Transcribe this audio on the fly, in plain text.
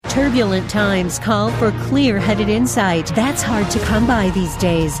Turbulent times call for clear-headed insight. That's hard to come by these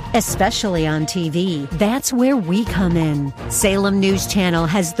days, especially on TV. That's where we come in. Salem News Channel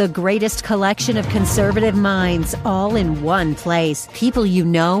has the greatest collection of conservative minds all in one place. People you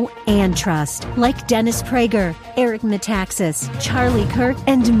know and trust, like Dennis Prager, Eric Metaxas, Charlie Kirk,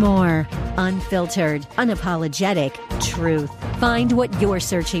 and more. Unfiltered, unapologetic truth. Find what you're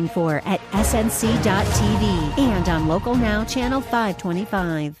searching for at snc.tv and on Local Now, Channel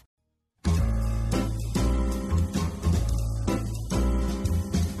 525.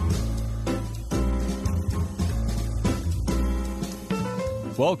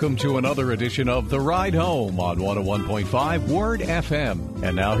 Welcome to another edition of The Ride Home on 101.5 Word FM.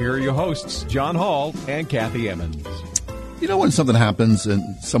 And now here are your hosts, John Hall and Kathy Emmons. You know when something happens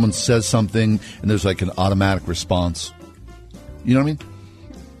and someone says something and there's like an automatic response? You know what I mean?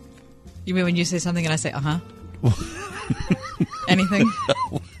 You mean when you say something and I say, uh-huh? Anything?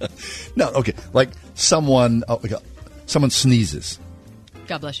 No, okay. Like someone sneezes.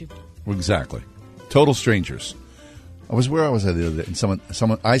 God bless you. Exactly. Total strangers. I was the other day,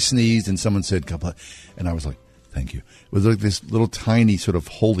 and I sneezed, and someone said, God bless, and I was like, thank you. It was like this little tiny sort of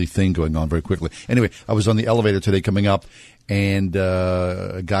holy thing going on very quickly. Anyway, I was on the elevator today coming up, and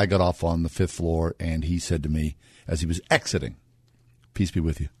a guy got off on the 5th floor, and he said to me as he was exiting, peace be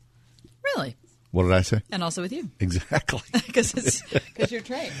with you. Really? What did I say? And also with you. Exactly. Because you're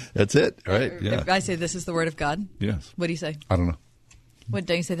trained. That's it. All right. Yeah. If I say this is the word of God, yes. What do you say? I don't know. What,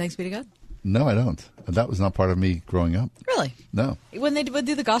 don't you say thanks be to God? No, I don't. That was not part of me growing up. Really? No. When they would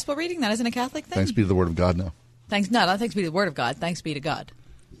do the gospel reading, that isn't a Catholic thing? Thanks be to the word of God, no. Not thanks be to the word of God. Thanks be to God.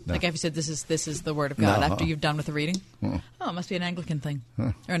 No. Like if you said this is the word of God after you've done with the reading? Uh-uh. Oh, it must be an Anglican thing.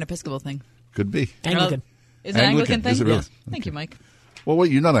 Or an Episcopal thing. Could be. Anglican. Is it an Anglican thing? Is it really? Yes. Thank you, Mike. Well,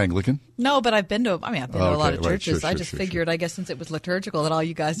 wait, you're not Anglican. No, but I've been to a lot of right, churches. sure, I just figured, I guess since it was liturgical, that all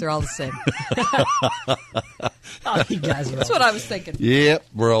you guys are all the same. Oh, you guys are That's what I was thinking. Yep,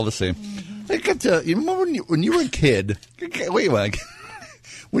 we're all the same. I got to, you remember when you were a kid? Wait a minute.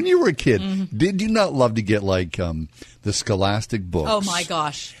 When you were a kid, did you not love to get like the Scholastic books? Oh my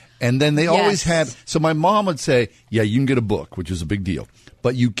gosh! And then they always had. So my mom would say, "Yeah, you can get a book," which is a big deal,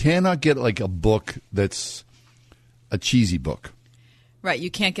 but you cannot get like a book that's a cheesy book. Right,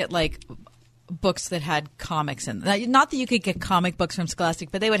 you can't get like books that had comics in them. Not that you could get comic books from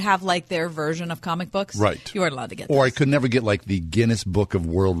Scholastic, but they would have like their version of comic books. Right. You weren't allowed to get Or those. I could never get like the Guinness Book of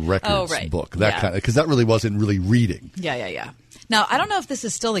World Records book. Because that really wasn't really reading. Yeah. Now, I don't know if this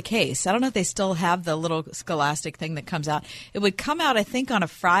is still the case. I don't know if they still have the little Scholastic thing that comes out. It would come out, I think, on a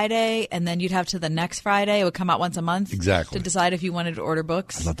Friday, and then you'd have to the next Friday. It would come out once a month. Exactly. To decide if you wanted to order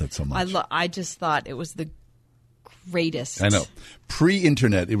books. I love that so much. I just thought it was the greatest. I know.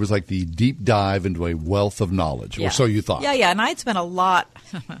 Pre-internet, it was like the deep dive into a wealth of knowledge, or so you thought. Yeah, and I'd spent a lot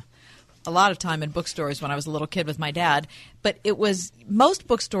of time in bookstores when I was a little kid with my dad, but it was most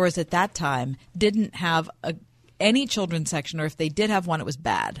bookstores at that time didn't have any children's section, or if they did have one, it was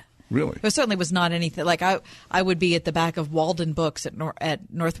bad. Really? There certainly was not anything. Like I would be at the back of Walden Books at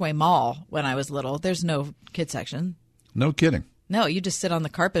Northway Mall when I was little. There's no kid section. No kidding. No, you just sit on the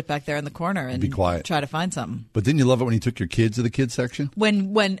carpet back there in the corner and be quiet. Try to find something. But didn't you love it when you took your kids to the kids section? By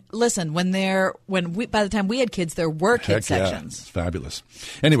the time we had kids, there were kids sections. It's fabulous.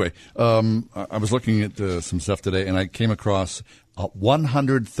 Anyway, I was looking at some stuff today, and I came across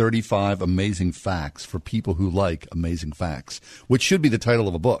 135 amazing facts for people who like amazing facts, which should be the title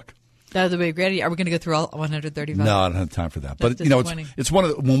of a book. That would be a great idea. Are we going to go through all 135? No, I don't have time for that. That's but it's one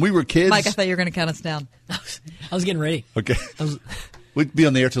of when we were kids. Mike, I thought you were going to count us down. I was getting ready. Okay, we'd be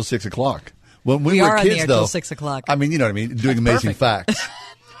on the air till 6 o'clock. When we were are kids, on the air though, till 6 o'clock. I mean, you know what I mean, doing amazing facts.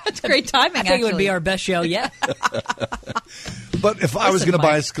 That's great timing. I think it would be our best show yet. But if I was going to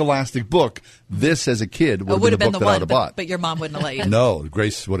buy a Scholastic book, this as a kid would have been the book that I would have bought. But your mom wouldn't have let you. No,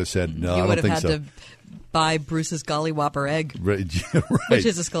 Grace would have said no. You I would don't have think had to buy Bruce's Golly Whopper Egg, right. which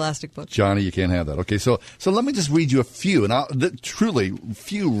is a Scholastic book. Johnny, you can't have that. Okay, so let me just read you a few, and truly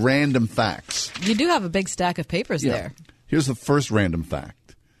few random facts. You do have a big stack of papers there. Here's the first random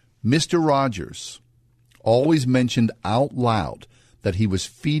fact: Mr. Rogers always mentioned out loud that he was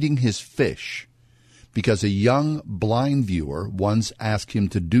feeding his fish because a young blind viewer once asked him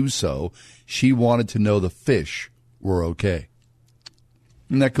to do so. She wanted to know the fish were okay.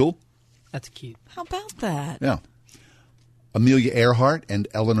 Isn't that cool? That's cute. How about that? Yeah. Amelia Earhart and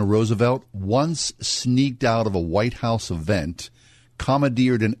Eleanor Roosevelt once sneaked out of a White House event,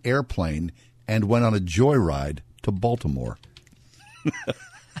 commandeered an airplane, and went on a joyride to Baltimore.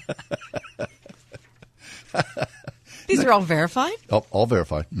 These are all verified? Oh, all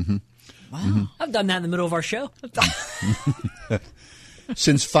verified. Mm-hmm. Wow. Mm-hmm. I've done that in the middle of our show.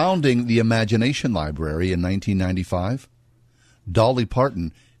 Since founding the Imagination Library in 1995, Dolly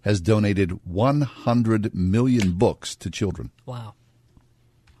Parton has donated 100 million books to children. Wow.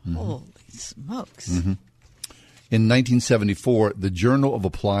 Holy smokes. In 1974, the Journal of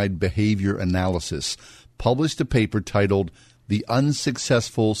Applied Behavior Analysis published a paper titled The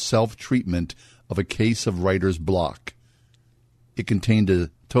Unsuccessful Self-Treatment of a Case of Writer's Block. It contained a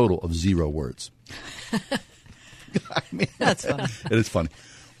total of 0 words. I mean, That's funny. It is funny.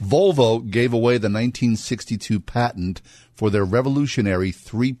 Volvo gave away the 1962 patent for their revolutionary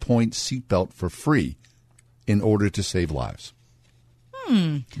 3-point seatbelt for free in order to save lives.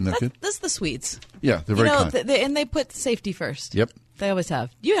 Isn't that good? That's the Swedes. Yeah, they're very kind. And they put safety first. Yep. They always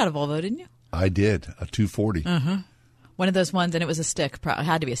have. You had a Volvo, didn't you? I did, a 240. One of those ones, and it was a stick. It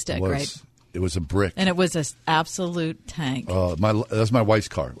had to be a stick, right? It was a brick. And it was an absolute tank. That's my wife's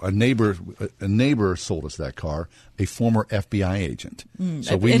car. A neighbor sold us that car, a former FBI agent.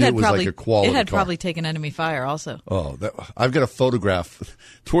 So we knew it was like a quality car. It had probably taken enemy fire also. Oh, I've got a photograph.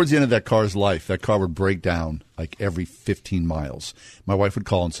 Towards the end of that car's life, that car would break down like every 15 miles. My wife would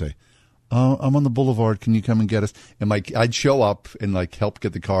call and say, I'm on the boulevard. Can you come and get us? And I'd show up and like help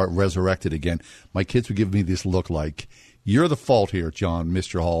get the car resurrected again. My kids would give me this look like, you're the fault here, John,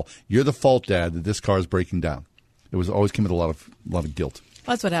 Mr. Hall. You're the fault, Dad, that this car is breaking down. It was always came with a lot of guilt.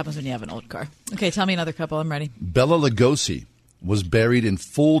 Well, that's what happens when you have an old car. Okay, tell me another couple. I'm ready. Bela Lugosi was buried in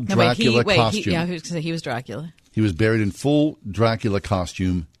full Dracula costume. He was Dracula. He was buried in full Dracula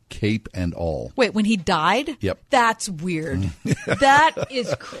costume, cape and all. Wait, when he died? Yep. That's weird. That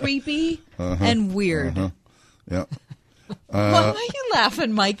is creepy and weird. Yeah. Why are you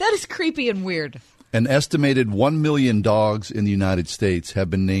laughing, Mike? That is creepy and weird. An estimated 1 million dogs in the United States have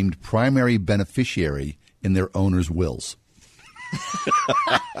been named primary beneficiary in their owners' wills.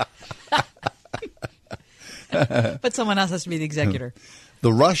 But someone else has to be the executor.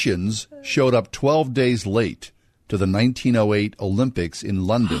 The Russians showed up 12 days late to the 1908 Olympics in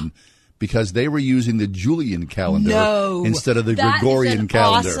London because they were using the Julian calendar instead of the Gregorian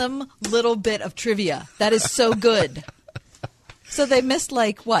calendar. That is an awesome little bit of trivia. That is so good. So they missed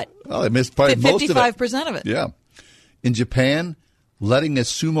what? Well, they missed probably most of it. 55% of it. Yeah. In Japan, letting a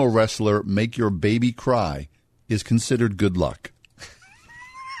sumo wrestler make your baby cry is considered good luck.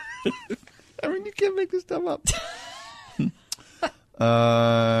 I mean, you can't make this stuff up.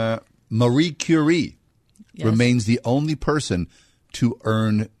 Marie Curie remains the only person to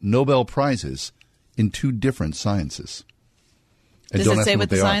earn Nobel Prizes in 2 different sciences. And Does it say what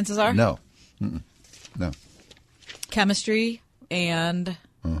the sciences are? No. No. Chemistry and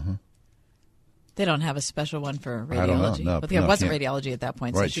they don't have a special one for radiology. I don't know. No, but there wasn't can't. radiology at that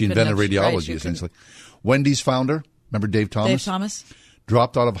point. Right. So she invented radiology, essentially. Wendy's founder, remember Dave Thomas? Dave Thomas.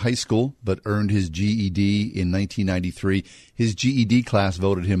 Dropped out of high school, but earned his GED in 1993. His GED class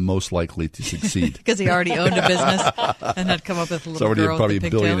voted him most likely to succeed. Because he already owned a business and had come up with a little already girl probably with a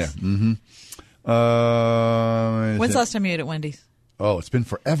the billionaire. pigtails. When's the last time you ate at Wendy's? Oh, it's been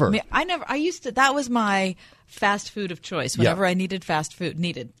forever. I used to. That was my fast food of choice. Whenever I needed fast food,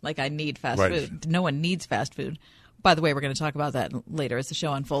 I need fast food. No one needs fast food. By the way, we're going to talk about that later as the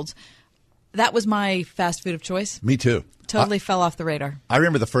show unfolds. That was my fast food of choice. Me too. Totally fell off the radar. I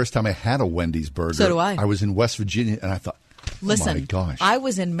remember the first time I had a Wendy's burger. So do I. I was in West Virginia, and I thought, listen, oh my gosh. I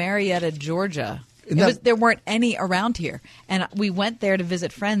was in Marietta, Georgia. There weren't any around here. And we went there to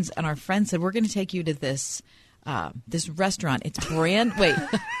visit friends, and our friend said, we're going to take you to this restaurant. It's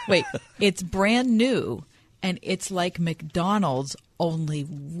it's brand new, and it's like McDonald's, only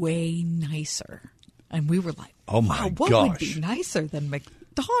way nicer. And we were like, oh my wow, what would be nicer than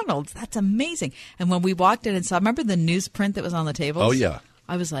McDonald's? That's amazing. And when we walked in and saw, remember the newsprint that was on the tables? Oh, yeah.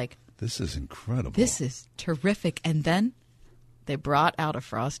 I was like, this is incredible. This is terrific. And then they brought out a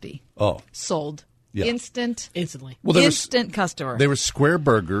Frosty. Oh. Sold. Yeah. Instantly. Well, Instant customer. They were square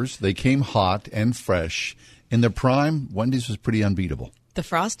burgers. They came hot and fresh. In their prime, Wendy's was pretty unbeatable. The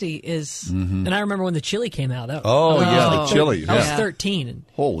Frosty is... Mm-hmm. And I remember when the chili came out. The chili. I was 13. And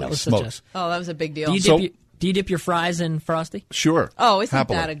holy smokes. that was a big deal. Do you dip your fries in Frosty? Sure. Oh, isn't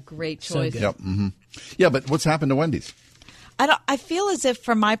that a great choice? So yep. Mm-hmm. Yeah, but what's happened to Wendy's? I feel as if,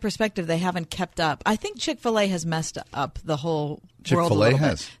 from my perspective, they haven't kept up. I think Chick-fil-A has messed up the whole world a little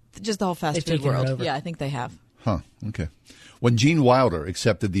bit. Just the whole fast food world. Yeah, I think they have. Huh. Okay. When Gene Wilder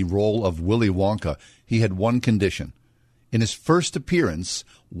accepted the role of Willy Wonka, he had one condition. In his first appearance,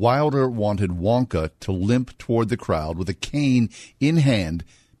 Wilder wanted Wonka to limp toward the crowd with a cane in hand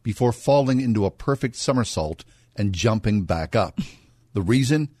before falling into a perfect somersault and jumping back up. The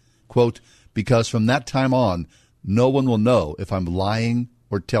reason? Quote, because from that time on, no one will know if I'm lying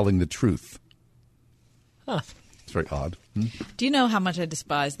or telling the truth. Huh. It's very odd. Do you know how much I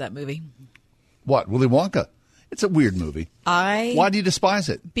despise that movie? What? Willy Wonka? It's a weird movie. Why do you despise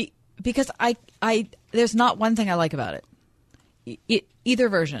it? Because I there's not one thing I like about it. Either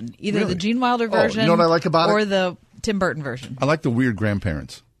version, either Really? the Gene Wilder version, you know what I like about or it? the Tim Burton version. I like the weird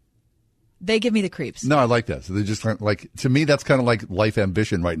grandparents. They give me the creeps. No, I like that. So they're just kind of like, to me, that's kind of like life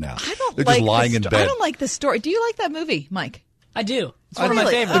ambition right now. I don't They're like just lying in I bed. don't like the story. Do you like that movie, Mike? I do. It's I one of my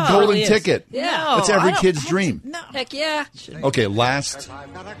like favorites. The It Golden really is. Ticket. Yeah. That's every kid's dream. No. Heck yeah. Okay, last.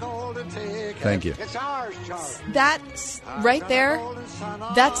 Thank you. That's right there.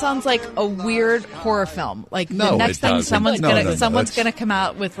 That sounds like a weird horror film. Like No, the next it thing doesn't. someone's No, gonna no, no, someone's that's- gonna come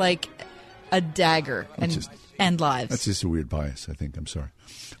out with like a dagger and just- end lives. That's just a weird bias, I think. I'm sorry.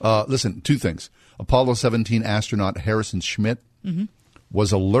 Listen, two things. Apollo 17 astronaut Harrison Schmitt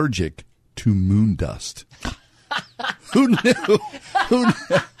was allergic to moon dust. Who knew? Who knew?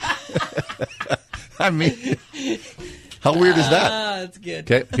 I mean, how weird is that? That's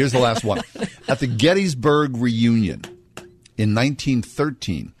good. Okay, here's the last one. At the Gettysburg reunion in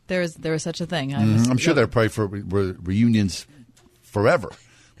 1913, there was such a thing. I'm sure they're probably for reunions forever.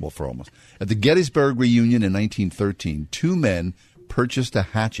 Well, for almost. At the Gettysburg reunion in 1913, two men purchased a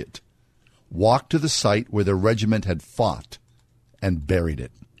hatchet, walked to the site where their regiment had fought, and buried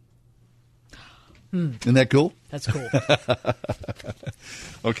it. Isn't that cool? That's cool.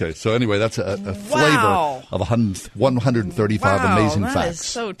 Okay, so anyway, that's a Wow. flavor of 135 amazing that facts. is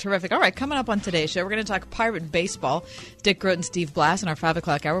so terrific. All right, coming up on today's show, we're going to talk Pirate baseball. Dick Groat and Steve Blass in our 5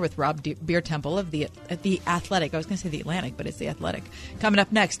 o'clock hour with Rob Beer Temple of the Athletic. I was going to say the Atlantic, but it's the Athletic. Coming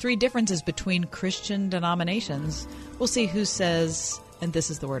up next, 3 differences between Christian denominations. We'll see who says, and this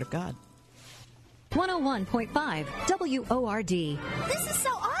is the Word of God. 101.5 WORD. This is so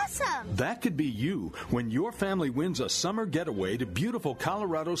awesome! That could be you when your family wins a summer getaway to beautiful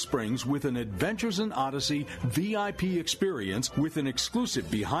Colorado Springs with an Adventures in Odyssey VIP experience with an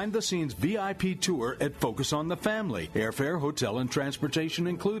exclusive behind-the-scenes VIP tour at Focus on the Family. Airfare, hotel, and transportation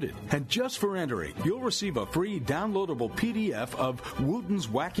included. And just for entering, you'll receive a free downloadable PDF of Wooten's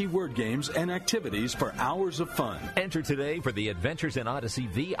wacky word games and activities for hours of fun. Enter today for the Adventures in Odyssey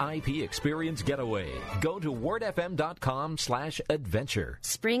VIP Experience Getaway. Go to wordfm.com/adventure.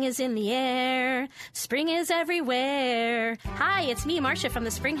 Spring is in the air. Spring is everywhere. Hi, it's me, Marcia from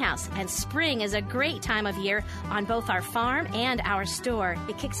the Spring House, and spring is a great time of year on both our farm and our store.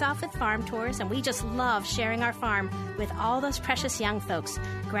 It kicks off with farm tours, and we just love sharing our farm with all those precious young folks.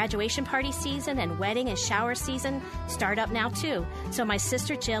 Graduation party season and wedding and shower season start up now, too. So my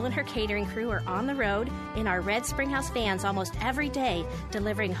sister Jill and her catering crew are on the road in our red Spring House vans almost every day,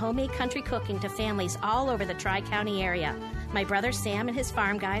 delivering homemade country cooking to families all over the Tri-County area. My brother Sam and his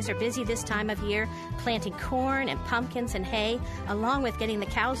farm guys are busy this time of year planting corn and pumpkins and hay, along with getting the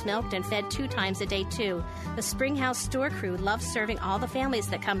cows milked and fed 2 times a day, too. The Spring House store crew loves serving all the families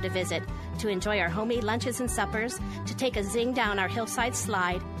that come to visit, to enjoy our homemade lunches and suppers, to take a zing down our hillside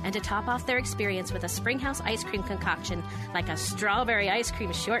slide, and to top off their experience with a Spring House ice cream concoction like a strawberry ice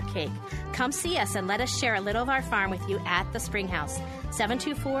cream shortcake. Come see us and let us share a little of our farm with you at the Spring House.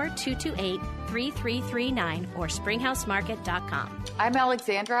 724-228-3339 or springhousemarket.com. I'm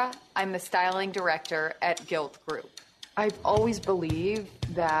Alexandra. I'm the styling director at Guild Group. I've always believed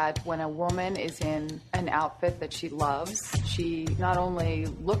that when a woman is in an outfit that she loves, she not only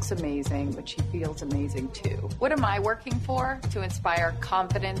looks amazing, but she feels amazing too. What am I working for? To inspire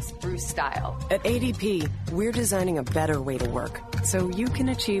confidence through style. At ADP, we're designing a better way to work so you can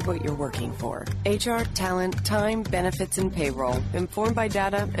achieve what you're working for. HR, talent, time, benefits, and payroll, informed by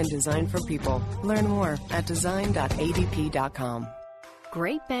data and designed for people. Learn more at design.adp.com.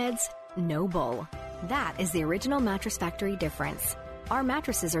 Great beds, no bull. That is the Original Mattress Factory difference. Our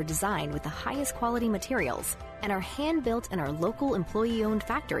mattresses are designed with the highest quality materials and are hand-built in our local employee-owned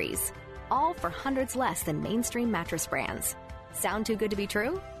factories, all for hundreds less than mainstream mattress brands. Sound too good to be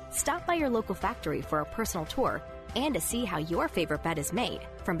true? Stop by your local factory for a personal tour and to see how your favorite bed is made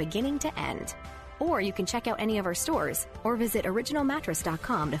from beginning to end. Or you can check out any of our stores or visit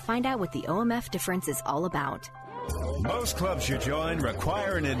originalmattress.com to find out what the OMF difference is all about. Most clubs you join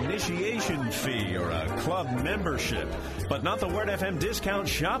require an initiation fee or a club membership, but not the Word FM Discount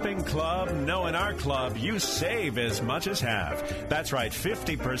Shopping Club. No, in our club, you save as much as half. That's right,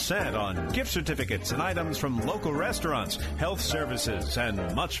 50% on gift certificates and items from local restaurants, health services,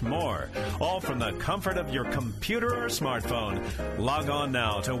 and much more. All from the comfort of your computer or smartphone. Log on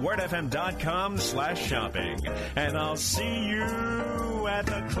now to wordfm.com/shopping, and I'll see you at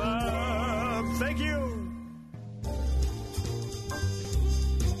the club. Thank you.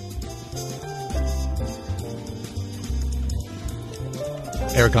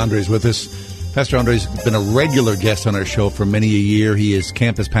 Eric Andre is with us. Pastor Andre's been a regular guest on our show for many a year. He is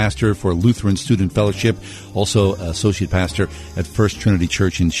campus pastor for Lutheran Student Fellowship, also associate pastor at First Trinity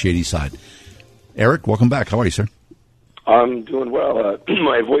Church in Shadyside. Eric, welcome back. How are you, sir? I'm doing well.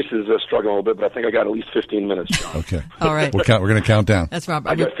 My voice is struggling a little bit, but I think I got at least 15 minutes, John. Okay. All right. We're going to count down. That's Rob.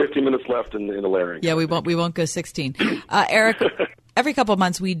 I got 15 minutes left in the larynx. Yeah, we won't go 16. Eric, every couple of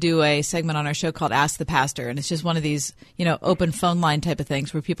months we do a segment on our show called Ask the Pastor, and it's just one of these, open phone line type of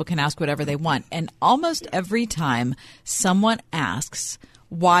things where people can ask whatever they want. And almost every time someone asks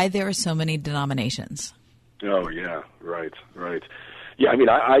why there are so many denominations. Oh, yeah, right. Yeah, I mean,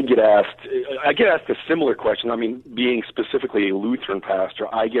 I get asked a similar question. I mean, being specifically a Lutheran pastor,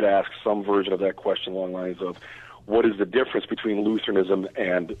 I get asked some version of that question along the lines of, what is the difference between Lutheranism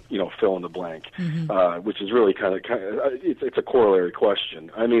and, fill in the blank, which is really it's a corollary question.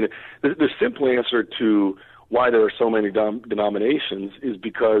 I mean, the simple answer to why there are so many denominations is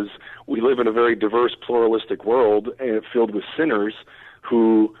because we live in a very diverse, pluralistic world and filled with sinners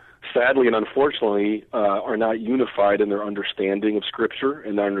who sadly and unfortunately are not unified in their understanding of Scripture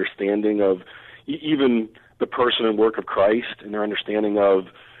and their understanding of even the person and work of Christ and their understanding of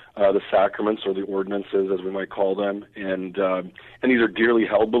the sacraments or the ordinances, as we might call them. And these are dearly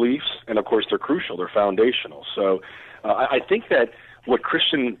held beliefs, and of course they're crucial, they're foundational. So I think that what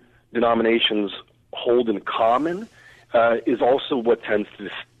Christian denominations hold in common is also what tends to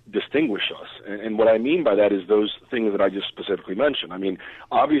distinguish us. And what I mean by that is those things that I just specifically mentioned. I mean,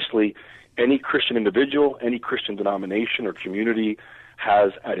 obviously, any Christian individual, any Christian denomination or community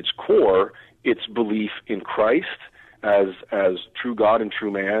has at its core its belief in Christ as true God and true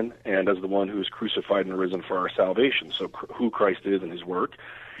man, and as the one who is crucified and risen for our salvation. So who Christ is and his work.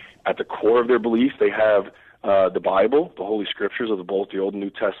 At the core of their belief, they have the Bible, the Holy Scriptures of both the Old and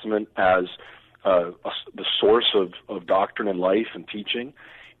New Testament, as the source of doctrine and life and teaching.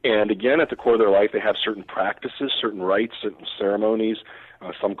 And again, at the core of their life, they have certain practices, certain rites, certain ceremonies.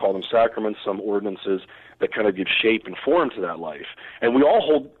 Some call them sacraments, some ordinances that kind of give shape and form to that life. And we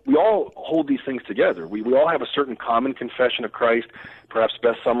all hold these things together. We all have a certain common confession of Christ, perhaps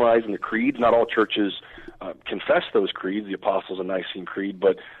best summarized in the creeds. Not all churches confess those creeds, the Apostles' and Nicene Creed,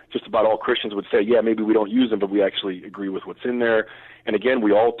 but just about all Christians would say, yeah, maybe we don't use them, but we actually agree with what's in there. And again,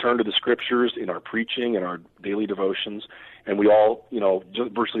 we all turn to the Scriptures in our preaching and our daily devotions, and we all,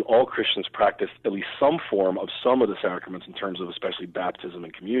 virtually all Christians practice at least some form of some of the sacraments in terms of especially baptism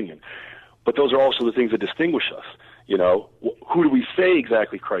and communion. But those are also the things that distinguish us. Who do we say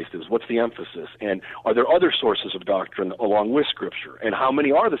exactly Christ is? What's the emphasis? And are there other sources of doctrine along with Scripture? And how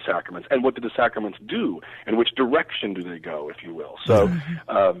many are the sacraments? And what do the sacraments do? And which direction do they go, if you will? So,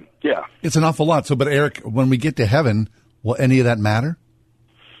 yeah. It's an awful lot. So, but Eric, when we get to heaven, will any of that matter?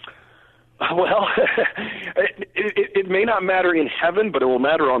 Well, it may not matter in heaven, but it will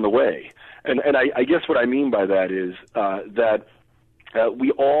matter on the way. And I guess what I mean by that is that we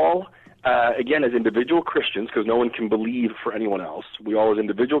all, again, as individual Christians, because no one can believe for anyone else, we all as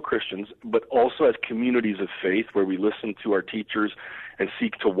individual Christians, but also as communities of faith where we listen to our teachers and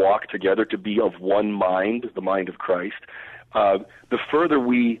seek to walk together to be of one mind, the mind of Christ, the further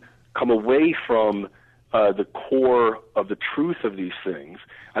we come away from the core of the truth of these things.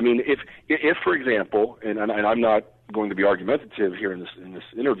 I mean, if for example, and I'm not going to be argumentative here in this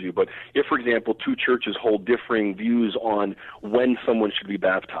interview, but if, for example, two churches hold differing views on when someone should be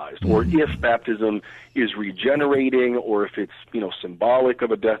baptized, or if baptism is regenerating, or if it's symbolic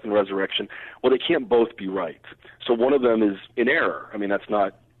of a death and resurrection, well, they can't both be right. So one of them is in error. I mean, that's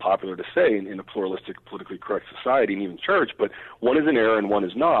not popular to say in a pluralistic, politically correct society and even church, but one is in error and one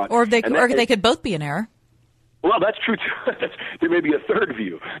is not. Or they could both be in error. Well, that's true, too. There may be a third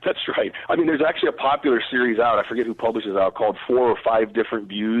view. That's right. I mean, there's actually a popular series out, I forget who publishes it out, called 4 or 5 Different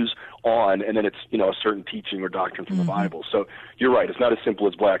Views on, and then it's, a certain teaching or doctrine from the Bible. So you're right. It's not as simple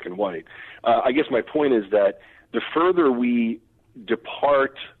as black and white. I guess my point is that the further we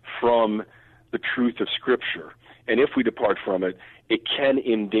depart from the truth of Scripture, and if we depart from it, it can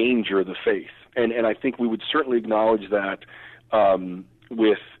endanger the faith. And I think we would certainly acknowledge that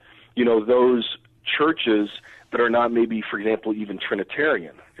with, those churches that are not maybe, for example, even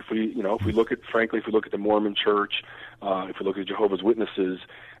Trinitarian. If we look at the Mormon Church, if we look at Jehovah's Witnesses,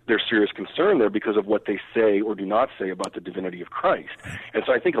 there's serious concern there because of what they say or do not say about the divinity of Christ. And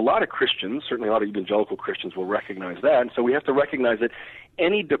so I think a lot of Christians, certainly a lot of evangelical Christians, will recognize that. And so we have to recognize that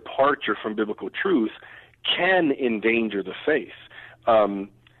any departure from biblical truth can endanger the faith.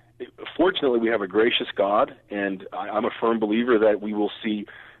 Fortunately, we have a gracious God, and I'm a firm believer that we will see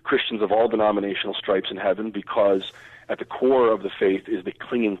Christians of all denominational stripes in heaven, because at the core of the faith is the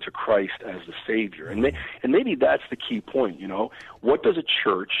clinging to Christ as the Savior. And maybe that's the key point, What does a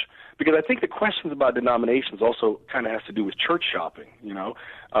church because I think the questions about denominations also kind of has to do with church shopping,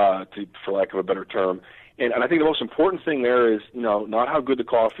 for lack of a better term. And I think the most important thing there is, not how good the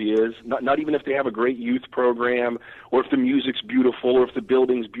coffee is, not even if they have a great youth program, or if the music's beautiful, or if the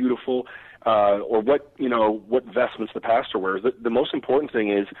building's beautiful, or what vestments the pastor wears. The most important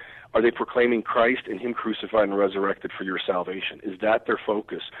thing is, are they proclaiming Christ and Him crucified and resurrected for your salvation? Is that their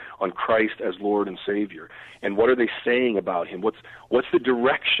focus, on Christ as Lord and Savior? And what are they saying about Him? What's the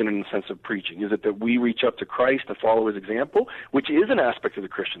direction in the sense of preaching? Is it that we reach up to Christ and follow His example, which is an aspect of the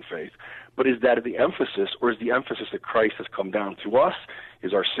Christian faith, but is that the emphasis, or is the emphasis that Christ has come down to us,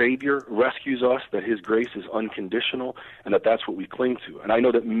 is our Savior, rescues us, that His grace is unconditional, and that's what we cling to? And I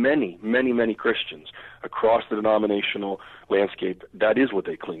know that many, many, many Christians across the denominational landscape, that is what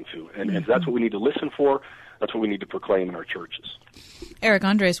they cling to. And that's what we need to listen for. That's what we need to proclaim in our churches. Eric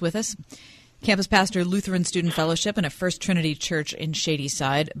Andre is with us, campus pastor, Lutheran Student Fellowship, and at First Trinity Church in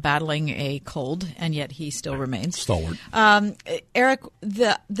Shadyside, battling a cold, and yet he still remains stalwart. Eric,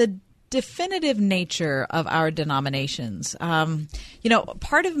 the definitive nature of our denominations.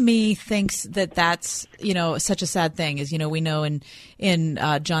 Part of me thinks that that's, such a sad thing is, we know in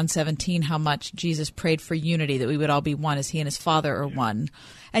John 17 how much Jesus prayed for unity, that we would all be one as He and His Father are one.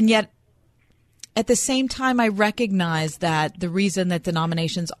 And yet, at the same time, I recognize that the reason that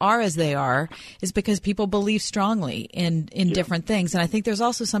denominations are as they are is because people believe strongly in different things. And I think there's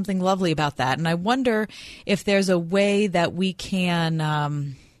also something lovely about that. And I wonder if there's a way that we can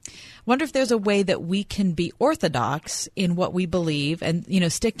be orthodox in what we believe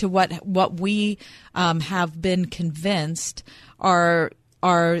and, stick to what we have been convinced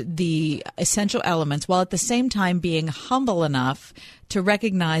are the essential elements, while at the same time being humble enough to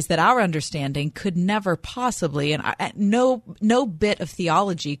recognize that our understanding could never possibly, and no bit of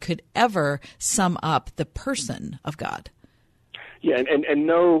theology could ever sum up the person of God. Yeah, and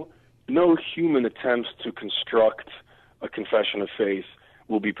no human attempts to construct a confession of faith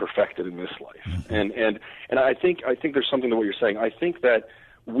will be perfected in this life. And I think there's something to what you're saying. I think that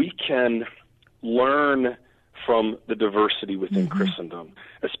we can learn from the diversity within Christendom,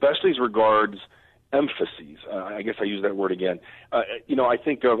 especially as regards emphases. I guess I use that word again. I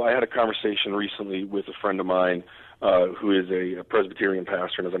had a conversation recently with a friend of mine who is a Presbyterian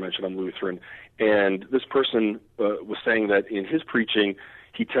pastor, and as I mentioned, I'm Lutheran. And this person was saying that in his preaching,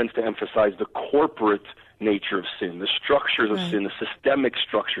 he tends to emphasize the corporate nature of sin, the structures of sin, the systemic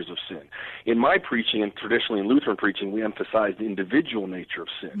structures of sin. In my preaching, and traditionally in Lutheran preaching, we emphasize the individual nature of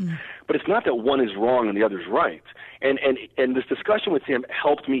sin. But it's not that one is wrong and the other is right. And this discussion with him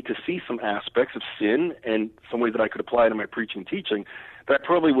helped me to see some aspects of sin and some ways that I could apply it in my preaching and teaching that I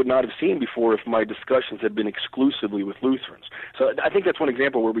probably would not have seen before if my discussions had been exclusively with Lutherans. So I think that's one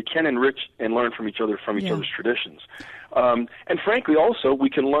example where we can enrich and learn from each other, from each other's traditions. And frankly, also, we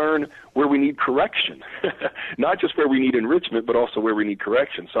can learn where we need correction, not just where we need enrichment, but also where we need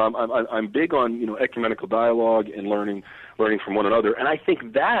correction. So I'm big on ecumenical dialogue and learning from one another, and I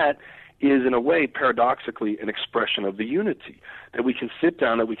think that is in a way paradoxically an expression of the unity, that we can sit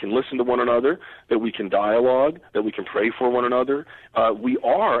down, that we can listen to one another, that we can dialogue, that we can pray for one another. We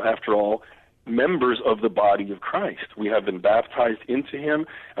are, after all, members of the body of Christ. We have been baptized into Him.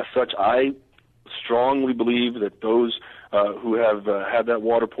 As such, I strongly believe that those who have had that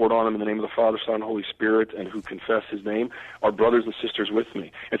water poured on them in the name of the Father, Son, and Holy Spirit, and who confess His name, are brothers and sisters with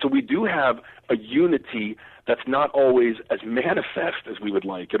me. And so we do have a unity that's not always as manifest as we would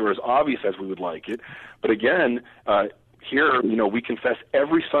like it, or as obvious as we would like it. But again, here, we confess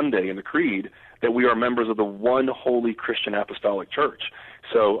every Sunday in the Creed that we are members of the one holy Christian apostolic church.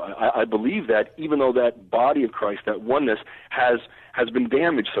 So I believe that even though that body of Christ, that oneness, has been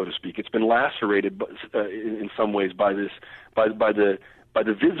damaged, so to speak, it's been lacerated in some ways by the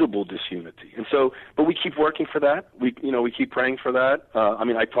visible disunity. And so, but we keep working for that. We keep praying for that.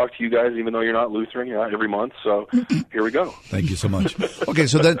 I talk to you guys, even though you're not Lutheran, every month. So here we go. Thank you so much. Okay,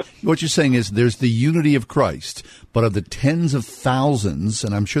 so then what you're saying is there's the unity of Christ, but of the tens of thousands,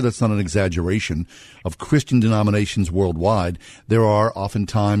 and I'm sure that's not an exaggeration, of Christian denominations worldwide, there are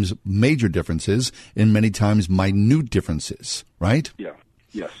oftentimes major differences and many times minute differences, right? Yeah.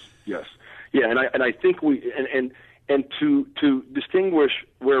 Yes. Yeah, and I think and to distinguish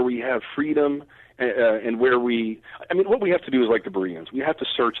where we have freedom and where what we have to do is like the Bereans. We have to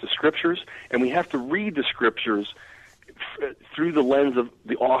search the Scriptures, and we have to read the Scriptures through the lens of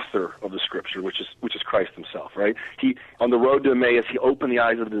the author of the Scripture, which is Christ Himself. Right? He, on the road to Emmaus, He opened the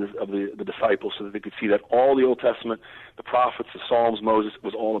eyes of the disciples so that they could see that all the Old Testament, the prophets, the Psalms, Moses,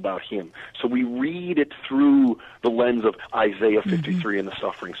 was all about Him. So we read it through the lens of Isaiah 53 and the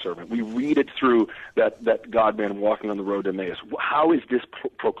suffering servant. We read it through that God-man walking on the road to Emmaus. How is this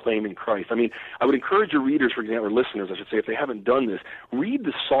proclaiming Christ? I mean, I would encourage your readers, for example, or listeners, I should say, if they haven't done this, read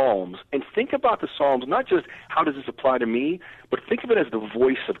the Psalms and think about the Psalms, not just how does this apply to me, but think of it as the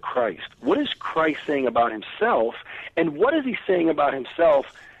voice of Christ. What is Christ saying about Himself, and what is He saying about Himself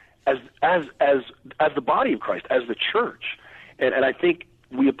as the body of Christ, as the church? And I think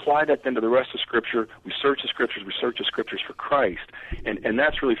we apply that then to the rest of Scripture. We search the Scriptures for Christ, and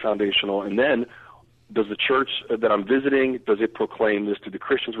that's really foundational. And then, does the church that I'm visiting, does it proclaim this to the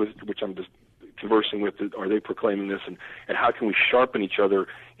Christians with which I'm just conversing with? Are they proclaiming this, and how can we sharpen each other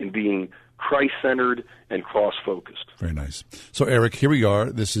in being Christ-centered and cross-focused? Very nice. So, Eric, here we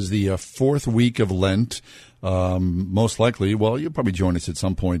are. This is the fourth week of Lent. Most likely, well, you'll probably join us at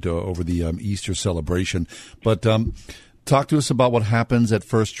some point over the Easter celebration. But talk to us about what happens at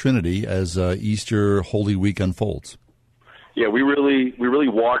First Trinity as Easter Holy Week unfolds. Yeah, we really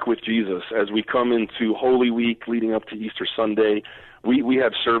walk with Jesus as we come into Holy Week leading up to Easter Sunday. We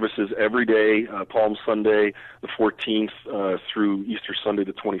have services every day, Palm Sunday the 14th through Easter Sunday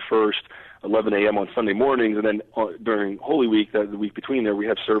the 21st, 11 a.m. on Sunday mornings, and then during Holy Week, the week between there, we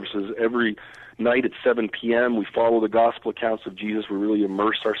have services every night at 7 p.m. We follow the gospel accounts of Jesus. We really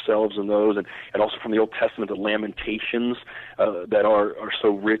immerse ourselves in those, and also from the Old Testament, the Lamentations that are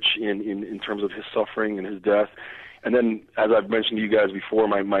so rich in terms of His suffering and His death. And then, as I've mentioned to you guys before,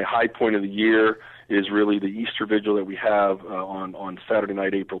 my high point of the year is really the Easter Vigil that we have on Saturday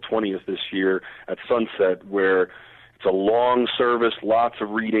night, April 20th this year at sunset, where it's a long service, lots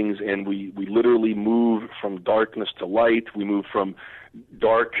of readings, and we literally move from darkness to light. We move from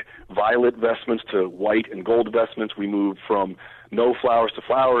dark violet vestments to white and gold vestments. We move from no flowers to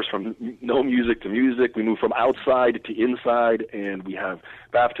flowers, from no music to music. We move from outside to inside, and we have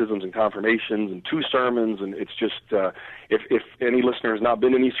baptisms and confirmations and 2 sermons. And it's just, if any listener has not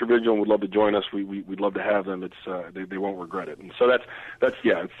been in Easter Vigil and would love to join us, we'd love to have them. It's they won't regret it. And so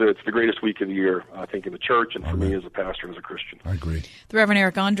it's the greatest week of the year, I think, in the church, and for me as a pastor and as a Christian. I agree. The Reverend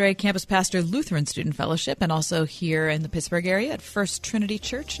Eric Andre, campus pastor, Lutheran Student Fellowship, and also here in the Pittsburgh area at First Trinity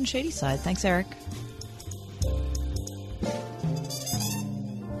Church in Shadyside. Thanks, Eric.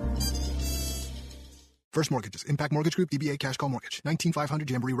 First Mortgages, Impact Mortgage Group, DBA Cash Call Mortgage, 19500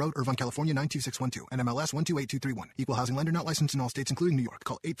 Jamboree Road, Irvine, California, 92612, NMLS 128231. Equal housing lender not licensed in all states, including New York.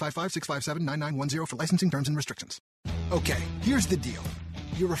 Call 855-657-9910 for licensing terms and restrictions. Okay, here's the deal.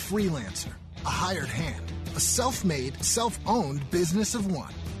 You're a freelancer, a hired hand, a self-made, self-owned business of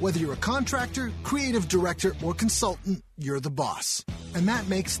one. Whether you're a contractor, creative director, or consultant, you're the boss. And that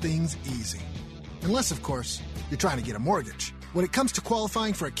makes things easy. Unless, of course, you're trying to get a mortgage. When it comes to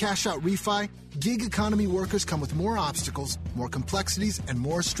qualifying for a cash-out refi, gig economy workers come with more obstacles, more complexities, and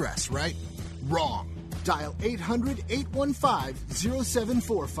more stress, right? Wrong. Dial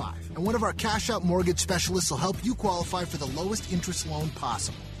 800-815-0745, and one of our cash-out mortgage specialists will help you qualify for the lowest interest loan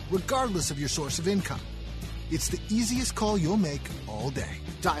possible, regardless of your source of income. It's the easiest call you'll make all day.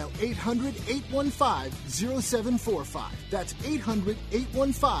 Dial 800-815-0745. That's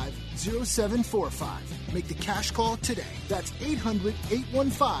 800-815-0745. Make the cash call today. That's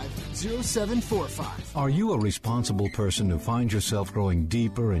 800-815-0745. Are you a responsible person who finds yourself growing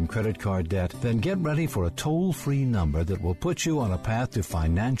deeper in credit card debt? Then get ready for a toll-free number that will put you on a path to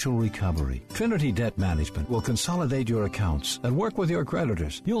financial recovery. Trinity Debt Management will consolidate your accounts and work with your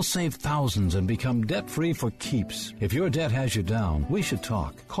creditors. You'll save thousands and become debt-free for keeps. If your debt has you down, we should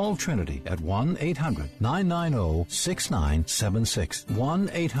talk. Call Trinity at 1-800-990-6976.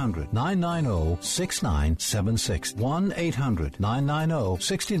 1-800-990-6976.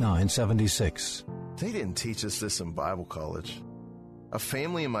 1-800-990-6976. They didn't teach us this in Bible college. A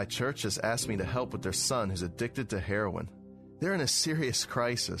family in my church has asked me to help with their son who's addicted to heroin. They're in a serious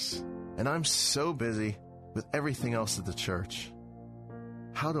crisis, and I'm so busy with everything else at the church.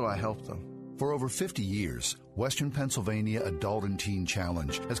 How do I help them? For over 50 years, Western Pennsylvania Adult and Teen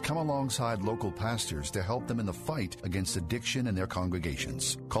Challenge has come alongside local pastors to help them in the fight against addiction in their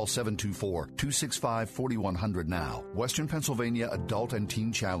congregations. Call 724-265-4100 now. Western Pennsylvania Adult and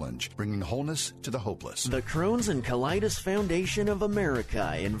Teen Challenge, bringing wholeness to the hopeless. The Crohn's and Colitis Foundation of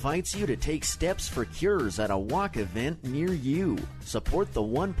America invites you to take steps for cures at a walk event near you. Support the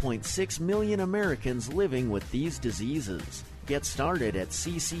 1.6 million Americans living with these diseases. Get started at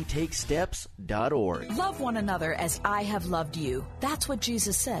cctakesteps.org. Love one another as I have loved you. That's what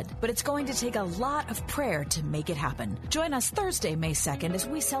Jesus said. But it's going to take a lot of prayer to make it happen. Join us Thursday, May 2nd, as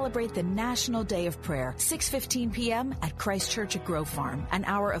we celebrate the National Day of Prayer, 6:15 p.m. at Christ Church at Grove Farm. An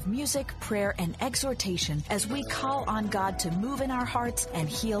hour of music, prayer, and exhortation as we call on God to move in our hearts and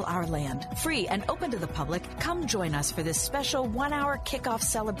heal our land. Free and open to the public, come join us for this special 1-hour kickoff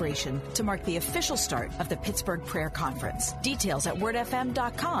celebration to mark the official start of the Pittsburgh Prayer Conference. Details at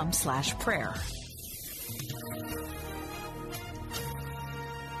wordfm.com/prayer.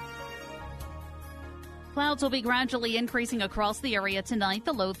 Clouds will be gradually increasing across the area tonight.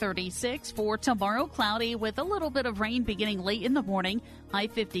 The low 36. For tomorrow, cloudy with a little bit of rain beginning late in the morning. High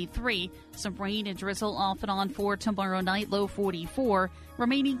 53. Some rain and drizzle off and on for tomorrow night. Low 44.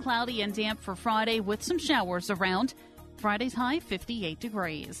 Remaining cloudy and damp for Friday with some showers around. Friday's high 58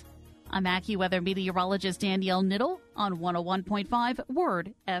 degrees. I'm AccuWeather meteorologist Danielle Niddle on 101.5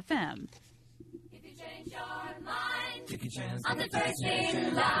 Word FM. Take a chance on the first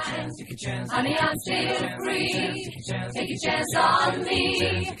in line. Take a chance. Honey, I'm still free. Take a chance on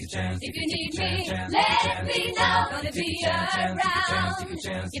me. If you need me, let me know. Gonna be around.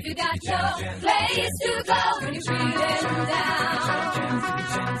 If you got no place to go when you're feeling down.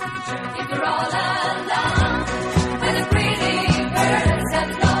 If you're all alone with a pretty birds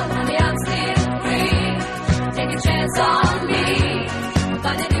at home, honey, I'm still free. Take a chance on me.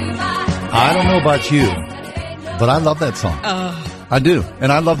 Gonna do my I don't know about you, but I love that song. I do.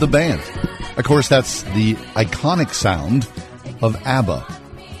 And I love the band. Of course, that's the iconic sound of ABBA.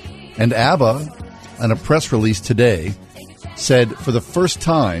 And ABBA, in a press release today, said for the first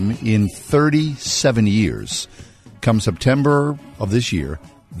time in 37 years, come September of this year,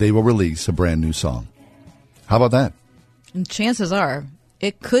 they will release a brand new song. How about that? And chances are,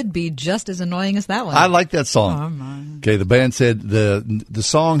 it could be just as annoying as that one. I like that song. Okay, the band said the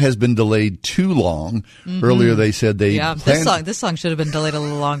song has been delayed too long. Mhm. Earlier they said they this song should have been delayed a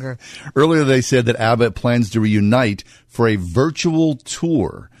little longer. Earlier they said that ABBA plans to reunite for a virtual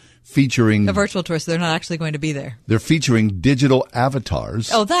tour featuring A virtual tour, so they're not actually going to be there. they're featuring digital avatars.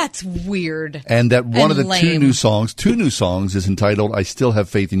 Oh, that's weird. And that one of the lame. two new songs is entitled I Still Have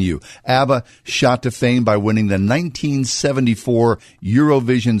Faith in You. ABBA shot to fame by winning the 1974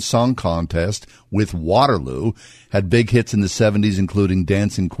 Eurovision Song Contest with Waterloo, had big hits in the 70s, including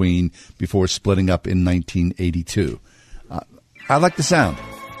Dancing Queen, before splitting up in 1982. I like the sound.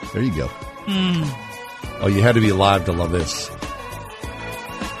 There you go. Oh, you had to be alive to love this.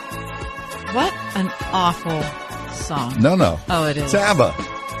 What an awful song. No. Oh, it is. It's ABBA.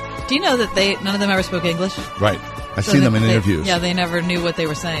 Do you know that none of them ever spoke English? Right. I've So seen them in they- interviews. Yeah, they never knew what they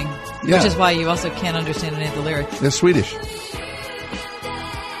were saying. Yeah. Which is why you also can't understand any of the lyrics. They're Swedish.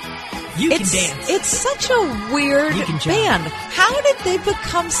 It's such a weird band. How did they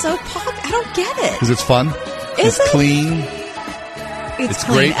become so popular? I don't get it. Because it's fun. Is it's it? clean. It's great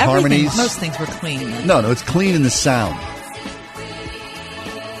clean. Everything- harmonies. Most things were clean. No, it's clean in the sound.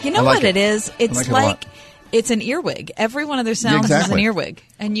 You know I like what it is? I It's like it a lot. like it's an earwig. Every one of their sounds exactly. is an earwig,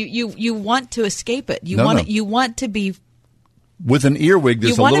 and you want to escape it. You No, want no. you want to be. With an earwig,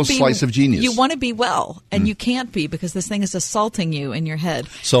 there's you a wanna little be- slice of genius. You want to be well, and you can't be because this thing is assaulting you in your head.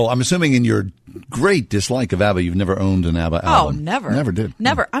 So I'm assuming in your great dislike of ABBA, you've never owned an ABBA album. Oh, never, Never did.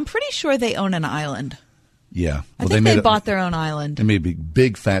 never. I'm pretty sure they own an island. Yeah. I think they bought their own island. They made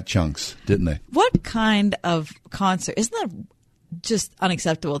big fat chunks, didn't they? What kind of concert? Isn't that just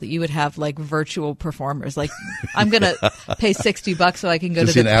unacceptable that you would have like virtual performers? Like, I'm going to pay $60 so I can go To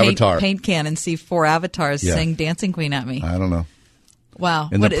to see the an avatar. paint can and see 4 avatars Yeah. sing Dancing Queen at me. I don't know. Wow.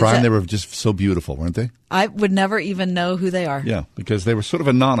 In What their is prime, that? they were just so beautiful, weren't they? I would never even know who they are. Yeah, because they were sort of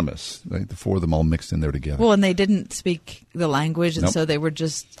anonymous. Right? The four of them all mixed in there together. Well, and they didn't speak the language, and Nope. so they were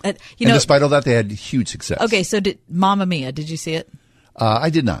just, you and know. despite all that, they had huge success. Okay, so did Mamma Mia? Did you see it? I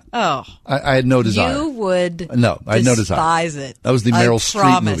did not. Oh, I had no desire. You would No, I had no desire. despise it. That was the I Meryl Streep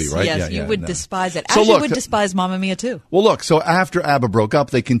promise. movie, right? Yes, Yeah, you yeah, would no. despise it. So As you look, would despise Mamma Mia too. Well, look, so after ABBA broke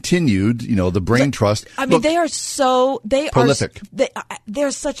up, they continued, the Brain Trust. I mean, Look, they are so prolific. They're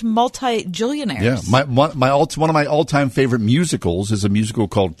such multi-jillionaires. Yeah, one of my all-time favorite musicals is a musical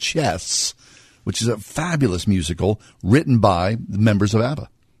called Chess, which is a fabulous musical written by the members of ABBA.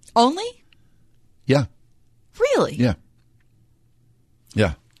 Only? Yeah, Really? yeah,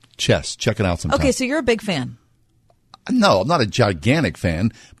 yeah. Chess. Check it out sometime. Okay, so you're a big fan. No, I'm not a gigantic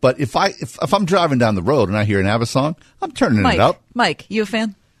fan, but if I'm driving down the road and I hear an ABBA song, I'm turning Mike, it up. Mike, you a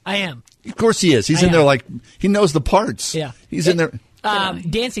fan? I am. Of course he is. He's I in there am. like he knows the parts. Yeah. He's in there.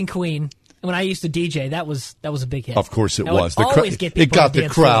 Dancing Queen When I used to DJ, that was a big hit. Of course it That would was. always get people it got on the the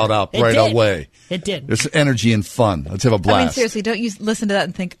dance crowd floor. up It right did. away. It did. There's energy and fun. Let's have a blast. I mean, seriously, don't you listen to that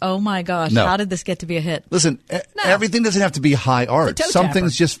and think, oh my gosh, No. how did this get to be a hit? Listen, everything doesn't have to be high art. toe Some tapper.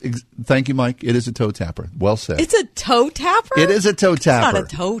 things just. Thank you, Mike. It is a toe tapper. Well said. It's a toe tapper? It is a toe tapper.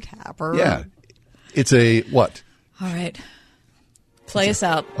 It's not a toe tapper. Yeah. It's a what? All right. Play us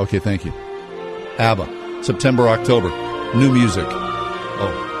out. Okay, thank you. ABBA, September, October. New music.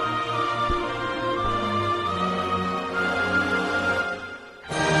 Oh.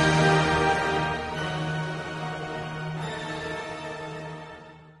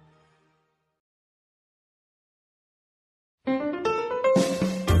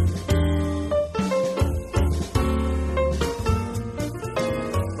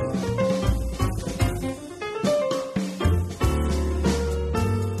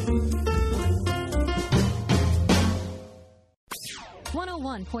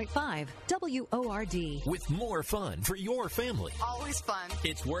 WORD. With more fun for your family. Always fun.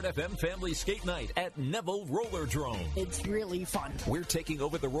 It's Word FM Family Skate Night at Neville Rollerdrome. It's really fun. We're taking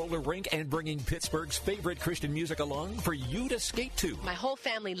over the roller rink and bringing Pittsburgh's favorite Christian music along for you to skate to. My whole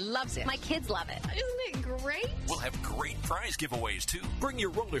family loves it. My kids love it. Isn't it great? We'll have great prize giveaways, too. Bring your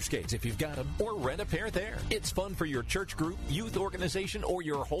roller skates if you've got them, or rent a pair there. It's fun for your church group, youth organization, or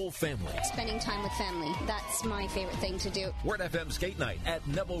your whole family. Spending time with family. That's my favorite thing to do. Word FM Skate Night at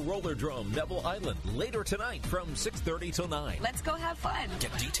Neville Rollerdrome, Neville Island, later tonight from 6:30 till 9. Let's go have fun.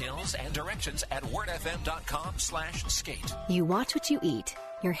 Get details and directions at wordfm.com/skate. You watch what you eat.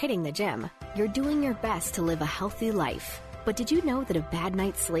 You're hitting the gym. You're doing your best to live a healthy life. But did you know that a bad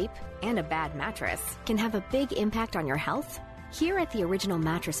night's sleep and a bad mattress can have a big impact on your health? Here at the Original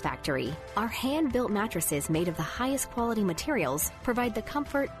Mattress Factory, our hand-built mattresses made of the highest quality materials provide the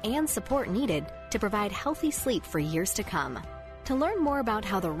comfort and support needed to provide healthy sleep for years to come. To learn more about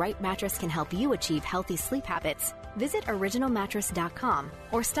how the right mattress can help you achieve healthy sleep habits, visit originalmattress.com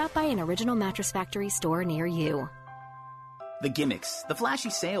or stop by an Original Mattress Factory store near you. The gimmicks, the flashy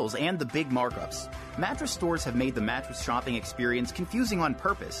sales, and the big markups. Mattress stores have made the mattress shopping experience confusing on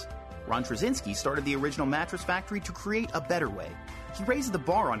purpose. Ron Trzynski started the Original Mattress Factory to create a better way. He raised the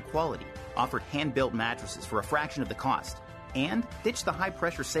bar on quality, offered hand-built mattresses for a fraction of the cost, and ditched the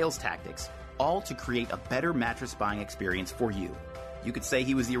high-pressure sales tactics, all to create a better mattress buying experience for you. You could say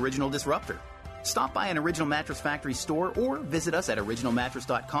he was the original disruptor. Stop by an Original Mattress Factory store or visit us at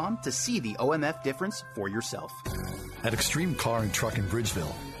originalmattress.com to see the OMF difference for yourself. At Extreme Car and Truck in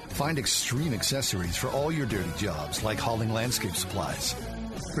Bridgeville, find extreme accessories for all your dirty jobs, like hauling landscape supplies.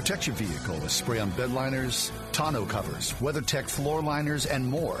 Protect your vehicle with spray-on bed liners, tonneau covers, WeatherTech floor liners, and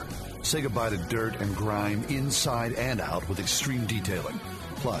more. Say goodbye to dirt and grime inside and out with extreme detailing.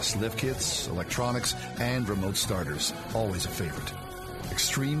 Plus, lift kits, electronics, and remote starters. Always a favorite.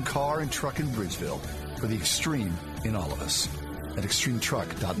 Extreme Car and Truck in Bridgeville. For the extreme in all of us. At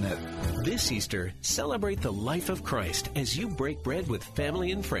extremetruck.net. This Easter, celebrate the life of Christ as you break bread with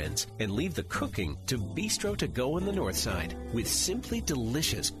family and friends and leave the cooking to Bistro to Go on the North Side with simply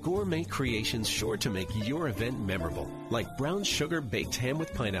delicious gourmet creations sure to make your event memorable, like brown sugar baked ham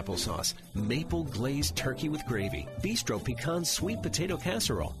with pineapple sauce, maple glazed turkey with gravy, Bistro pecan sweet potato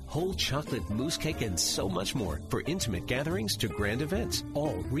casserole, whole chocolate mousse cake, and so much more for intimate gatherings to grand events,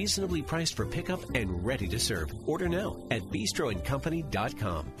 all reasonably priced for pickup and ready to serve. Order now at bistroandcompany.com.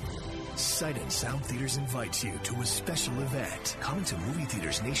 Sight and Sound Theaters invites you to a special event. Come to movie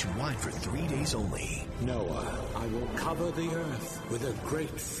theaters nationwide for 3 days only. Noah, I will cover the earth with a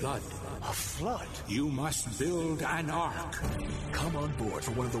great flood. A flood? You must build an ark. Come on board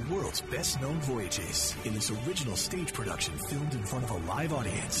for one of the world's best-known voyages in this original stage production filmed in front of a live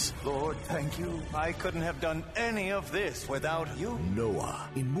audience. Lord, thank you. I couldn't have done any of this without you. Noah,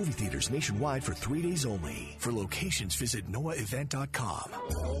 in movie theaters nationwide for 3 days only. For locations, visit noahevent.com.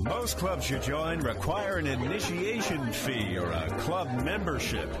 Most clubs you join require an initiation fee or a club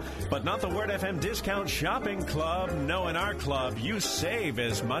membership, but not the Word FM Discount Shopping Club. No, in our club, you save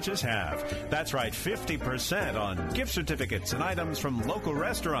as much as half. That's right, 50% on gift certificates and items from local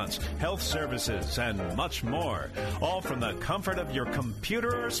restaurants, health services, and much more. All from the comfort of your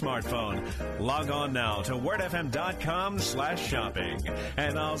computer or smartphone. Log on now to wordfm.com/shopping,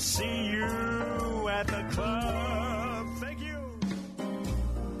 and I'll see you at the club. Thank you.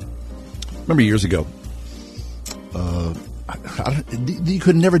 Remember years ago, you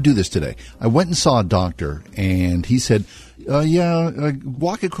could never do this today. I went and saw a doctor, and he said,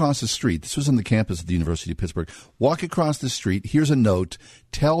 walk across the street. This was on the campus of the University of Pittsburgh. Walk across the street. Here's a note.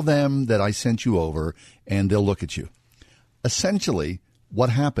 Tell them that I sent you over, and they'll look at you. Essentially, what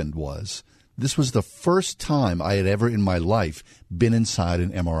happened was, this was the first time I had ever in my life been inside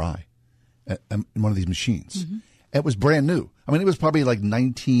an MRI. in one of these machines. Mm-hmm. It was brand new. I mean, it was probably like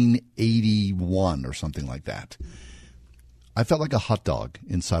 1981 or something like that. I felt like a hot dog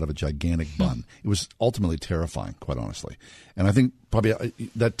inside of a gigantic bun. It was ultimately terrifying, quite honestly. And I think probably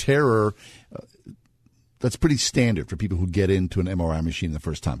that terror, that's pretty standard for people who get into an MRI machine the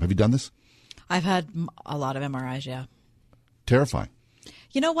first time. Have you done this? I've had a lot of MRIs, yeah. Terrifying.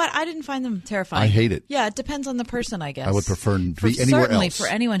 You know what? I didn't find them terrifying. I hate it. Yeah, it depends on the person, I guess. I would prefer to be anywhere certainly else. For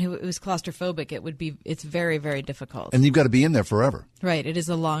anyone who is claustrophobic, it's very, very difficult. And you've got to be in there forever. Right. It is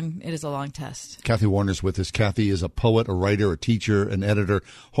a long test. Kathy Warner's with us. Kathy is a poet, a writer, a teacher, an editor,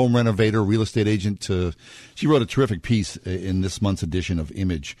 home renovator, real estate agent. She wrote a terrific piece in this month's edition of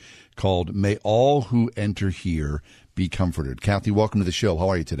Image called "May All Who Enter Here Be Comforted." Kathy, welcome to the show. How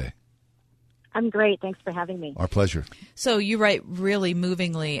are you today? I'm great. Thanks for having me. Our pleasure. So you write really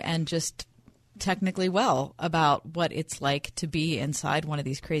movingly and just technically well about what it's like to be inside one of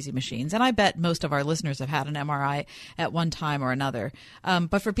these crazy machines. And I bet most of our listeners have had an MRI at one time or another.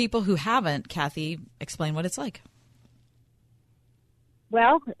 But for people who haven't, Kathy, explain what it's like.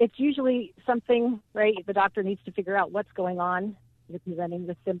 Well, it's usually something, right? The doctor needs to figure out what's going on. You're presenting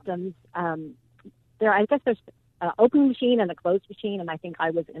the symptoms. I guess there's an open machine and a closed machine, and I think I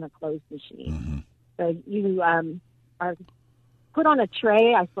was in a closed machine. Mm-hmm. So you are put on a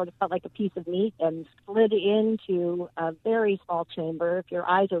tray. I sort of felt like a piece of meat and slid into a very small chamber. If your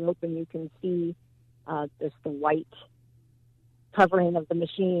eyes are open, you can see just the white covering of the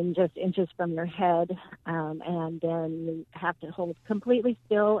machine just inches from your head, and then you have to hold completely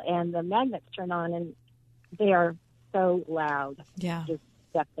still, and the magnets turn on, and they are so loud, just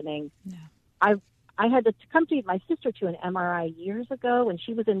deafening. Yeah. I had accompanied my sister to an MRI years ago, and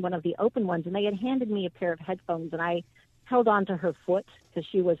she was in one of the open ones, and they had handed me a pair of headphones, and I held on to her foot because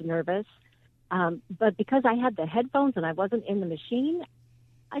she was nervous. But because I had the headphones and I wasn't in the machine,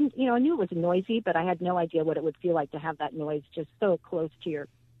 I knew it was noisy, but I had no idea what it would feel like to have that noise just so close to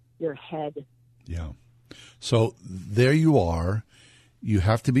your head. Yeah. So there you are. You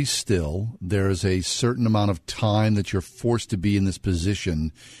have to be still. There is a certain amount of time that you're forced to be in this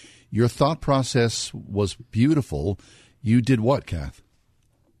position. Your thought process was beautiful. You did what, Kath?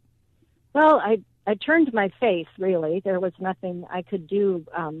 Well, I turned my face, really. There was nothing I could do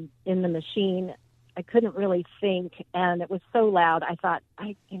in the machine. I couldn't really think, and it was so loud. I thought,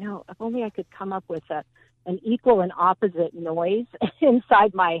 if only I could come up with an equal and opposite noise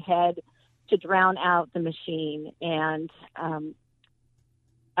inside my head to drown out the machine. And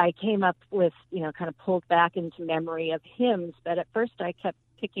I came up with, kind of pulled back into memory of hymns, but at first I kept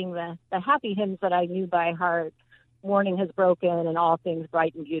picking the happy hymns that I knew by heart. Morning has broken and all things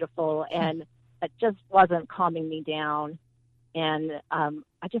bright and beautiful, and that just wasn't calming me down. And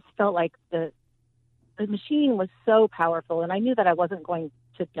I just felt like the machine was so powerful, and I knew that I wasn't going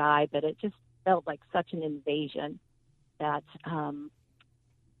to die, but it just felt like such an invasion that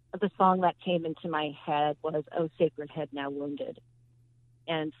the song that came into my head was "Oh Sacred Head Now Wounded."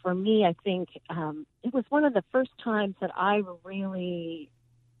 And for me, I think it was one of the first times that I really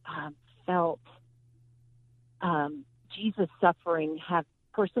felt Jesus' suffering have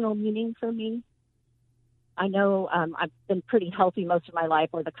personal meaning for me. I know I've been pretty healthy most of my life,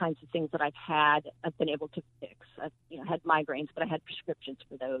 or the kinds of things that I've been able to fix. I've had migraines, but I had prescriptions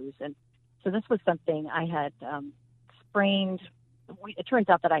for those. And so this was something I had sprained. It turns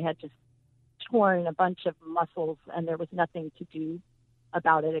out that I had just torn a bunch of muscles, and there was nothing to do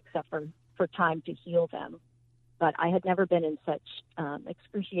about it except for time to heal them. But I had never been in such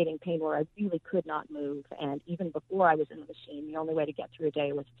excruciating pain where I really could not move. And even before I was in the machine, the only way to get through a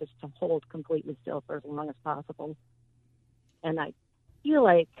day was just to hold completely still for as long as possible. And I feel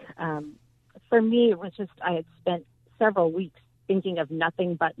like, for me, it was just I had spent several weeks thinking of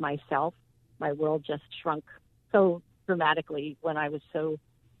nothing but myself. My world just shrunk so dramatically when I was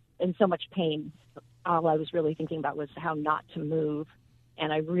in so much pain. All I was really thinking about was how not to move.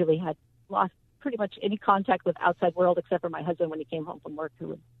 And I really had lost pretty much any contact with outside world except for my husband when he came home from work, who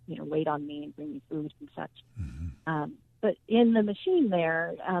would, wait on me and bring me food and such. Mm-hmm. But in the machine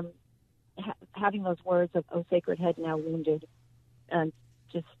there, having those words of "Oh Sacred Head Now Wounded," and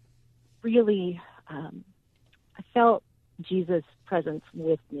just really, I felt Jesus' presence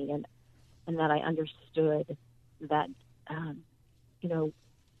with me, and that I understood that,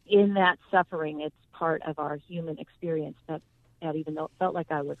 in that suffering, it's part of our human experience that even though it felt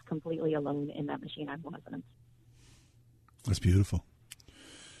like I was completely alone in that machine, I wasn't. That's beautiful.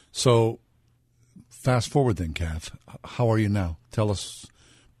 So fast forward then, Kath. How are you now? Tell us,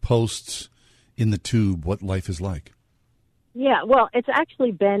 post in the tube, what life is like. Yeah, well, it's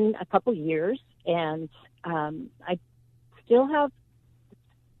actually been a couple years, and I still have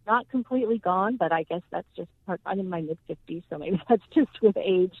not completely gone, but I guess that's just part. I'm in my mid-50s, so maybe that's just with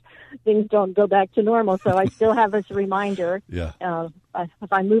age. Things don't go back to normal, so I still have this reminder. Yeah.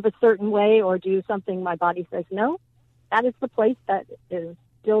 If I move a certain way or do something, my body says, no, that is the place that is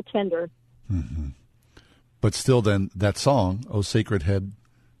still tender. Mm-hmm. But still then, that song, "O Sacred Head,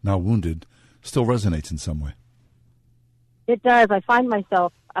 Now Wounded," still resonates in some way. It does. I find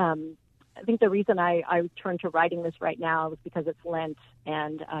myself, I think the reason I turned to writing this right now was because it's Lent,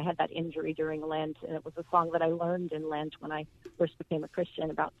 and I had that injury during Lent, and it was a song that I learned in Lent when I first became a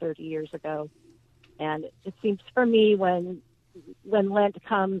Christian about 30 years ago. And it seems for me when Lent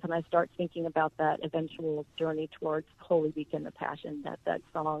comes and I start thinking about that eventual journey towards Holy Week and the Passion, that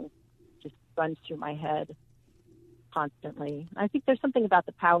song just runs through my head constantly. I think there's something about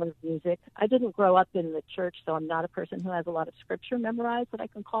the power of music. I didn't grow up in the church, so I'm not a person who has a lot of scripture memorized that I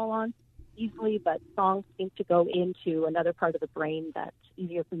can call on easily, but songs seem to go into another part of the brain that's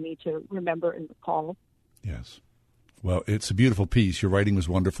easier for me to remember and recall. Yes. Well, it's a beautiful piece. Your writing was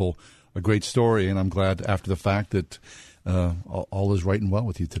wonderful, a great story, and I'm glad after the fact that all is right and well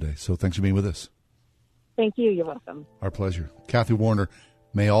with you today. So thanks for being with us. Thank you. You're welcome. Our pleasure. Kathy Warner,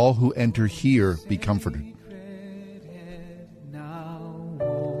 may all who enter here be comforted.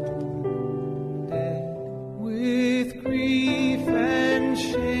 With grief and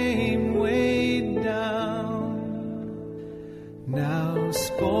shame weighed down, now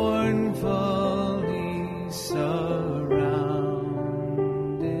scornfully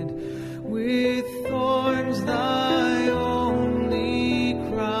surrounded, with thorns thy only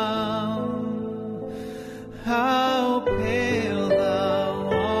crown, how pale thou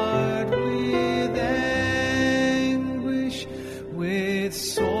art with anguish, with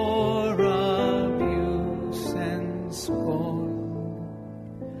sore abuse and scorn.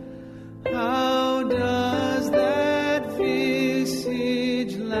 How does that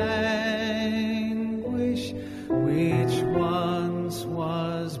visage languish, which once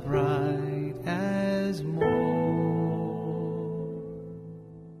was bright as morn?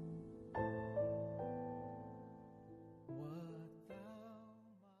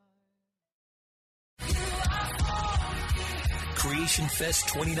 Creation Fest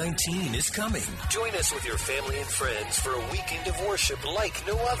 2019 is coming. Join us with your family and friends for a weekend of worship like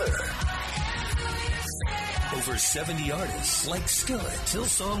no other. Over 70 artists like Skillet,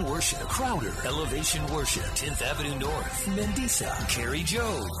 Hillsong Worship, Crowder, Elevation Worship, 10th Avenue North, Mendisa, Carrie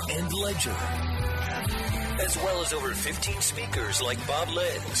Joe, and Ledger. As well as over 15 speakers like Bob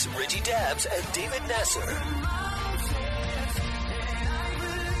Lenz, Reggie Dabbs, and David Nasser.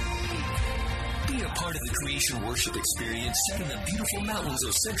 Be a part of the Creation Worship experience set in the beautiful mountains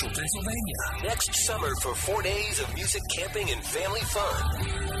of central Pennsylvania. Next summer for 4 days of music, camping, and family fun.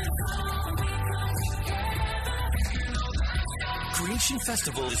 Creation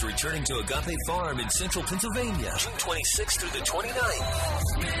Festival is returning to Agape Farm in central Pennsylvania, June 26th through the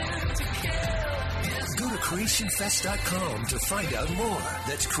 29th. Go to CreationFest.com to find out more.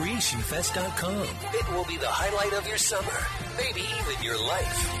 That's CreationFest.com. It will be the highlight of your summer, maybe even your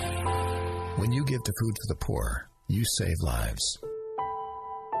life. When you give to Food for the Poor, you save lives.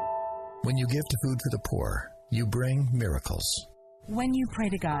 When you give to Food for the Poor, you bring miracles. When you pray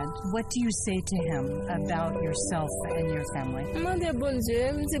to God, what do you say to Him about yourself and your family?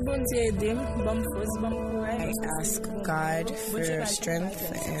 I ask God for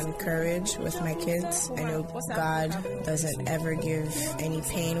strength and courage with my kids. I know God doesn't ever give any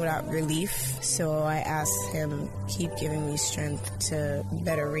pain without relief, so I ask Him, keep giving me strength to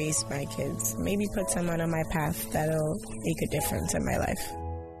better raise my kids. Maybe put someone on my path that'll make a difference in my life.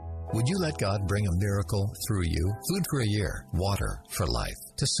 Would you let God bring a miracle through you? Food for a Year, Water for Life,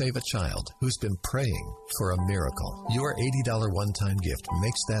 to save a child who's been praying for a miracle. Your $80 one-time gift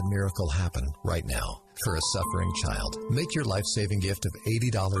makes that miracle happen right now. For a suffering child, make your life-saving gift of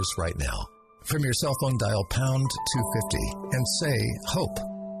 $80 right now. From your cell phone, dial pound 250 and say HOPE.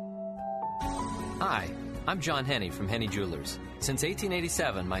 Hi, I'm John Henney from Henney Jewelers. Since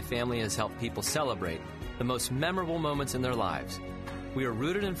 1887, my family has helped people celebrate the most memorable moments in their lives. We are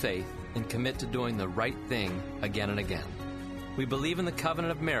rooted in faith and commit to doing the right thing again and again. We believe in the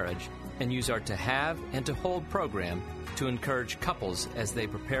covenant of marriage and use our To Have and To Hold program to encourage couples as they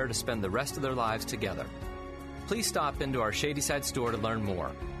prepare to spend the rest of their lives together. Please stop into our Shadyside store to learn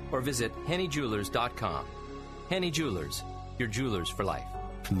more or visit HenneyJewelers.com. Henney Jewelers, your jewelers for life.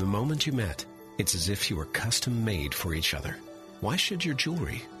 From the moment you met, it's as if you were custom made for each other. Why should your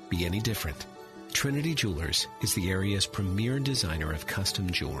jewelry be any different? Trinity Jewelers is the area's premier designer of custom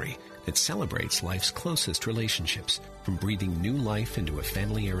jewelry that celebrates life's closest relationships, from breathing new life into a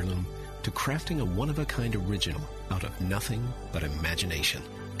family heirloom to crafting a one-of-a-kind original out of nothing but imagination.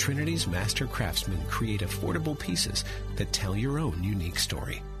 Trinity's master craftsmen create affordable pieces that tell your own unique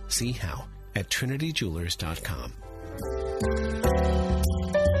story. See how at trinityjewelers.com.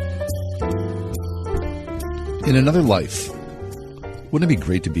 In another life, wouldn't it be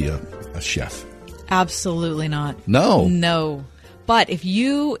great to be a chef? Absolutely not. No. No. But if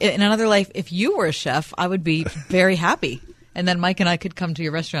you, in another life, if you were a chef, I would be very happy. And then Mike and I could come to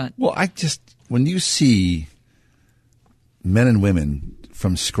your restaurant. Well, when you see men and women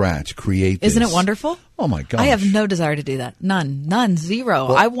from scratch create this. Isn't it wonderful? Oh, my gosh. I have no desire to do that. None, zero.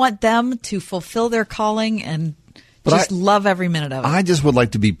 Well, I want them to fulfill their calling and just love every minute of it. I just would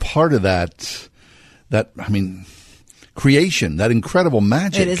like to be part of that creation, that incredible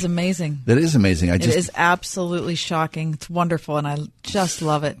magic. It is amazing. That is amazing. It is absolutely shocking. It's wonderful, and I just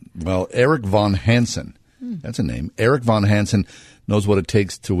love it. Well, Eric Von Hansen, that's a name. Eric Von Hansen knows what it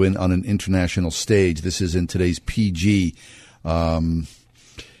takes to win on an international stage. This is in today's PG.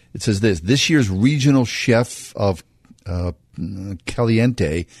 It says this year's regional chef of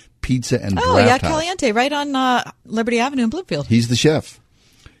Caliente Pizza and Draft House. Caliente, right on Liberty Avenue in Bloomfield. He's the chef.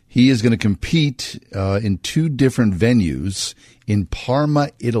 He is going to compete in 2 different venues in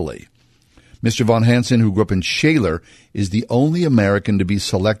Parma, Italy. Mr. Von Hansen, who grew up in Shaler, is the only American to be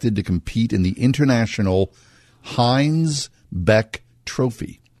selected to compete in the International Heinz Beck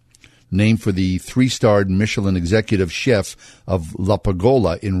Trophy, named for the 3-starred Michelin executive chef of La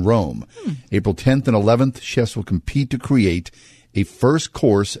Pergola in Rome. April 10th and 11th, chefs will compete to create a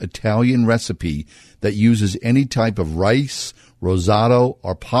first-course Italian recipe that uses any type of rice, risotto,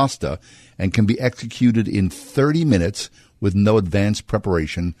 or pasta and can be executed in 30 minutes with no advanced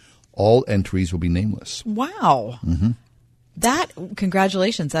preparation. All entries will be nameless. Wow.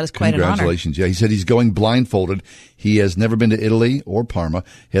 Congratulations. That is quite an honor. Congratulations. Yeah, he said he's going blindfolded. He has never been to Italy or Parma.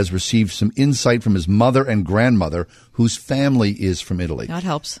 He has received some insight from his mother and grandmother, whose family is from Italy. That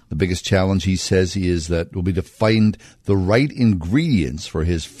helps. The biggest challenge, he says, will be to find the right ingredients for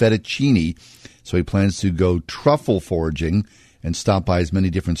his fettuccine. So he plans to go truffle foraging and stop by as many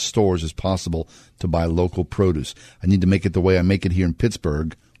different stores as possible to buy local produce. I need to make it the way I make it here in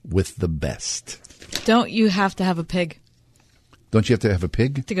Pittsburgh, with the best. Don't you have to have a pig? Don't you have to have a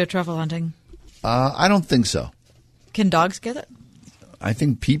pig? To go truffle hunting? I don't think so. Can dogs get it? I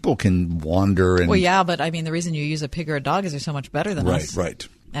think people can wander and... Well, yeah, but I mean, the reason you use a pig or a dog is they're so much better than us. Right.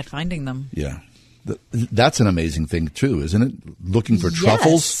 At finding them. Yeah. That's an amazing thing, too, isn't it? Looking for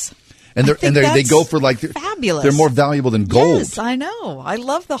truffles. And they go for fabulous. They're more valuable than gold. Yes, I know. I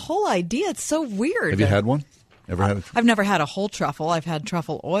love the whole idea. It's so weird. Have you had one? Ever had it? I've never had a whole truffle. I've had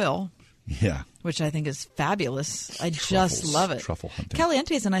truffle oil. Yeah. Which I think is fabulous. I just love it. Truffle hunting.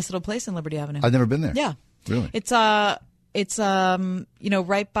 Caliente is a nice little place in Liberty Avenue. I've never been there. Yeah. Really? It's right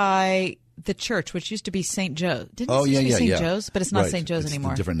by the church, which used to be St. Joe's. Didn't it used to be St. Joe's? But it's not St. Joe's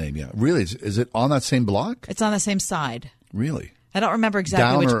anymore. It's a different name, yeah. Really? Is it on that same block? It's on the same side. Really? I don't remember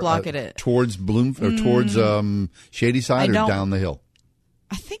exactly which block it is. Towards towards Shady Side or down the hill?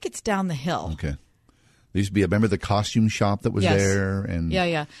 I think it's down the hill. Okay. There used to be, remember the costume shop that was there? And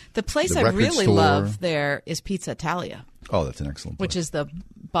yeah. The place I really love there is Pizza Italia. Oh, that's an excellent place. Which is the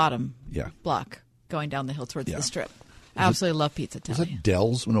bottom block going down the hill towards the strip. Absolutely love Pizza Italia. Was that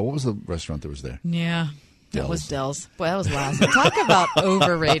Dell's? No, what was the restaurant that was there? Yeah. That was Dell's. Boy, that was last. Talk about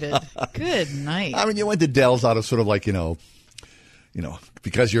overrated. Good night. I mean, you went to Dell's out of sort of like, because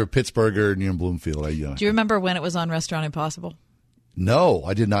you're a Pittsburgher and you're in Bloomfield. Do you remember when it was on Restaurant Impossible? No,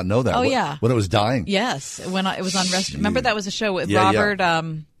 I did not know that. Oh, yeah. When it was dying? Yes. When it was on Restaurant. Remember that was a show with Robert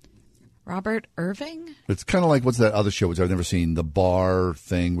Irving? It's kind of like, what's that other show which I've never seen? The bar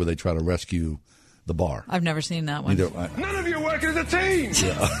thing where they try to rescue the bar. I've never seen that one. None of you work as a team.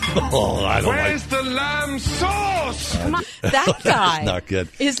 Yeah. Where's the lamb sauce? That guy not good.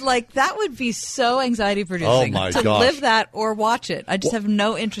 Is like, that would be so anxiety producing. Oh my to gosh. live that or watch it. I just have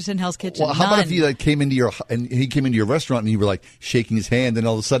no interest in Hell's Kitchen. Well, how about if he came into your restaurant and you were like shaking his hand, and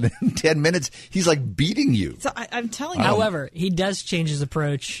all of a sudden in 10 minutes he's like beating you. So I'm telling you. However, he does change his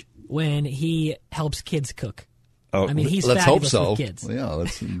approach when he helps kids cook. Oh, I mean, he's let's hope fabulous so. with kids. Well, yeah,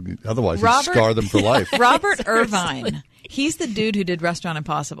 otherwise he'd scar them for life. Robert Irvine, he's the dude who did Restaurant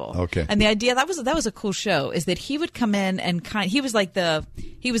Impossible. Okay, and the idea that was a cool show is that he would come in and he was the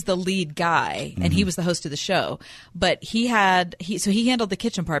lead guy and he was the host of the show, but he handled the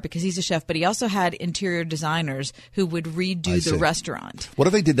kitchen part because he's a chef, but he also had interior designers who would redo the restaurant. What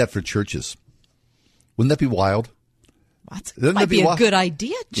if they did that for churches? Wouldn't that be wild? That might be a good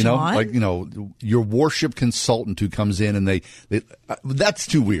idea, John. Your worship consultant who comes in and they that's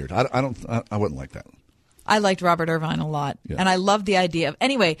too weird. I wouldn't like that. I liked Robert Irvine a lot, and I loved the idea of...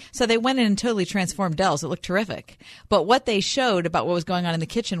 Anyway, so they went in and totally transformed Del's. It looked terrific. But what they showed about what was going on in the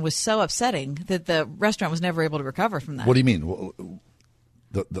kitchen was so upsetting that the restaurant was never able to recover from that. What do you mean?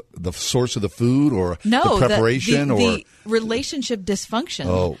 The source of the food, or no, the preparation, the relationship dysfunction.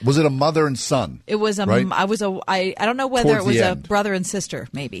 Oh, was it a mother and son? It was right? I don't know whether Towards it was the a end. brother and sister.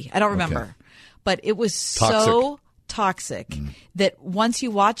 Maybe I don't remember, Okay. but it was so toxic that once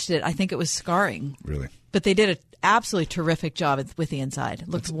you watched it, I think it was scarring. Really? But they did an absolutely terrific job with the inside. It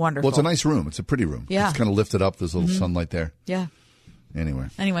looked wonderful. Well, it's a nice room. It's a pretty room. Yeah. It's kind of lifted up. There's a little sunlight there. Yeah. Anyway,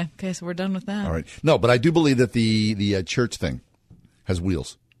 okay, so we're done with that. all right. No, but I do believe that the church thing has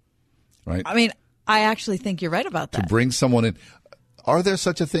wheels. Right? I mean, I actually think you're right about that. To bring someone in. Is there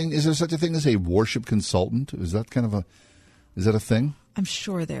such a thing as a worship consultant? Is that is that a thing? I'm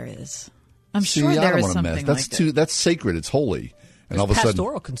sure there is. I'm sure there is something like that. That's sacred. It's holy. And all of a sudden,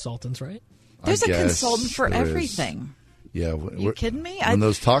 pastoral consultants, right? There's a consultant for everything. Yeah. You kidding me? When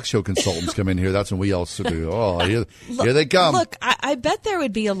those talk show consultants come in here, that's when we all sort of go, here they come. Look, I bet there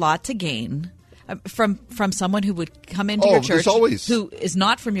would be a lot to gain from someone who would come into your church who is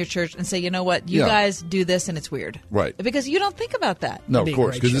not from your church and say, you know what, you guys do this and it's weird. Right. Because you don't think about that. No, of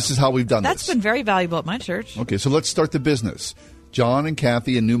course, because this is how we've done That's this. been very valuable at my church. Okay, so let's start the business. John and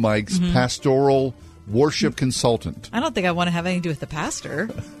Kathy and New Mike's pastoral worship consultant. I don't think I want to have anything to do with the pastor.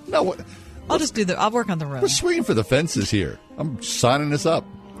 No, I'll work on the room. We're swinging for the fences here. I'm signing this up.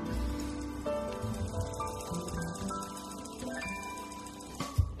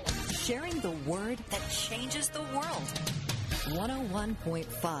 Sharing the word that changes the world.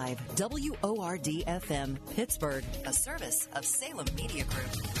 101.5 WORD FM, Pittsburgh, a service of Salem Media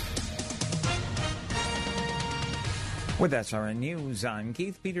Group. With SRN News, I'm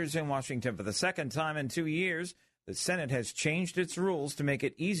Keith Peters in Washington. For the second time in 2 years, the Senate has changed its rules to make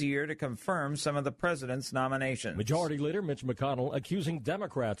it easier to confirm some of the president's nominations. Majority Leader Mitch McConnell accusing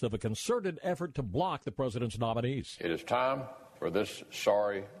Democrats of a concerted effort to block the president's nominees. It is time for this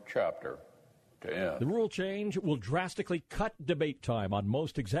sorry chapter to end. The rule change will drastically cut debate time on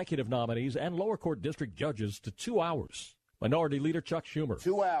most executive nominees and lower court district judges to 2 hours. Minority Leader Chuck Schumer.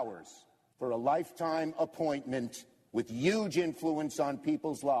 2 hours for a lifetime appointment with huge influence on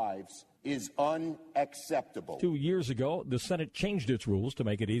people's lives is unacceptable. 2 years ago, the Senate changed its rules to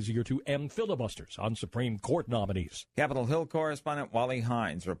make it easier to end filibusters on Supreme Court nominees. Capitol Hill correspondent Wally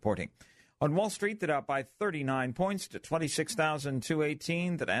Hines reporting. On Wall Street, the Dow by 39 points to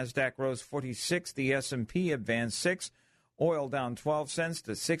 26,218. The Nasdaq rose 46. The S&P advanced 6. Oil down 12 cents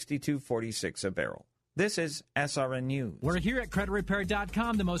to 62.46 a barrel. This is SRN News. We're here at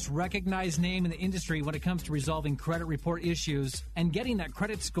CreditRepair.com, the most recognized name in the industry when it comes to resolving credit report issues and getting that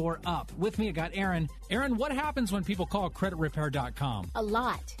credit score up. With me, I got Aaron. Aaron, what happens when people call CreditRepair.com? A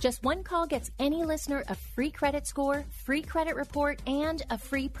lot. Just one call gets any listener a free credit score, free credit report, and a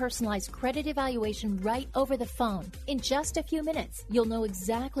free personalized credit evaluation right over the phone. In just a few minutes, you'll know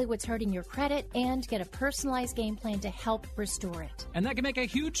exactly what's hurting your credit and get a personalized game plan to help restore it. And that can make a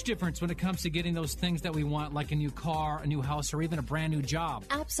huge difference when it comes to getting those things that we want, like a new car, a new house, or even a brand new job.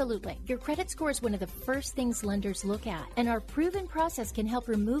 Absolutely. Your credit score is one of the first things lenders look at, and our proven process can help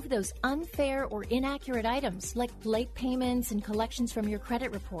remove those unfair or inaccurate items like late payments and collections from your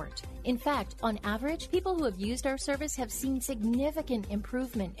credit report. In fact, on average, people who have used our service have seen significant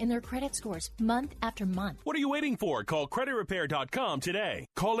improvement in their credit scores month after month. What are you waiting for? Call CreditRepair.com today.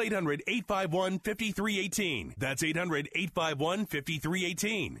 Call 800-851-5318. That's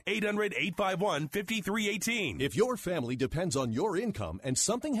 800-851-5318. 800-851-5318. If your family depends on your income and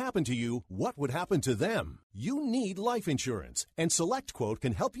something happened to you, what would happen to them? You need life insurance, and SelectQuote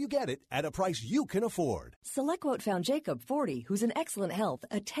can help you get it at a price you can afford. SelectQuote found Jacob, 40, who's in excellent health,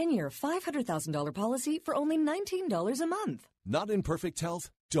 a 10-year, $500,000 policy for only $19 a month. Not in perfect health?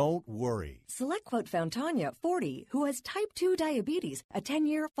 Don't worry. SelectQuote found Tanya, 40, who has type 2 diabetes, a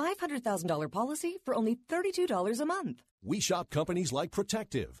 10-year, $500,000 policy for only $32 a month. We shop companies like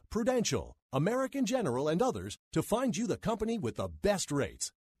Protective, Prudential, American General, and others to find you the company with the best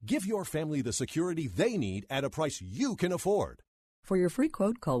rates. Give your family the security they need at a price you can afford. For your free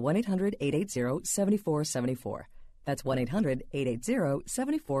quote, call 1-800-880-7474. That's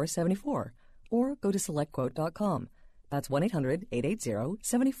 1-800-880-7474. Or go to SelectQuote.com. That's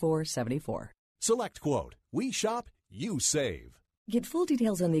 1-800-880-7474. SelectQuote. We shop, you save. Get full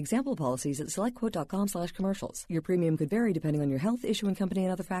details on the example policies at selectquote.com/commercials. Your premium could vary depending on your health, issuing company,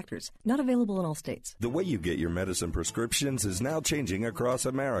 and other factors. Not available in all states. The way you get your medicine prescriptions is now changing across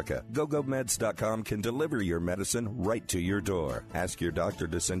America. GoGoMeds.com can deliver your medicine right to your door. Ask your doctor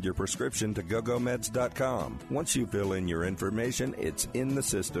to send your prescription to GoGoMeds.com. Once you fill in your information, it's in the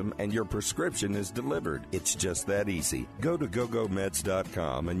system and your prescription is delivered. It's just that easy. Go to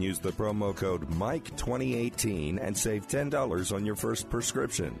GoGoMeds.com and use the promo code MIKE2018 and save $10 on your first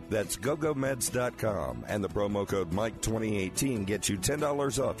prescription. That's GoGoMeds.com, and the promo code MIKE2018 gets you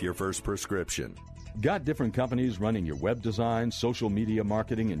 $10 off your first prescription. Got different companies running your web design, social media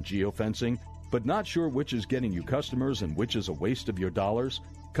marketing, and geofencing, but not sure which is getting you customers and which is a waste of your dollars?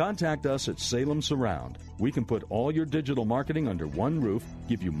 Contact us at Salem Surround. We can put all your digital marketing under one roof,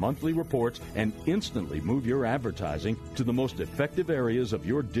 give you monthly reports, and instantly move your advertising to the most effective areas of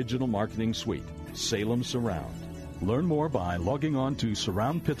your digital marketing suite. Salem Surround. Learn more by logging on to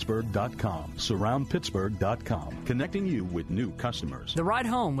surroundpittsburgh.com. Surroundpittsburgh.com, connecting you with new customers. The Ride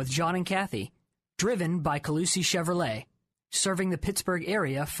Home with John and Kathy, driven by Calusi Chevrolet, serving the Pittsburgh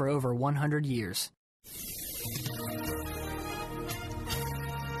area for over 100 years.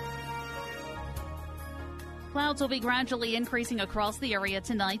 Clouds will be gradually increasing across the area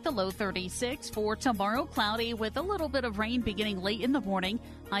tonight. The low 36. For tomorrow, cloudy with a little bit of rain beginning late in the morning.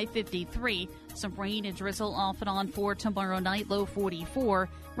 High 53. Some rain and drizzle off and on for tomorrow night. Low 44.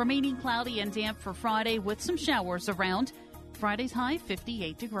 Remaining cloudy and damp for Friday with some showers around. Friday's high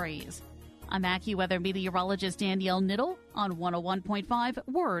 58 degrees. I'm AccuWeather meteorologist Danielle Niddle on 101.5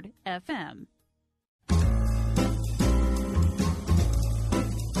 Word FM.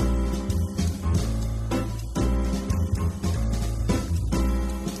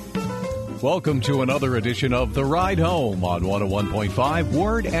 Welcome to another edition of The Ride Home on 101.5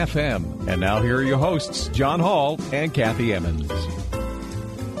 Word FM. And now here are your hosts, John Hall and Kathy Emmons.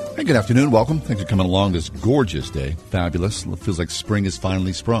 Hey, good afternoon. Welcome. Thanks for coming along this gorgeous day. Fabulous. It feels like spring has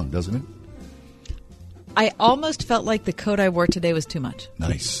finally sprung, doesn't it? I almost felt like the coat I wore today was too much.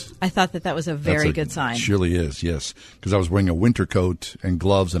 Nice. I thought that was a very good sign. It surely is, yes. Because I was wearing a winter coat and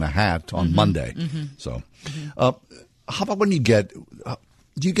gloves and a hat on Monday. Mm-hmm. So, how about when you get,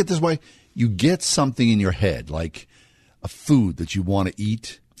 do you get this way? You get something in your head, like a food that you want to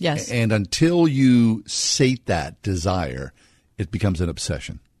eat. Yes. And until you sate that desire, it becomes an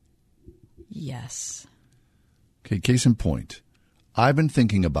obsession. Yes. Okay, case in point. I've been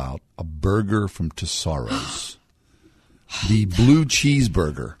thinking about a burger from Tesaro's. The blue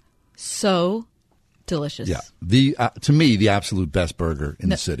cheeseburger. So delicious. Yeah. To me, the absolute best burger in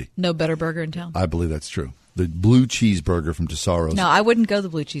the city. No better burger in town. I believe that's true. The blue cheeseburger from Tesaro's. No, I wouldn't go the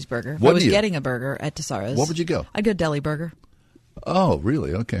blue cheeseburger. If I was getting a burger at Tesaro's. What would you go? I'd go deli burger. Oh,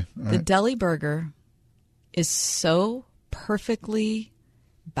 really? Okay. All right. Deli burger is so perfectly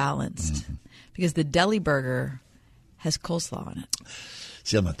balanced because the deli burger has coleslaw on it.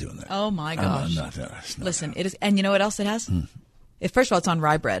 See, I'm not doing that. Oh, my gosh. I'm not. Listen, it is, and you know what else it has? First of all, it's on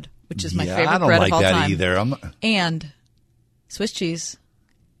rye bread, which is my favorite I don't bread like of all that time. Either. And Swiss cheese,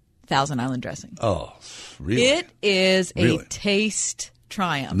 Thousand Island dressing. Oh, really? It is a taste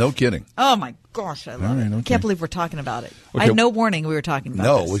triumph. No kidding. Oh, my gosh, I love it. Okay. I can't believe we're talking about it. Okay. I had no warning we were talking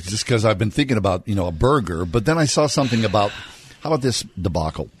about this. No, it's just because I've been thinking about, a burger, but then I saw something about, how about this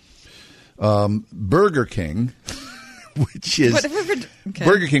debacle? Burger King, which is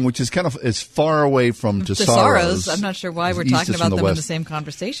Burger King, which is kind of as far away from Tesaro's. I'm not sure why we're talking about them in the same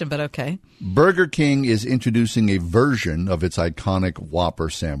conversation, but okay. Burger King is introducing a version of its iconic Whopper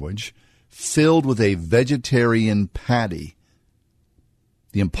sandwich filled with a vegetarian patty.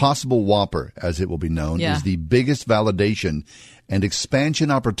 The Impossible Whopper, as it will be known, is the biggest validation and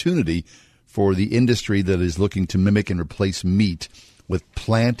expansion opportunity for the industry that is looking to mimic and replace meat with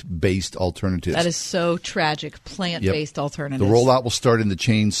plant-based alternatives. That is so tragic, plant-based alternatives. The rollout will start in the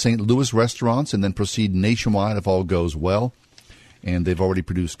chain's St. Louis restaurants and then proceed nationwide if all goes well. And they've already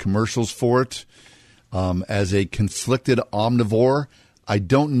produced commercials for it. As a conflicted omnivore, I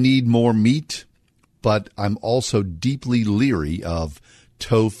don't need more meat, but I'm also deeply leery of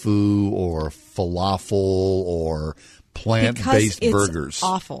tofu or falafel or plant-based burgers. It's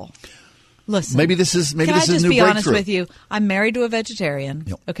awful. Listen, maybe this is new breakthrough. Can I just be honest with you? I'm married to a vegetarian.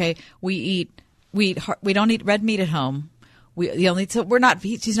 Yep. Okay, we don't eat red meat at home. He's not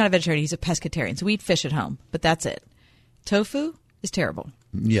a vegetarian. He's a pescatarian. So we eat fish at home, but that's it. Tofu is terrible.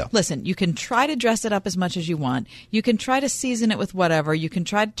 Yeah. Listen, you can try to dress it up as much as you want. You can try to season it with whatever. You can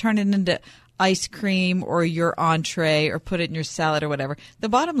try to turn it into ice cream or your entree or put it in your salad or whatever. The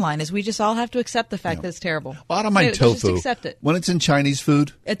bottom line is we just all have to accept the fact that it's terrible. Well, I don't mind tofu. Just accept it. When it's in Chinese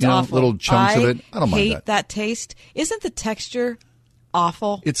food, it's awful. Little chunks of it, I don't mind that. I hate that taste. Isn't the texture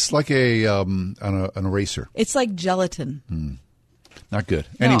awful. It's like an eraser. It's like gelatin. Not good.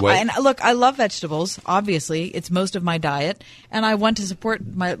 No, Anyway. and look, I love vegetables. Obviously, it's most of my diet, and I want to support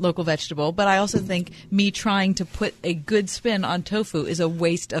my local vegetable. But I also think me trying to put a good spin on tofu is a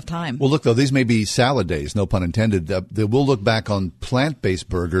waste of time. Well, look, though, these may be salad days, no pun intended. We'll look back on plant-based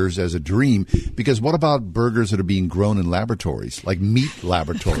burgers as a dream, because what about burgers that are being grown in laboratories, like meat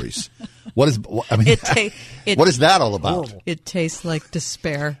laboratories? What is that all about? It tastes like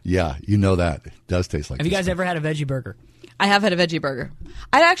despair. Yeah, you know that. It does taste like Have you guys ever had a veggie burger? I have had a veggie burger.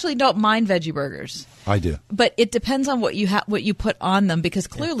 I actually don't mind veggie burgers. I do. But it depends on what you put on them, because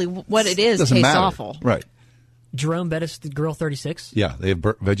clearly what it is Doesn't tastes matter. awful. Right. Jerome Bettis, the Grill 36. Yeah, they have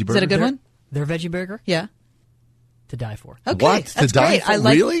veggie burgers. Is that a good one? Their veggie burger? Yeah. To die for. Okay, What? that's To die great. for? I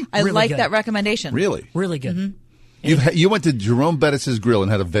like, Really? I Really like good. that recommendation. Really? Really good. Mm-hmm. You went to Jerome Bettis' Grill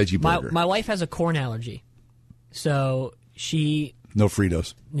and had a veggie My burger. my wife has a corn allergy, so she No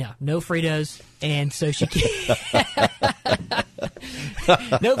Fritos. no Fritos, and so she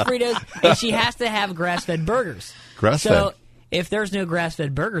no Fritos, and she has to have grass-fed burgers. Grass-fed. So if there's no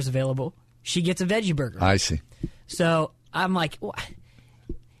grass-fed burgers available, she gets a veggie burger. I see. So I'm like, what?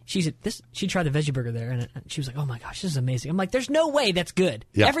 She said this. She tried the veggie burger there, and she was like, "Oh my gosh, this is amazing." I'm like, "There's no way that's good.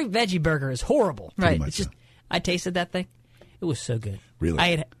 Yeah. Every veggie burger is horrible." Pretty Right? much It's just I tasted that thing. It was so good. Really?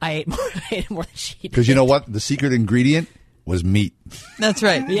 I ate more than she did. Because you know what? The secret ingredient was meat. That's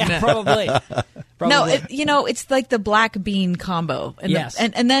right. Yeah, probably. No, it's like the black bean combo. And Yes.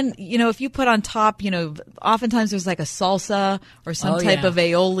 and then, if you put on top, oftentimes there's like a salsa or some Oh, type yeah. of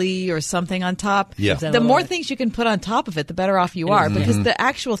aioli or something on top. Yeah. Is that The a more little- things you can put on top of it, the better off you are, because the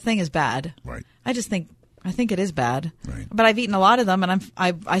actual thing is bad. Right. I think it is bad. Right. But I've eaten a lot of them, and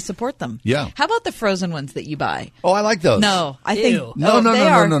I support them. Yeah. How about the frozen ones that you buy? Oh, I like those. No, I think Ew. No, they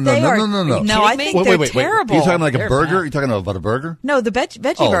are. no. No, I think they're terrible. You're talking like They're a burger? bad. You're talking about a burger? No, the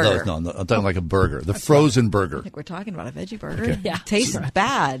veggie Oh, burger. those, no, I'm talking like a burger. The frozen burger. I think we're talking about a veggie burger. Okay. Yeah. Tastes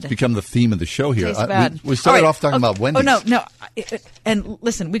bad. Become the theme of the show here. Tastes bad. We started All right. off talking about Wendy's. Oh no. And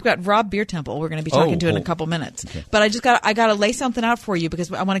listen, we've got Rob Beer Temple. We're going to be talking to in a couple minutes. Okay. But I got to lay something out for you,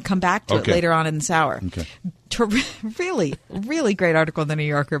 because I want to come back to it Okay. later on in this hour. Okay. Really, really great article in the New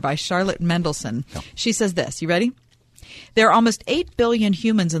Yorker by Charlotte Mendelson. Yeah. She says this. You ready? There are almost 8 billion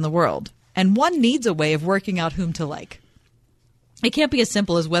humans in the world, and one needs a way of working out whom to like. It can't be as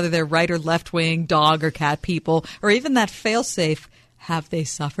simple as whether they're right or left wing, dog or cat people, or even that fail-safe, have they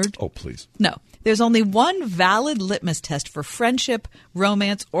suffered? Oh, please. No. There's only one valid litmus test for friendship,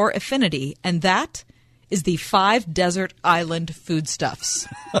 romance, or affinity, and that is the 5 desert island foodstuffs.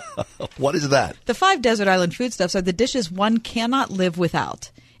 What is that? The 5 desert island foodstuffs are the dishes one cannot live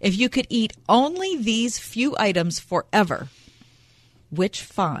without. If you could eat only these few items forever, which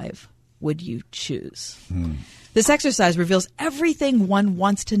 5 would you choose? This exercise reveals everything one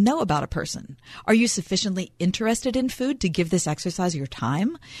wants to know about a person. Are you sufficiently interested in food to give this exercise your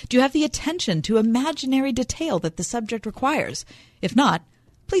time? Do you have the attention to imaginary detail that the subject requires? If not,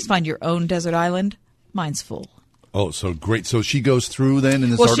 please find your own desert island. Mine's full. Oh, so great. So she goes through then in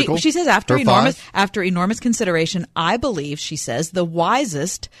this Well, article? she says after Her enormous consideration, I believe, she says, the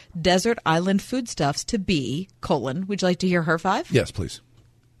wisest desert island foodstuffs to be, would you like to hear her 5? Yes, please.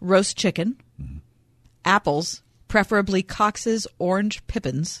 Roast chicken, apples, preferably Cox's orange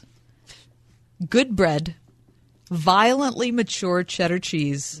pippins, good bread, violently mature cheddar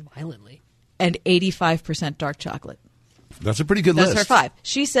cheese, and 85% dark chocolate. That's a pretty good That's list. her 5.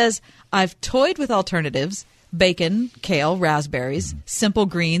 She says, I've toyed with alternatives, bacon, kale, raspberries, simple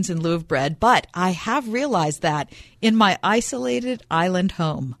greens in lieu of bread, but I have realized that in my isolated island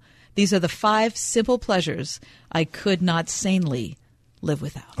home, these are the 5 simple pleasures I could not sanely live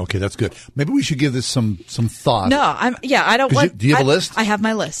without. Okay, that's good. Maybe we should give this some thought. No, I don't 'Cause want. do you have a list? I have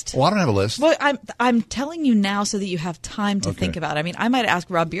my list. Oh, I don't have a list. Well, I'm telling you now so that you have time to Okay. think about it. I mean, I might ask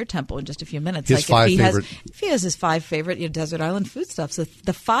Rob Beer Temple in just a few minutes. His 5 favorite. If he has his 5 favorite desert island foodstuffs,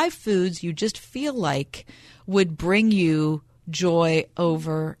 the 5 foods you just feel like would bring you joy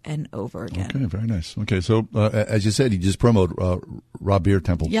over and over again. Okay, very nice. Okay, so as you said, you just promoted Rob Beer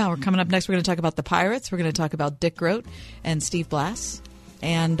Temple. Yeah, we're coming up next. We're going to talk about the Pirates. We're going to talk about Dick Groat and Steve Blass,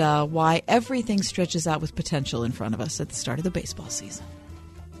 and why everything stretches out with potential in front of us at the start of the baseball season.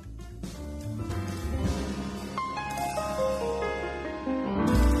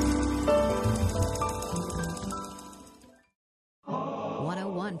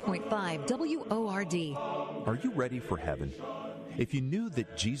 WORD. Are you ready for heaven? If you knew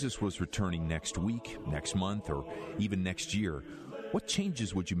that Jesus was returning next week, next month, or even next year, what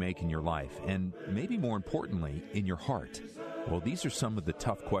changes would you make in your life and maybe more importantly, in your heart? Well, these are some of the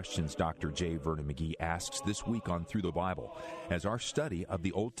tough questions Dr. J. Vernon McGee asks this week on Through the Bible as our study of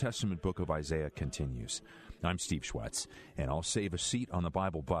the Old Testament book of Isaiah continues. I'm Steve Schwetz, and I'll save a seat on the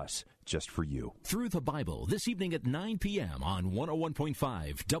Bible bus just for you. Through the Bible, this evening at 9 p.m. on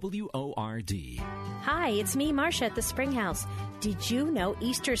 101.5 WORD. Hi, it's me, Marcia, at the Springhouse. Did you know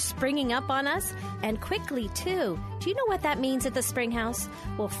Easter's springing up on us? And quickly, too. Do you know what that means at the Springhouse?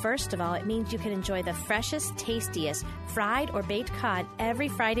 Well, first of all, it means you can enjoy the freshest, tastiest fried or baked cod every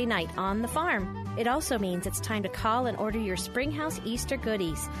Friday night on the farm. It also means it's time to call and order your Springhouse Easter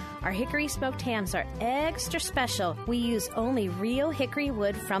goodies. Our hickory smoked hams are extra special. We use only real hickory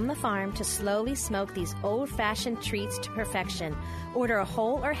wood from the farm to slowly smoke these old-fashioned treats to perfection. Order a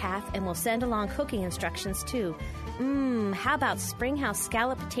whole or half, and we'll send along cooking instructions, too. How about Springhouse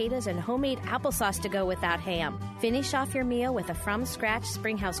scallop potatoes and homemade applesauce to go with that ham? Finish off your meal with a from-scratch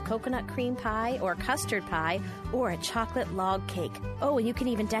Springhouse coconut cream pie or custard pie or a chocolate log cake. Oh, and you can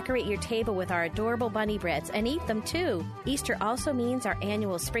even decorate your table with our adorable bunny breads and eat them, too. Easter also means our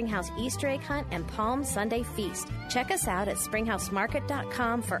annual Springhouse Easter egg hunt and Palm Sunday feast. Check us out at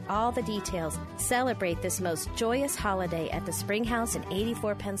springhousemarket.com for all the details. Celebrate this most joyous holiday at the Springhouse in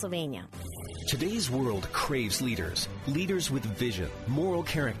 84, Pennsylvania. Today's world craves leaders. Leaders with vision, moral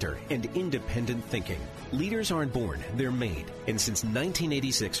character, and independent thinking. Leaders aren't born, they're made. And since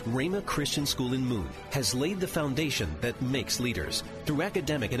 1986, Rhema Christian School in Moon has laid the foundation that makes leaders. Through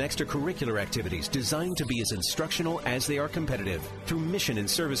academic and extracurricular activities designed to be as instructional as they are competitive. Through mission and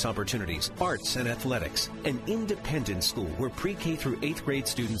service opportunities, arts and athletics. An independent school where pre-K through 8th grade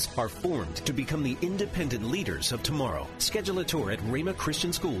students are formed to become the independent leaders of tomorrow. Schedule a tour at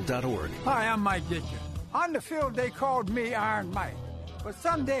rhemachristianschool.org. Hi, I'm Mike Ditcher. On the field, they called me Iron Mike. But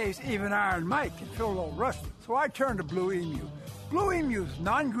some days, even Iron Mike can feel a little rusty. So I turned to Blue Emu. Blue Emu's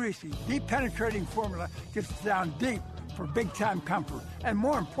non-greasy, deep-penetrating formula gets down deep for big-time comfort. And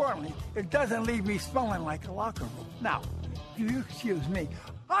more importantly, it doesn't leave me smelling like a locker room. Now, if you excuse me,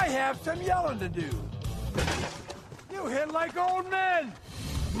 I have some yelling to do. You hit like old men.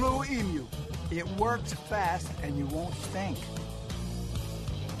 Blue Emu. It works fast and you won't stink.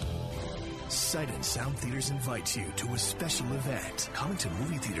 Sight and Sound Theaters invites you to a special event. Coming to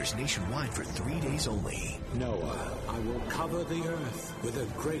movie theaters nationwide for 3 days only. Noah, I will cover the earth with a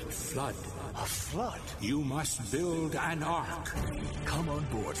great flood. A flood? You must build an ark. Come on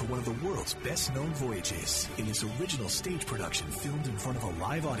board for one of the world's best-known voyages in this original stage production filmed in front of a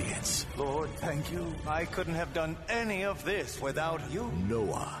live audience. Lord, thank you. I couldn't have done any of this without you.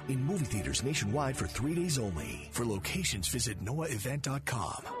 Noah, in movie theaters nationwide for 3 days only. For locations, visit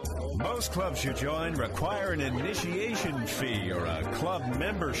noahevent.com. Most clubs you join require an initiation fee or a club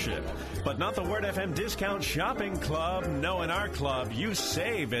membership, but not the Word FM Discount Shopping Club. No, in our club, you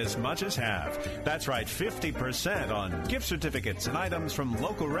save as much as half. That's right, 50% on gift certificates and items from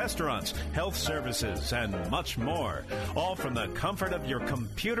local restaurants, health services, and much more. All from the comfort of your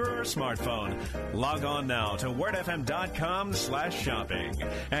computer or smartphone. Log on now to wordfm.com/shopping,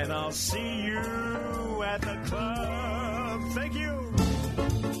 and I'll see you at the club. Thank you.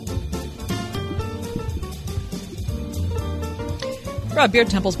 Rob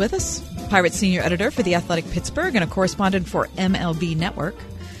Beard Temple's with us, Pirates senior editor for The Athletic Pittsburgh and a correspondent for MLB Network.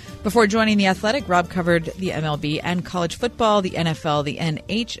 Before joining The Athletic, Rob covered the MLB and college football, the NFL, the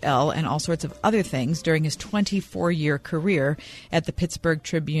NHL, and all sorts of other things during his 24-year career at the Pittsburgh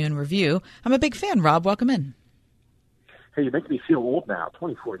Tribune-Review. I'm a big fan, Rob. Welcome in. Hey, you make me feel old now,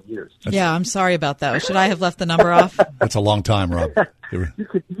 24 years. Yeah, I'm sorry about that. Should I have left the number off? That's a long time, Rob. You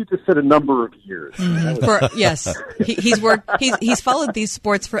just said a number of years. Yes, he's worked. He's followed these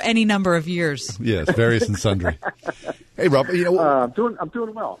sports for any number of years. Yes, various and sundry. Hey, Rob. I'm doing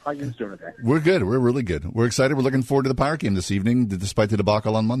well. How are you doing today? We're good. We're really good. We're excited. We're looking forward to the Pirate game this evening, despite the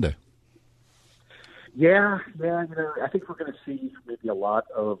debacle on Monday. Yeah. I think we're going to see maybe a lot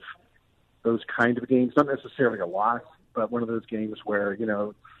of those kind of games. Not necessarily a lot, but one of those games where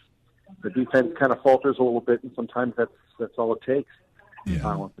the defense kind of falters a little bit, and sometimes that's all it takes. Yeah.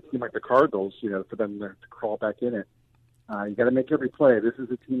 A team like the Cardinals, for them to crawl back in it, you got to make every play. This is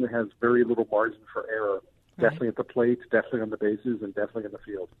a team that has very little margin for error. Right. Definitely at the plate, definitely on the bases, and definitely in the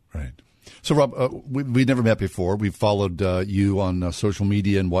field. Right. So, Rob, we never met before. We've followed you on social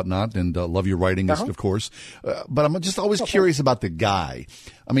media and whatnot, and love your writing, of course. But I'm just always curious about the guy.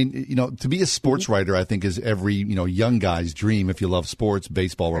 I mean, to be a sports writer, I think is every young guy's dream. If you love sports,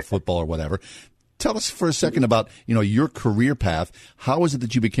 baseball or football or whatever. Tell us for a second about your career path. How is it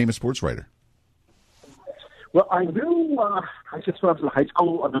that you became a sports writer? Well, I knew, I just when I was in high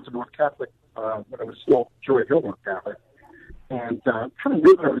school, I went to North Catholic when I was still Joy Hill North Catholic. And kind of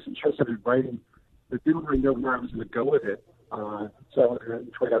knew that I was interested in writing, but didn't really know where I was going to go with it. So I went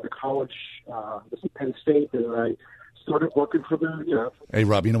right out to college, this is Penn State, and I started working for the, Hey,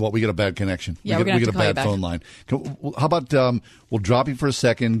 Rob, you know what? We got a bad connection. Yeah, we we're gonna get have a to call you bad back. phone line. How about we'll drop you for a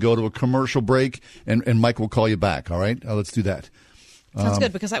second, go to a commercial break, and Mike will call you back, all right? Let's do that. Sounds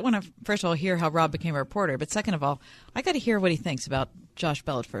good, because I want to, first of all, hear how Rob became a reporter, but second of all, I got to hear what he thinks about Josh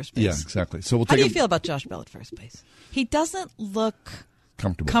Bell at first base. Yeah, exactly. So we'll How take do you feel about Josh Bell at first base? He doesn't look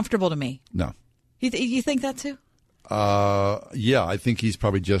comfortable to me. No. You think that too? Yeah, I think he's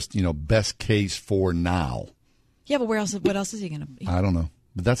probably just, best case for now. Yeah, but what else is he going to be? I don't know.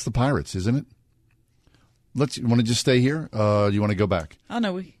 But that's the Pirates, isn't it? You want to just stay here? Do you want to go back? Oh,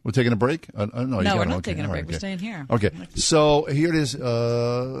 no. We're taking a break? No, we're not taking a break. We're staying here. Okay. So here it is. It's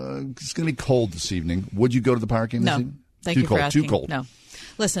going to be cold this evening. Would you go to the Pirate game this evening? Thank Too you cold. for asking. Too cold. No.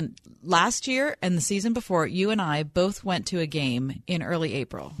 Listen, last year and the season before, you and I both went to a game in early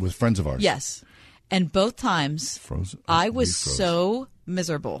April. With friends of ours. Yes. And both times, I was so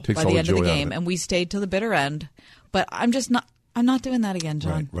miserable by the end of the game, and we stayed till the bitter end. But I'm not doing that again,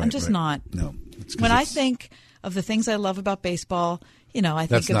 John. Right, I'm just not. No. When I think of the things I love about baseball, I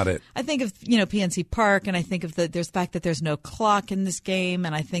think not it. I think of PNC Park, and I think of there's the fact that there's no clock in this game,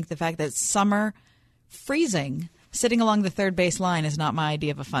 and I think the fact that it's summer, freezing, sitting along the third base line is not my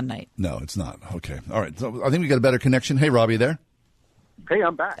idea of a fun night. No, it's not. Okay. All right. So I think we got a better connection. Hey, Robbie, there? Hey,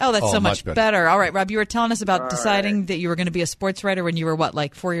 I'm back. Oh, that's so much better. All right, Rob, you were telling us about All deciding that you were going to be a sports writer when you were,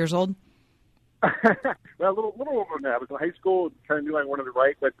 like 4 years old? Well, a little older than that. I was in high school and kind of knew I wanted to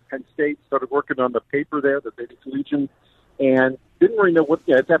write. Went to Penn State, started working on the paper there, the Daily Collegian, and didn't really know what.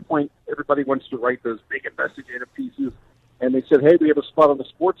 At that point, everybody wants to write those big investigative pieces. And they said, hey, we have a spot on the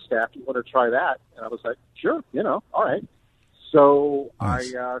sports staff. You want to try that? And I was like, sure, all right. So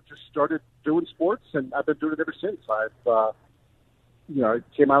nice. I just started doing sports, and I've been doing it ever since. I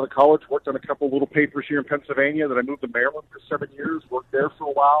came out of college, worked on a couple of little papers here in Pennsylvania. Then I moved to Maryland for 7 years, worked there for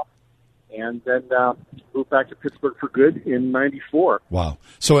a while, and then moved back to Pittsburgh for good in '94. Wow.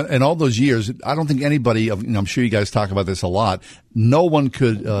 So in all those years, I don't think anybody, I'm sure you guys talk about this a lot, no one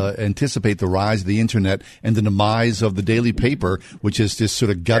could anticipate the rise of the Internet and the demise of the daily paper, which has just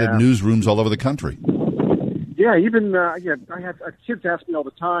sort of gutted newsrooms all over the country. Yeah, even I have kids ask me all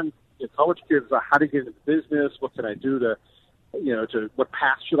the time, college kids, how to get into business, what can I do to what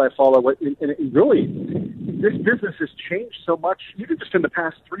path should I follow? And really, this business has changed so much, even just in the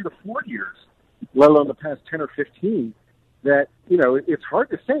past 3 to 4 years, let alone the past 10 or 15, that, it's hard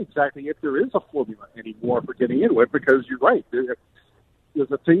to say exactly if there is a formula anymore for getting into it, because you're right. There's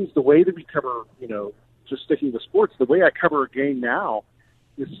the things, the way that we cover, just sticking with sports, the way I cover a game now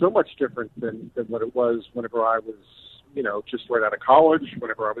is so much different than what it was whenever I was, just right out of college,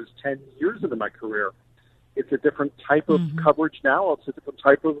 whenever I was 10 years into my career. It's a different type of coverage now. It's a different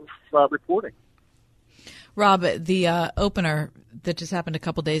type of reporting. Rob, the opener that just happened a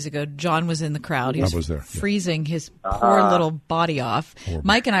couple days ago, John was in the crowd. He was there, freezing his poor little body off. Horrible.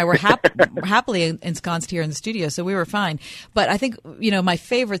 Mike and I were happily ensconced here in the studio, so we were fine. But I think, my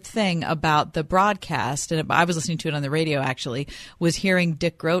favorite thing about the broadcast, and I was listening to it on the radio actually, was hearing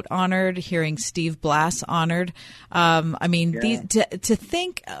Dick Groat honored, hearing Steve Blass honored. To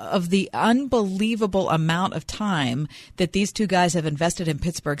think of the unbelievable amount of time that these two guys have invested in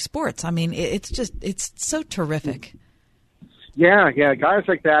Pittsburgh sports. It's so terrific. Yeah, guys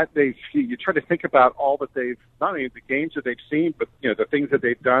like that, you try to think about all that they've, not only the games that they've seen, but, the things that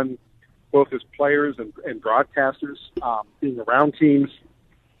they've done, both as players and broadcasters, being around teams.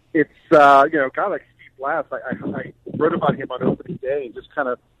 It's, a guy like Steve Blass, I wrote about him on opening day and just kind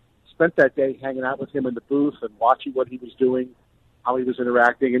of spent that day hanging out with him in the booth and watching what he was doing, how he was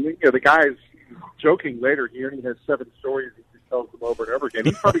interacting. And, the guy's joking later, he only has 7 stories. He just tells them over and over again.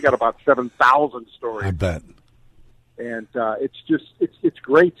 He's probably got about 7,000 stories. I bet. And it's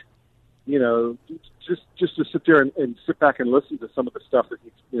great, just to sit there and sit back and listen to some of the stuff that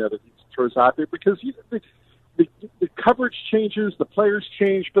he throws out there, because the coverage changes, the players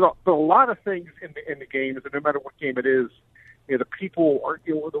change, but a lot of things in the games, and no matter what game it is, the people are,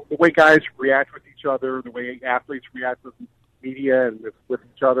 the way guys react with each other, the way athletes react with media and with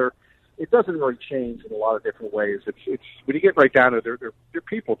each other. It doesn't really change in a lot of different ways. It's when you get right down to it, they're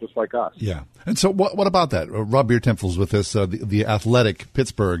people just like us. Yeah. And so what about that? Rob Biertempfel's with us, the Athletic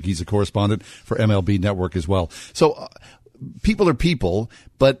Pittsburgh. He's a correspondent for MLB Network as well. So people are people,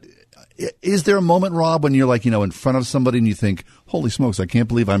 but is there a moment, Rob, when you're like, in front of somebody and you think, holy smokes, I can't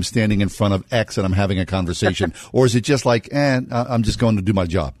believe I'm standing in front of X and I'm having a conversation? Or is it just like, I'm just going to do my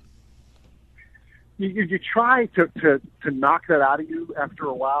job? You try to knock that out of you after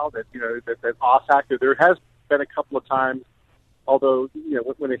a while. That off factor. There has been a couple of times, although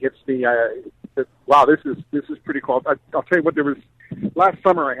when it hits me, that, wow, this is pretty cool. I'll tell you what, last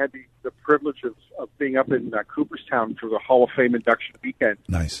summer I had the privilege of being up in Cooperstown for the Hall of Fame induction weekend.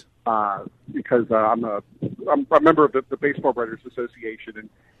 Nice. Because I'm a member of the Baseball Writers Association,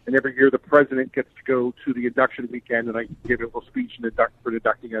 and every year the president gets to go to the induction weekend, and I give a little speech for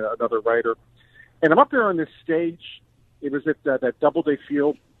inducting another writer. And I'm up there on this stage. It was at that Doubleday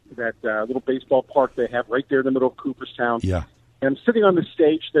Field, that little baseball park they have right there in the middle of Cooperstown. Yeah. And I'm sitting on the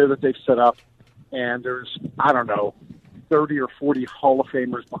stage there that they've set up, and there's, I don't know, 30 or 40 Hall of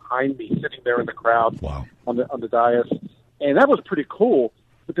Famers behind me sitting there in the crowd. Wow. on the dais. And that was pretty cool.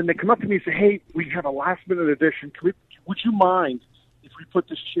 But then they come up to me and say, hey, we have a last-minute addition. Would you mind if we put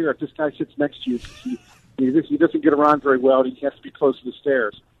this chair, if this guy sits next to you, he doesn't get around very well, and he has to be close to the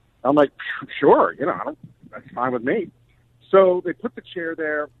stairs. I'm like, sure, that's fine with me. So they put the chair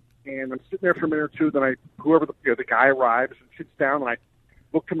there, and I'm sitting there for a minute or two. Then whoever the guy arrives and sits down, and I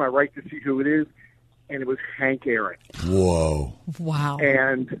look to my right to see who it is, and it was Hank Aaron. Whoa! Wow!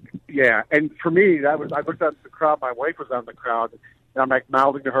 And and for me, I looked out at the crowd. My wife was out in the crowd, and I'm like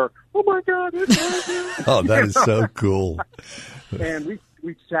mouthing to her, "Oh my God, it's Hank Aaron!" Oh, that is so cool. And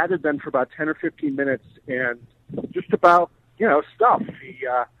we chatted then for about 10 or 15 minutes, and just about stuff. He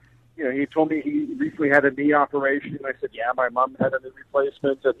told me he recently had a knee operation. I said, yeah, my mom had a knee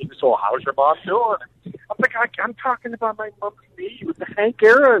replacement. And he was, so how's your mom doing? I'm like, I'm talking about my mom's knee with the Hank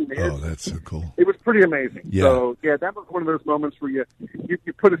Aaron. Oh, that's so cool. It was pretty amazing. Yeah. So, that was one of those moments where you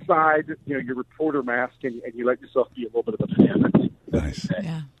put aside, your reporter mask and you let yourself be a little bit of a fan. Nice.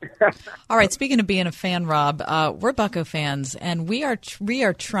 Yeah. All right. Speaking of being a fan, Rob, we're Bucco fans, and we are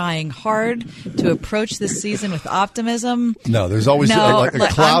trying hard to approach this season with optimism. No, there's always a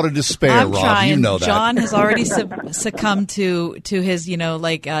cloud of despair, I'm Rob. trying. You know that. John has already succumbed to his,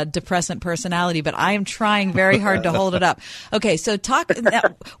 depressant personality, but I am trying very hard to hold it up. Okay, so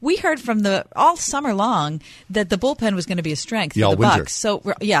we heard from all summer long that the bullpen was going to be a strength for the winter. Bucks. So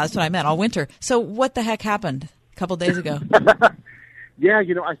that's what I meant, all winter. So what the heck happened a couple days ago? Yeah,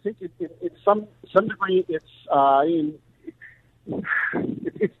 I think it's some degree it's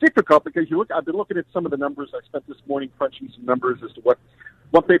difficult because I've been looking at some of the numbers. I spent this morning crunching some numbers as to what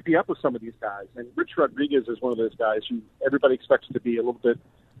they'd be up with some of these guys. And Rich Rodriguez is one of those guys who everybody expects to be a little bit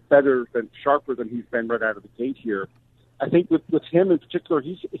better than sharper than he's been right out of the gate here. I think with him in particular,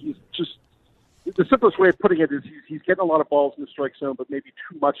 he's just the simplest way of putting it is he's getting a lot of balls in the strike zone, but maybe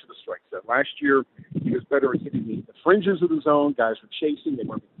too much of the strike zone. Last year, he was better at hitting the fringes of the zone. Guys were chasing. They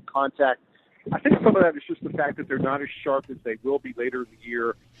weren't making contact. I think some of that is just the fact that they're not as sharp as they will be later in the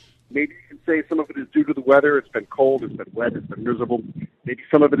year. Maybe you can say some of it is due to the weather. It's been cold. It's been wet. It's been miserable. Maybe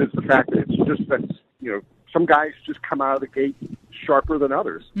some of it is the fact that it's just that, some guys just come out of the gate sharper than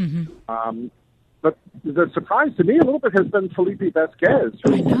others. Mm-hmm. But the surprise to me a little bit has been Felipe Vasquez.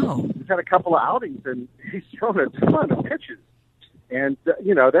 I know. He's had a couple of outings, and he's thrown a ton of pitches. And,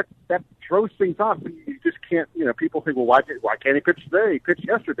 that throws things off. You just can't, people think, well, why can't he pitch today? He pitched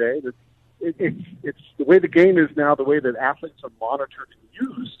yesterday. It's the way the game is now, the way that athletes are monitored and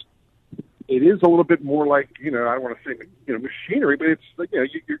used. It is a little bit more like, I don't want to say, machinery, but it's like,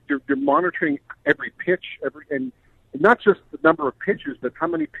 you're monitoring every pitch, and not just the number of pitches, but how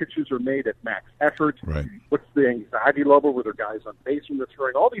many pitches are made at max effort. Right. What's the anxiety level? Were there guys on base when they're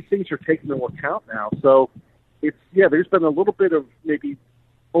throwing? All these things are taken into account now. So there's been a little bit of maybe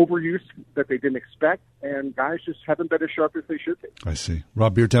overuse that they didn't expect, and guys just haven't been as sharp as they should be. I see.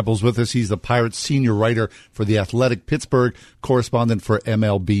 Rob Biertempel's with us. He's the Pirates senior writer for The Athletic, Pittsburgh correspondent for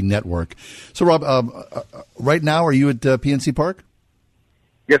MLB Network. So, Rob, right now, are you at PNC Park?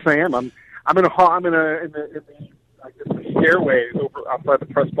 Yes, I am. I'm in the stairway over outside the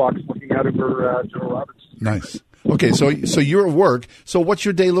press box, looking out over General Roberts. Nice. Okay, so you're at work. So what's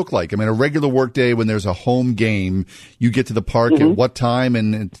your day look like? I mean, a regular work day when there's a home game, you get to the park at what time,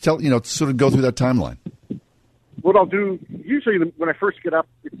 and tell sort of go through that timeline. What I'll do usually when I first get up,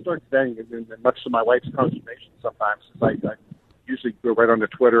 it starts then, and much to my wife's consternation sometimes, I usually go right onto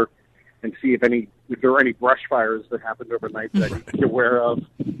Twitter and see if there are any brush fires that happened overnight that I need to be aware of,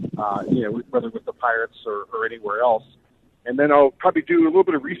 whether with the Pirates or anywhere else. And then I'll probably do a little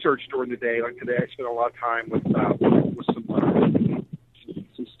bit of research during the day. Like today, I spent a lot of time with some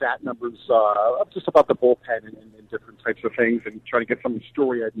stat numbers just about the bullpen and different types of things, and trying to get some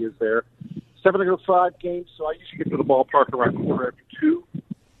story ideas there. 7:05 games, so I usually get to the ballpark around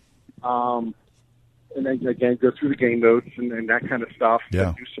 2:45. And then again, go through the game notes and that kind of stuff. Yeah.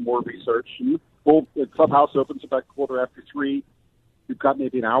 And do some more research. And the clubhouse opens about 3:15. We've got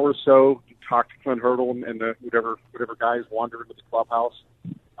maybe an hour or so to talk to Clint Hurdle and whatever guys wander into the clubhouse.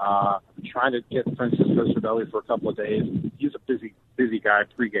 I'm trying to get Francisco Cervelli for a couple of days. He's a busy busy guy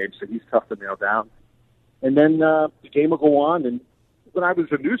pregame, so he's tough to nail down. And then the game will go on. And when I was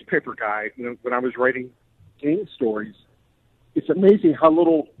a newspaper guy, when I was writing game stories, it's amazing how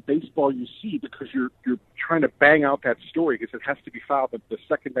little baseball you see because you're trying to bang out that story because it has to be filed the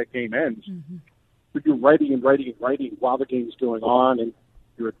second that game ends. Mm-hmm. But you're writing and writing and writing while the game's going on, and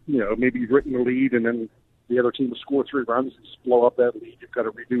maybe you've written the lead, and then the other team will score 3 runs and just blow up that lead. You've got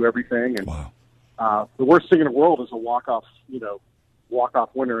to redo everything. And the worst thing in the world is a walk-off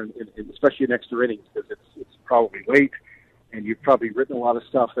winner, especially in extra innings, because it's probably late, and you've probably written a lot of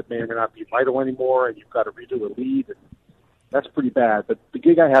stuff that may or may not be vital anymore, and you've got to redo a lead, and that's pretty bad. But the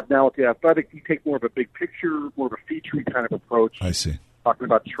gig I have now with The Athletic, you take more of a big picture, more of a feature kind of approach. I see. Talking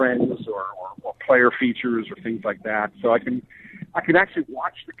about trends or player features or things like that. So I can actually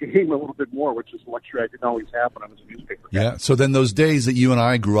watch the game a little bit more, which is a luxury I didn't always have when I was a newspaper guy. Yeah. So then those days that you and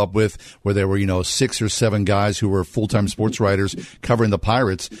I grew up with, where there were 6 or 7 guys who were full-time sports writers covering the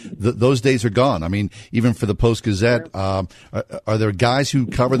Pirates, those days are gone. I mean, even for the Post-Gazette, are there guys who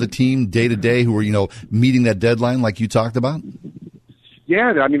cover the team day to day who are meeting that deadline like you talked about?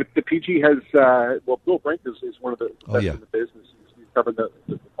 Yeah, I mean, the PG has Bill Brink is one of the best in the business. He's covered the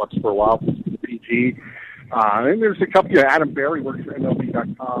Bucks for a while, the PG. And there's a couple. Adam Berry works for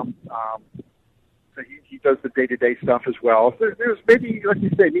MLB.com. So he does the day-to-day stuff as well. So there's maybe, like you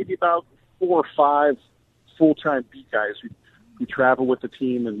say, maybe about 4 or 5 full-time beat guys who travel with the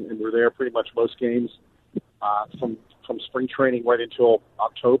team and we're there pretty much most games from spring training right until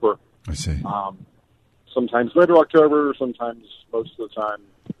October. I see. Sometimes later October, sometimes most of the time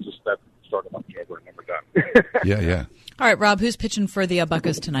just that start of October and then we're done. Yeah. All right, Rob, who's pitching for the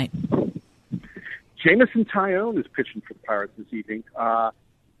Buccos tonight? Jamison Tyone is pitching for the Pirates this evening.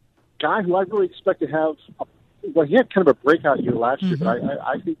 Guy who I really expect to have, he had kind of a breakout year last year, but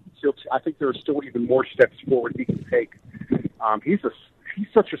I think there are still even more steps forward he can take. He's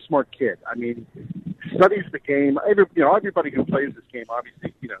such a smart kid. I mean, studies the game. Everybody who plays this game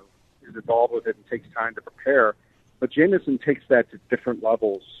obviously, is involved with it and takes time to prepare. But Jamison takes that to different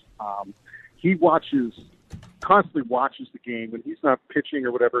levels. He constantly watches the game when he's not pitching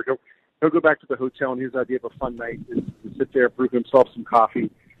or whatever. He'll go back to the hotel, and his idea of a fun night is to sit there, brew himself some coffee,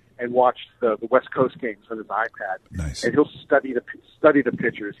 and watch the West Coast games on his iPad. Nice. And he'll study the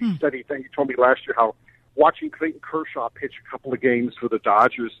pitchers. He told me last year how watching Clayton Kershaw pitch a couple of games for the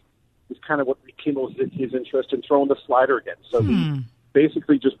Dodgers is kind of what rekindles his interest in throwing the slider again. So he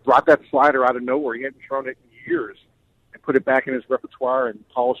basically just brought that slider out of nowhere. He hadn't thrown it in years, and put it back in his repertoire and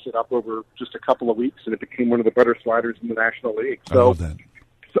polished it up over just a couple of weeks, and it became one of the better sliders in the National League. I love that.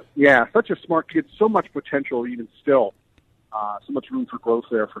 Such a smart kid, so much potential even still, so much room for growth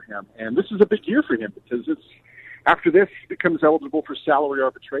there for him. And this is a big year for him because after this, he becomes eligible for salary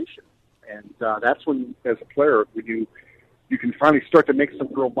arbitration. And that's when, as a player, when you can finally start to make some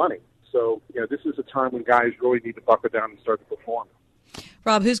real money. So, this is a time when guys really need to buckle down and start to perform.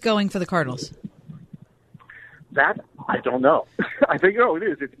 Rob, who's going for the Cardinals? That, I don't know. I think, it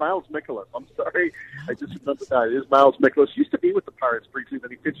is. It's Miles Mikolas. I'm sorry. I just remember that. It is Miles Mikolas. Used to be with the Pirates briefly, then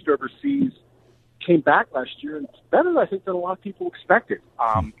he pitched overseas, came back last year, and better, I think, than a lot of people expected.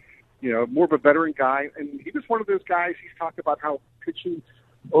 More of a veteran guy. And he was one of those guys, he's talked about how pitching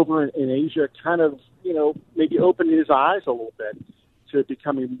over in Asia kind of, maybe opened his eyes a little bit to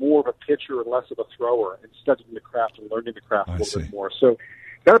becoming more of a pitcher and less of a thrower and studying the craft and learning the craft a little bit more. So,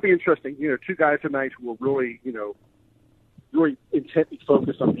 that'll be interesting. 2 guys tonight who will really, really intently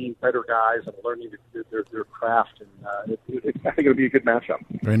focused on being better guys and learning their craft. And I think it'll be a good matchup.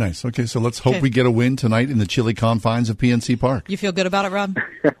 Very nice. Okay, so let's hope we get a win tonight in the chilly confines of PNC Park. You feel good about it, Rob?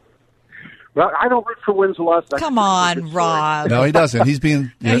 Well, I don't root for wins or losses. Come on, Rob. No, he doesn't. He's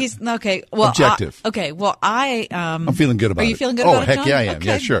being okay. Well, objective. I'm feeling good about it. Are you feeling good about it, John? John? Oh, heck yeah, I am. Okay.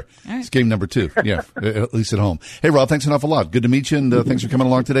 Yeah, sure. All right. It's game number 2. Yeah, at least at home. Hey, Rob, thanks an awful lot. Good to meet you, and thanks for coming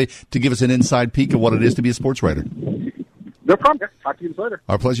along today to give us an inside peek of what it is to be a sports writer. No problem. Talk to you later.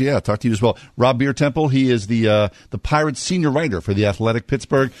 Our pleasure. Yeah, talk to you as well. Rob Biertemple, he is the Pirates senior writer for The Athletic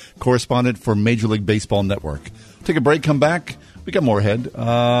Pittsburgh, correspondent for Major League Baseball Network. Take a break, come back. We got more ahead.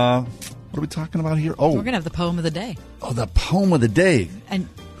 What are we talking about here? Oh, we're going to have the poem of the day. Oh, the poem of the day. And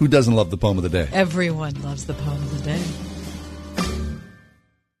who doesn't love the poem of the day? Everyone loves the poem of the day.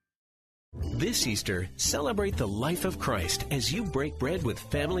 This Easter, celebrate the life of Christ as you break bread with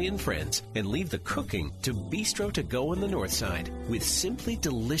family and friends and leave the cooking to Bistro to Go on the North Side with simply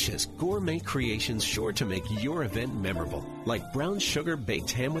delicious gourmet creations sure to make your event memorable, like brown sugar baked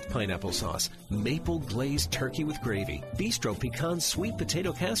ham with pineapple sauce, maple glazed turkey with gravy, Bistro pecan sweet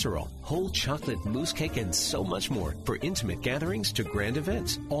potato casserole, whole chocolate mousse cake, and so much more for intimate gatherings to grand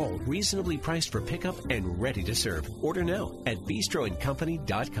events, all reasonably priced for pickup and ready to serve. Order now at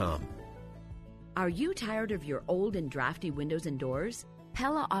bistroandcompany.com. Are you tired of your old and drafty windows and doors?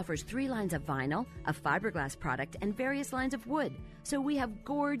 Pella offers 3 lines of vinyl, a fiberglass product, and various lines of wood. So we have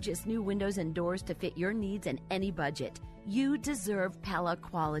gorgeous new windows and doors to fit your needs and any budget. You deserve Pella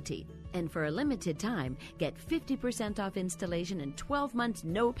quality. And for a limited time, get 50% off installation and 12 months,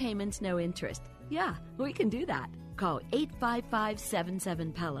 no payments, no interest. Yeah, we can do that. Call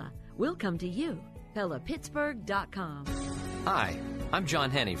 855-77-PELLA. We'll come to you. PellaPittsburgh.com. Hi, I'm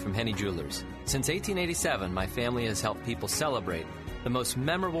John Henney from Henney Jewelers. Since 1887, my family has helped people celebrate the most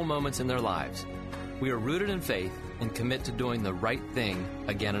memorable moments in their lives. We are rooted in faith and commit to doing the right thing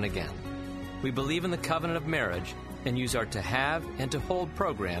again and again. We believe in the covenant of marriage and use our To Have and To Hold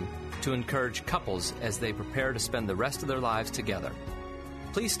program to encourage couples as they prepare to spend the rest of their lives together.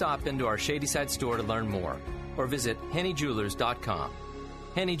 Please stop into our Shadyside store to learn more or visit HenneyJewelers.com.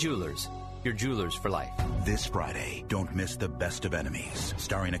 Henney Jewelers, your jewelers for life. This Friday, don't miss The Best of Enemies,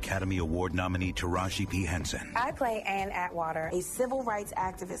 starring Academy Award nominee Taraji P. Henson. I play Ann Atwater, a civil rights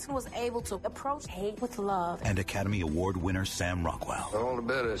activist who was able to approach hate with love. And Academy Award winner Sam Rockwell. All the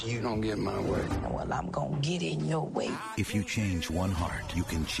better is you don't get in my way. Well, I'm gonna get in your way. If you change one heart, you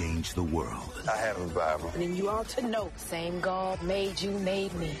can change the world. I have a Bible. And you ought to know, same God made you,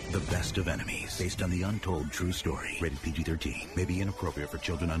 made me. The Best of Enemies, based on the untold true story. Rated PG-13. May be inappropriate for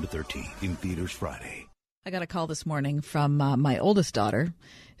children under 13. In theaters Friday. I got a call this morning from my oldest daughter,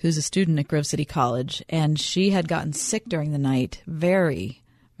 who's a student at Grove City College, and she had gotten sick during the night, very,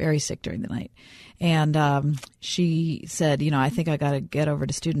 very sick during the night. And she said, I think I got to get over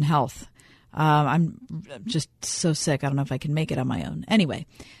to student health. I'm just so sick. I don't know if I can make it on my own. Anyway,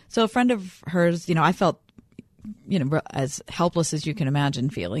 so a friend of hers, I felt, as helpless as you can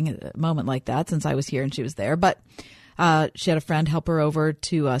imagine feeling at a moment like that since I was here and she was there. But she had a friend help her over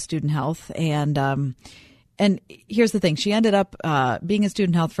to student health. And here's the thing. She ended up being in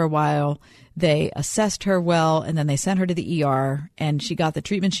student health for a while. They assessed her well, and then they sent her to the ER, and she got the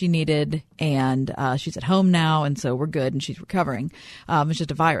treatment she needed, and she's at home now, and so we're good, and she's recovering. It's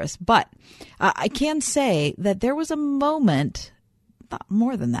just a virus. But I can say that there was a moment, not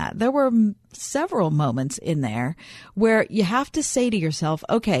more than that, there were several moments in there where you have to say to yourself,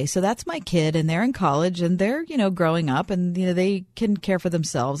 okay, so that's my kid, and they're in college, and they're, growing up, and, they can care for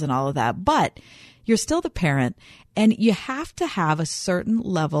themselves and all of that. But you're still the parent, and you have to have a certain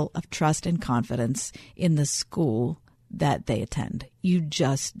level of trust and confidence in the school that they attend. You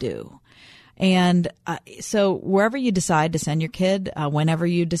just do. And so wherever you decide to send your kid, whenever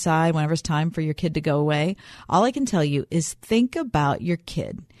it's time for your kid to go away, all I can tell you is think about your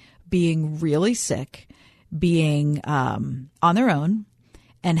kid being really sick, being on their own,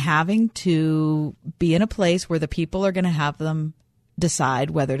 and having to be in a place where the people are going to have them decide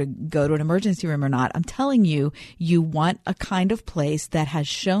whether to go to an emergency room or not. I'm telling you, you want a kind of place that has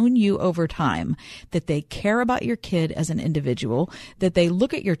shown you over time that they care about your kid as an individual, that they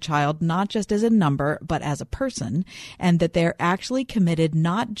look at your child not just as a number, but as a person, and that they're actually committed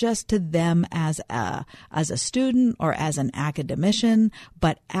not just to them as a student or as an academician,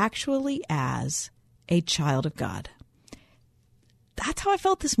 but actually as a child of God. That's how I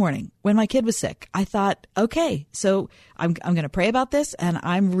felt this morning when my kid was sick. I thought, okay, so I'm going to pray about this, and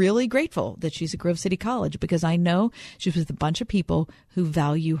I'm really grateful that she's at Grove City College because I know she's with a bunch of people who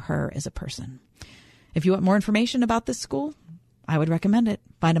value her as a person. If you want more information about this school, I would recommend it.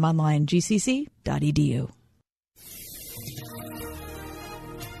 Find them online, gcc.edu.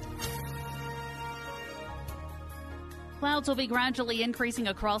 Clouds will be gradually increasing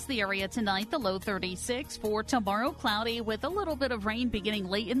across the area tonight. The low 36. For tomorrow, cloudy with a little bit of rain beginning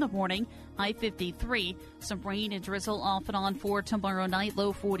late in the morning. High 53. Some rain and drizzle off and on for tomorrow night.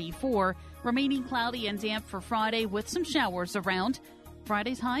 Low 44. Remaining cloudy and damp for Friday with some showers around.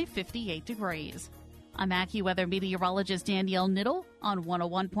 Friday's high 58 degrees. I'm AccuWeather meteorologist Danielle Niddle on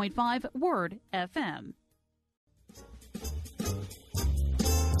 101.5 Word FM.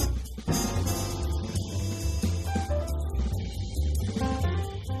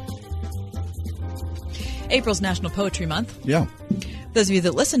 April's National Poetry Month. Yeah. Those of you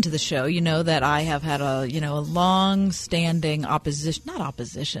that listen to the show, you know that I have had a long-standing opposition, not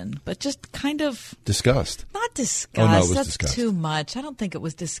opposition, but just kind of Disgust. not disgust. Oh, no, it was That's disgust. too much. I don't think it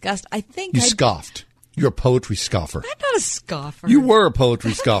was disgust. I think You scoffed. You're a poetry scoffer. I'm not a scoffer. You were a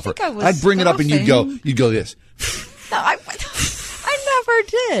poetry scoffer. think I was I'd bring it up and you'd go this. No, I never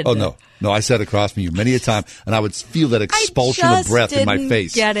did. Oh, no. No, I sat across from you many a time, and I would feel that expulsion of breath in my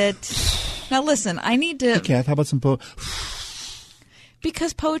face. Get it? Now listen, I need to. Hey, Kath, how about some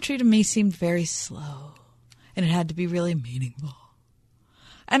Because poetry to me seemed very slow, and it had to be really meaningful.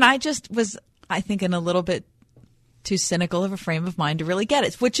 And I just was, I think, in a little bit too cynical of a frame of mind to really get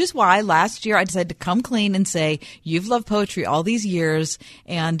it, which is why last year I decided to come clean and say, you've loved poetry all these years,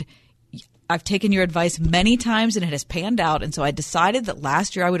 and I've taken your advice many times, and it has panned out. And so I decided that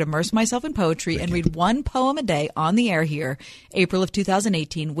last year I would immerse myself in poetry and read one poem a day on the air here, April of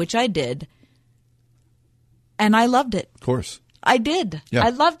 2018, which I did. And I loved it. Of course. I did. Yeah. I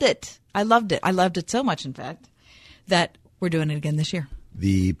loved it. I loved it. I loved it so much, in fact, that we're doing it again this year.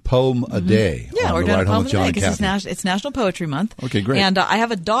 The poem a day. Yeah, on we're the doing Ride a Home poem with a John day and because Kathy. it's National Poetry Month. Okay, great. And I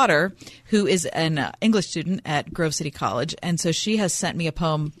have a daughter who is an English student at Grove City College, and so she has sent me a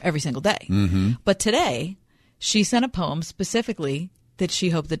poem every single day. Mm-hmm. But today, she sent a poem specifically that she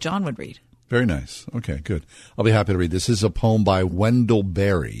hoped that John would read. Very nice. Okay, good. I'll be happy to read. This is a poem by Wendell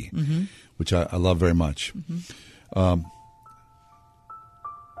Berry, which I love very much.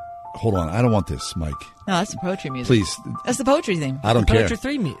 Hold on. I don't want this, Mike. No, that's the poetry music. Please. That's the poetry theme. I don't care.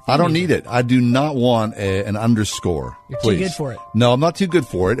 I don't need it. I do not want an underscore. You're Please. too good for it. No, I'm not too good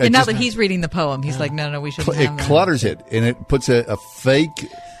for it. And now that he's reading the poem, he's like, no, we shouldn't have it that. clutters it, and it puts a fake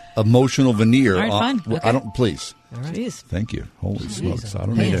emotional veneer All right, on. fine. Well, I don't. Please. All right. Jeez. Thank you. Holy smokes! I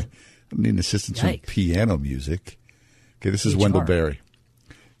don't Man. need an assistance from Yikes. piano music. Okay, this is HR. Wendell Berry.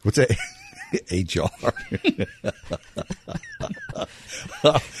 What's that? HR.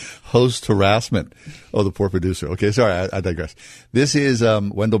 Host harassment. Oh, the poor producer. Okay, sorry, I digress. This is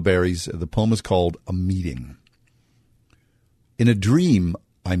Wendell Berry's. The poem is called A Meeting. In a dream,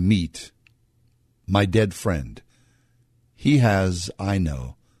 I meet my dead friend. He has, I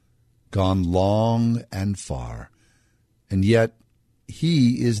know, gone long and far, and yet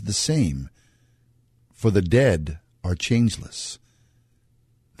he is the same, for the dead are changeless.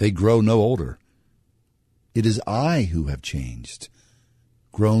 They grow no older. It is I who have changed,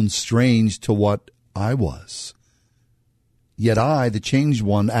 grown strange to what I was. Yet I, the changed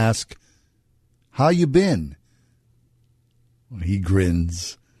one, ask, how you been? He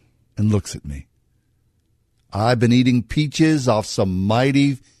grins and looks at me. I've been eating peaches off some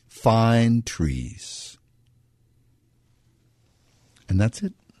mighty fine trees. And that's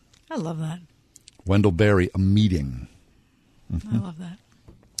it. I love that. Wendell Berry, A Meeting. I love that.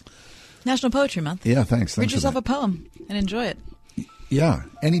 National Poetry Month. Yeah, thanks. Read for yourself that. a poem and enjoy it. Yeah,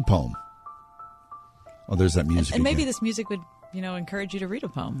 any poem. Oh, there's that music. And maybe again. this music would, encourage you to read a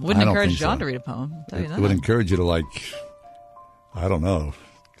poem. I Wouldn't don't encourage think John so. to read a poem. I'll tell you It that. would encourage you to, I don't know,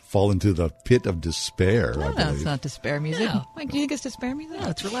 fall into the pit of despair. I No, believe. it's not despair music. No. Mike, do you think it's despair music? No,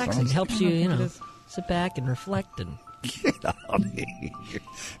 it's relaxing. It helps you, sit back and reflect and Get out of here.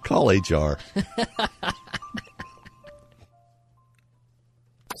 Call HR.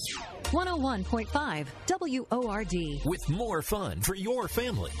 101.5 WORD. With more fun for your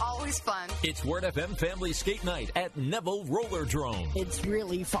family. Always fun. It's Word FM Family Skate Night at Neville Roller Drome. It's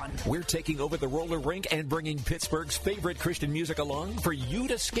really fun. We're taking over the roller rink and bringing Pittsburgh's favorite Christian music along for you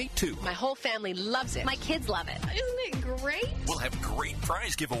to skate to. My whole family loves it. My kids love it. Isn't it great? We'll have great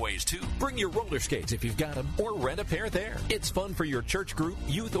prize giveaways too. Bring your roller skates if you've got them, or rent a pair there. It's fun for your church group,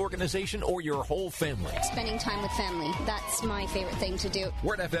 youth organization, or your whole family. Spending time with family. That's my favorite thing to do.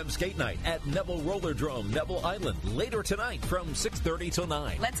 Word FM Skate Night at Neville Roller Drome, Neville Island, later tonight from 6:30 till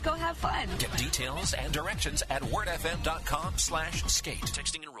 9. Let's go have fun. Get details and directions at wordfm.com/skate.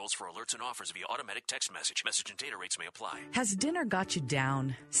 Texting enrolls for alerts and offers via automatic text message. Message and data rates may apply. Has dinner got you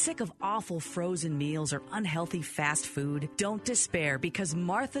down? Sick of awful frozen meals or unhealthy fast food? Don't despair, because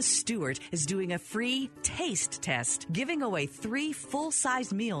Martha Stewart is doing a free taste test, giving away 3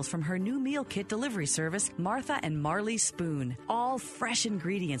 full-size meals from her new meal kit delivery service, Martha and Marley Spoon. All fresh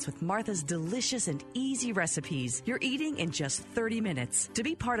ingredients with Martha's delicious and easy recipes. You're eating in just 30 minutes. To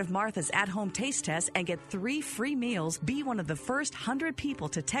be part of Martha's at-home taste test and get 3 free meals, be one of the first 100 people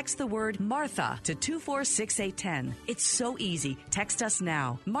to text the word Martha to 246-810. It's so easy. Text us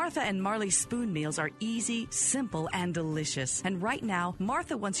now. Martha and Marley Spoon meals are easy, simple, and delicious. And right now,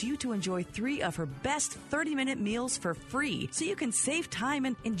 Martha wants you to enjoy 3 of her best 30-minute meals for free, so you can save time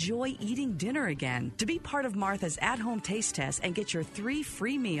and enjoy eating dinner again. To be part of Martha's at-home taste test and get your 3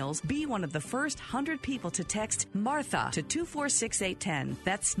 free meals, be one of the the first 100 people to text Martha to 246810.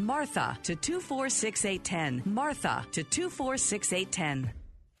 That's Martha to 246810. Martha to 246810.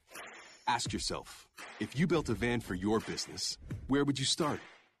 Ask yourself, if you built a van for your business, where would you start?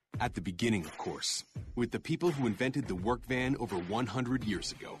 At the beginning, of course, with the people who invented the work van over 100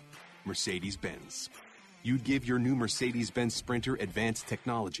 years ago, Mercedes-Benz. You'd give your new Mercedes-Benz Sprinter advanced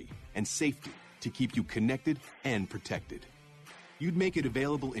technology and safety to keep you connected and protected. You'd make it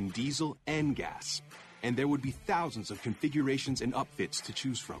available in diesel and gas, and there would be thousands of configurations and upfits to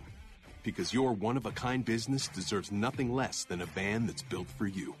choose from. Because your one-of-a-kind business deserves nothing less than a van that's built for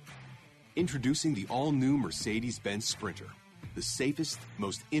you. Introducing the all-new Mercedes-Benz Sprinter, the safest,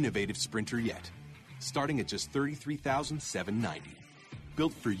 most innovative Sprinter yet, starting at just $33,790.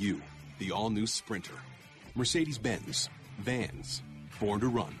 Built for you, the all-new Sprinter. Mercedes-Benz. Vans. Born to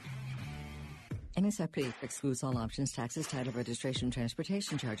run. MSRP excludes all options, taxes, title, registration,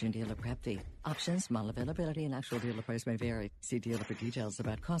 transportation charge, and dealer prep fee. Options, model availability, and actual dealer price may vary. See dealer for details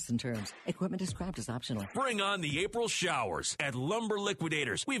about costs and terms. Equipment described as optional. Bring on the April showers at Lumber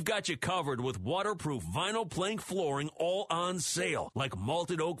Liquidators. We've got you covered with waterproof vinyl plank flooring, all on sale. Like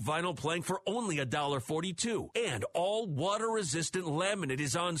malted oak vinyl plank for only $1.42. And all water-resistant laminate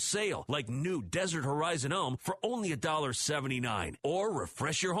is on sale. Like new Desert Horizon Elm for only $1.79. Or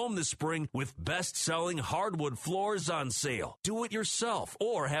refresh your home this spring with best-selling hardwood floors on sale. Do it yourself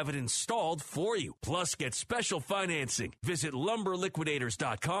or have it installed for you. Plus, get special financing. Visit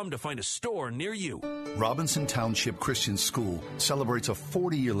lumberliquidators.com to find a store near you. Robinson Township Christian School celebrates a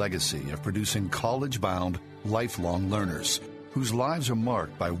 40-year legacy of producing college-bound, lifelong learners whose lives are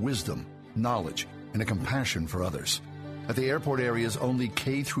marked by wisdom, knowledge, and a compassion for others. At the airport area's only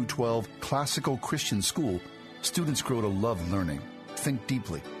K-12 classical Christian school, students grow to love learning, think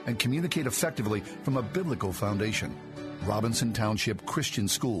deeply, and communicate effectively from a biblical foundation. Robinson Township Christian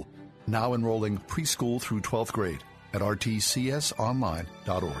School, now enrolling preschool through 12th grade at rtcsonline.org.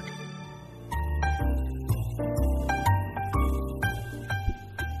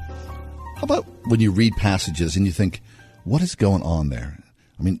 How about when you read passages and you think, what is going on there?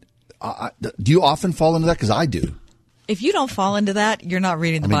 I mean, do you often fall into that? Because I do. If you don't fall into that, you're not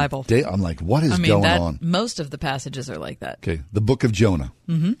reading the Bible. I'm like, what is going on? Most of the passages are like that. Okay, the book of Jonah.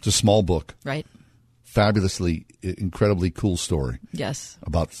 Mm-hmm. It's a small book. Right. Fabulously, incredibly cool story. Yes.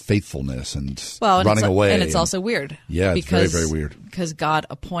 About faithfulness and running away. And it's also weird. Yeah, it's very, very weird. Because God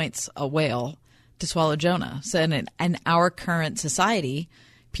appoints a whale to swallow Jonah. So in our current society,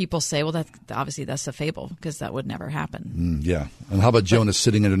 people say, well, obviously that's a fable because that would never happen. Yeah. And how about Jonah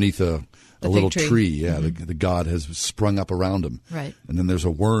sitting underneath a little tree? Yeah, mm-hmm. the God has sprung up around him. Right. And then there's a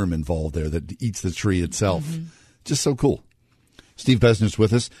worm involved there that eats the tree itself. Mm-hmm. Just so cool. Steve Besner's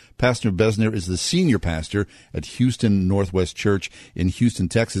with us. Pastor Besner is the senior pastor at Houston Northwest Church in Houston,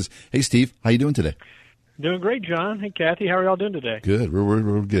 Texas. Hey, Steve, how you doing today? Doing great, John. Hey, Kathy, how are y'all doing today? Good.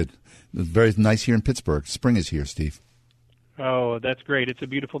 We're good. It's very nice here in Pittsburgh. Spring is here, Steve. Oh, that's great. It's a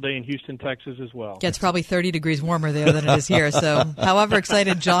beautiful day in Houston, Texas as well. Yeah, it's probably 30 degrees warmer there than it is here. So however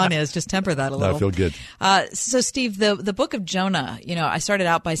excited John is, just temper that a little. I feel good. So, Steve, the book of Jonah, I started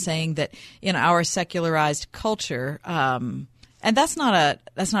out by saying that in our secularized culture, and that's not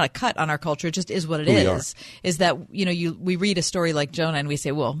a cut on our culture. It just is what it is. Is that, we read a story like Jonah and we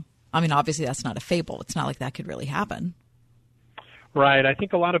say, well, I mean, obviously that's not a fable. It's not like that could really happen. Right. I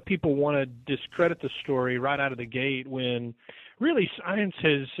think a lot of people want to discredit the story right out of the gate when really science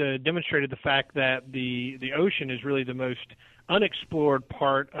has demonstrated the fact that the ocean is really the most unexplored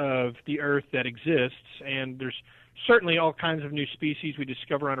part of the earth that exists, and there's certainly all kinds of new species we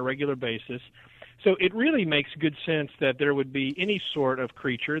discover on a regular basis. So it really makes good sense that there would be any sort of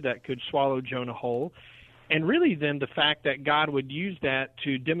creature that could swallow Jonah whole. And really then the fact that God would use that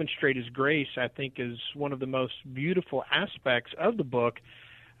to demonstrate his grace, I think, is one of the most beautiful aspects of the book.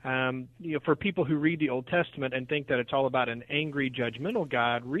 For people who read the Old Testament and think that it's all about an angry, judgmental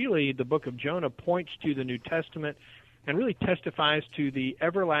God, really the book of Jonah points to the New Testament and really testifies to the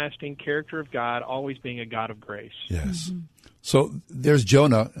everlasting character of God always being a God of grace. Yes. Mm-hmm. So there's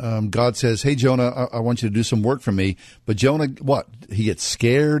Jonah. God says, hey, Jonah, I want you to do some work for me. But Jonah, what? He gets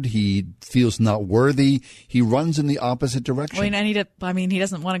scared. He feels not worthy. He runs in the opposite direction. Well, he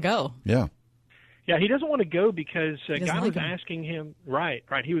doesn't want to go. Yeah. Yeah, he doesn't want to go because God was asking him, right.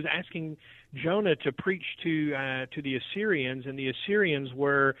 He was asking Jonah to preach to the Assyrians, and the Assyrians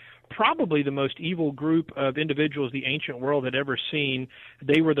were probably the most evil group of individuals the ancient world had ever seen.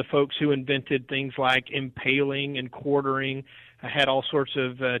 They were the folks who invented things like impaling and quartering, had all sorts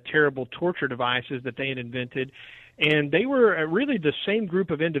of terrible torture devices that they had invented. And they were really the same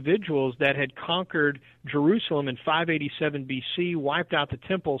group of individuals that had conquered Jerusalem in 587 BC, wiped out the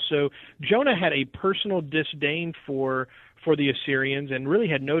temple. So Jonah had a personal disdain for the Assyrians and really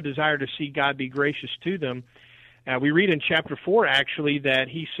had no desire to see God be gracious to them. We read in chapter 4, actually, that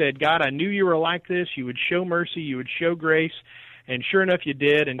he said, God, I knew you were like this. You would show mercy. You would show grace. And sure enough, you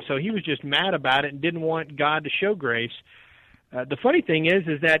did. And so he was just mad about it and didn't want God to show grace. The funny thing is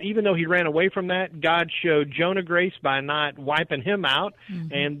that even though he ran away from that, God showed Jonah grace by not wiping him out,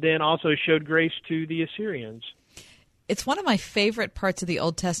 and then also showed grace to the Assyrians. It's one of my favorite parts of the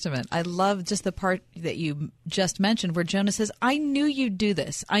Old Testament. I love just the part that you just mentioned where Jonah says, I knew you'd do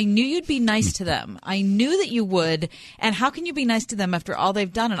this. I knew you'd be nice to them. I knew that you would. And how can you be nice to them after all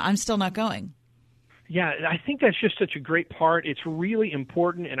they've done and I'm still not going? Yeah, I think that's just such a great part. It's really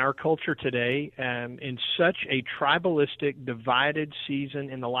important in our culture today, in such a tribalistic, divided season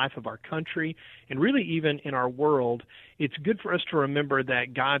in the life of our country, and really even in our world. It's good for us to remember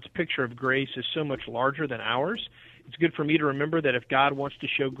that God's picture of grace is so much larger than ours. It's good for me to remember that if God wants to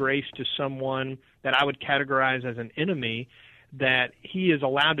show grace to someone that I would categorize as an enemy, that he is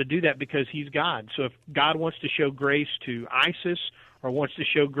allowed to do that because he's God. So if God wants to show grace to ISIS or wants to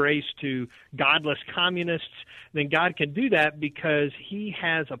show grace to godless communists, then God can do that because he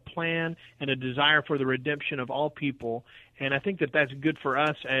has a plan and a desire for the redemption of all people. And I think that that's good for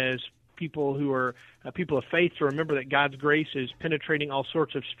us as people who are people of faith to remember that God's grace is penetrating all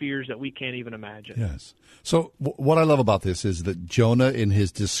sorts of spheres that we can't even imagine. Yes. So what I love about this is that Jonah, in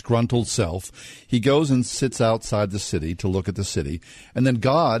his disgruntled self, he goes and sits outside the city to look at the city. And then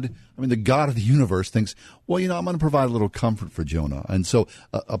God, the God of the universe, thinks, well, I'm going to provide a little comfort for Jonah. And so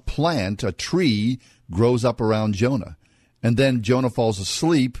a plant, a tree, grows up around Jonah. And then Jonah falls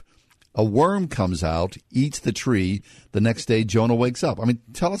asleep. A worm comes out, eats the tree. The next day, Jonah wakes up.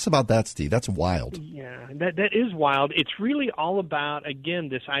 Tell us about that, Steve. That's wild. Yeah, that is wild. It's really all about, again,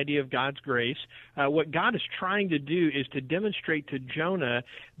 this idea of God's grace. What God is trying to do is to demonstrate to Jonah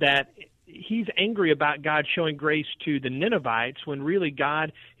that he's angry about God showing grace to the Ninevites when really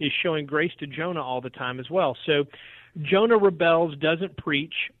God is showing grace to Jonah all the time as well. So Jonah rebels, doesn't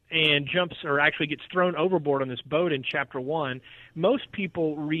preach, and actually gets thrown overboard on this boat in chapter 1. Most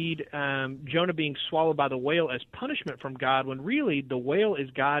people read Jonah being swallowed by the whale as punishment from God, when really the whale is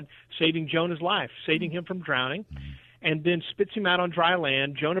God saving Jonah's life, saving him from drowning, and then spits him out on dry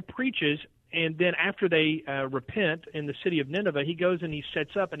land. Jonah preaches, and then after they repent in the city of Nineveh, he goes and he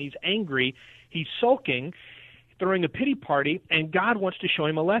sets up and he's angry. He's sulking, throwing a pity party, and God wants to show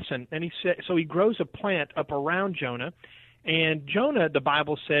him a lesson. And so he grows a plant up around Jonah. And Jonah, the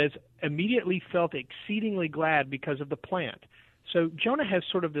Bible says, immediately felt exceedingly glad because of the plant. So Jonah has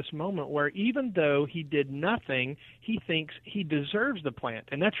sort of this moment where even though he did nothing, he thinks he deserves the plant.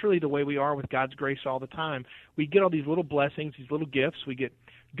 And that's really the way we are with God's grace all the time. We get all these little blessings, these little gifts. We get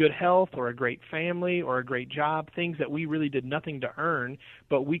good health or a great family or a great job, things that we really did nothing to earn,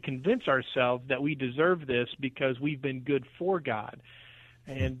 but we convince ourselves that we deserve this because we've been good for God.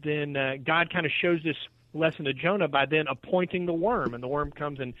 And then God kind of shows this lesson to Jonah by then appointing the worm, and the worm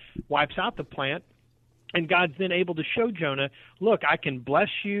comes and wipes out the plant. And God's then able to show Jonah, look, I can bless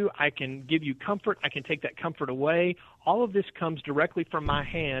you, I can give you comfort, I can take that comfort away. All of this comes directly from my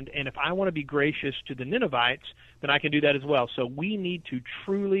hand, and if I want to be gracious to the Ninevites, then I can do that as well. So we need to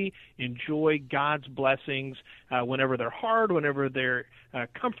truly enjoy God's blessings whenever they're hard, whenever they're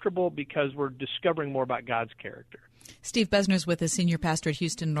comfortable, because we're discovering more about God's character. Steve Besner's with us, senior pastor at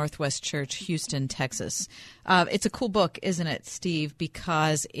Houston Northwest Church, Houston, Texas. It's a cool book, isn't it, Steve,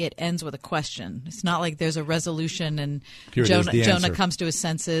 because it ends with a question. It's not like there's a resolution and Jonah comes to his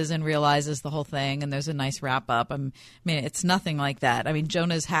senses and realizes the whole thing and there's a nice wrap-up. It's nothing like that.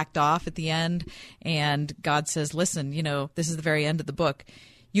 Jonah's hacked off at the end, and God says, listen, this is the very end of the book.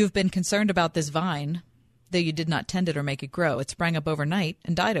 You've been concerned about this vine, though you did not tend it or make it grow. It sprang up overnight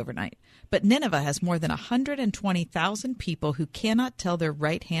and died overnight. But Nineveh has more than 120,000 people who cannot tell their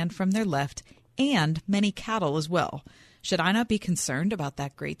right hand from their left, and many cattle as well. Should I not be concerned about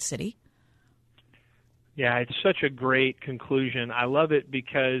that great city? Yeah, it's such a great conclusion. I love it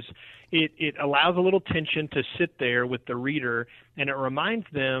because it allows a little tension to sit there with the reader, and it reminds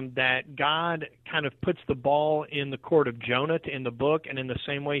them that God kind of puts the ball in the court of Jonah to end the book, and in the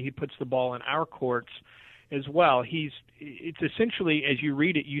same way he puts the ball in our courts as well. It's essentially, as you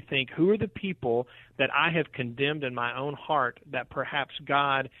read it, you think, who are the people that I have condemned in my own heart that perhaps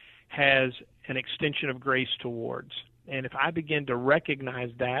God has an extension of grace towards? And if I begin to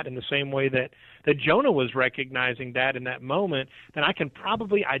recognize that in the same way that Jonah was recognizing that in that moment, then I can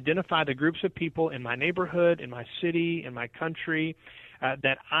probably identify the groups of people in my neighborhood, in my city, in my country,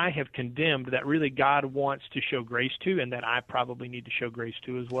 that I have condemned that really God wants to show grace to, and that I probably need to show grace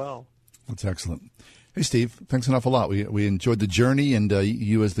to as well. That's excellent. Hey, Steve, thanks an awful lot. We enjoyed the journey and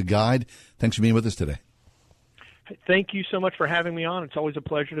you as the guide. Thanks for being with us today. Thank you so much for having me on. It's always a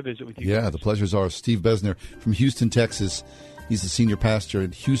pleasure to visit with you. Yeah, guys. the pleasure's ours. Steve Besner from Houston, Texas. He's the senior pastor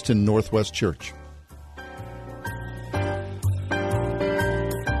at Houston Northwest Church.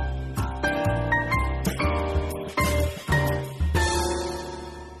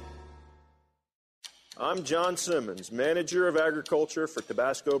 I'm John Simmons, manager of agriculture for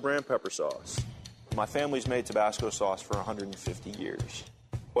Tabasco brand pepper sauce. My family's made Tabasco sauce for 150 years.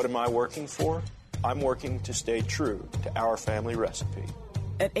 What am I working for? I'm working to stay true to our family recipe.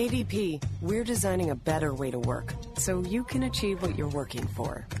 At ADP, we're designing a better way to work so you can achieve what you're working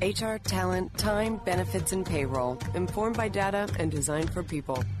for. HR, talent, time, benefits, and payroll, informed by data and designed for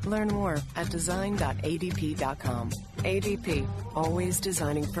people. Learn more at design.adp.com. ADP, always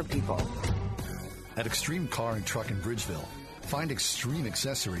designing for people. At Extreme Car and Truck in Bridgeville, find extreme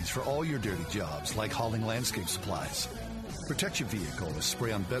accessories for all your dirty jobs, like hauling landscape supplies. Protect your vehicle with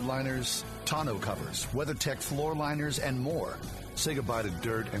spray-on bed liners, tonneau covers, WeatherTech floor liners, and more. Say goodbye to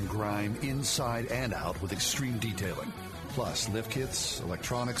dirt and grime inside and out with extreme detailing. Plus, lift kits,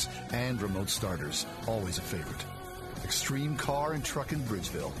 electronics, and remote starters. Always a favorite. Extreme Car and Truck in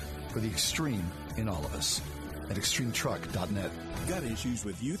Bridgeville. For the extreme in all of us. At extremetruck.net. Got issues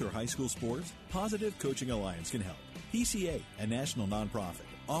with youth or high school sports? Positive Coaching Alliance can help. PCA, a national nonprofit,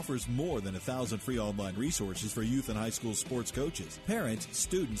 offers more than 1,000 free online resources for youth and high school sports coaches, parents,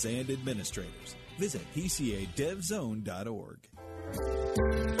 students, and administrators. Visit PCADevZone.org.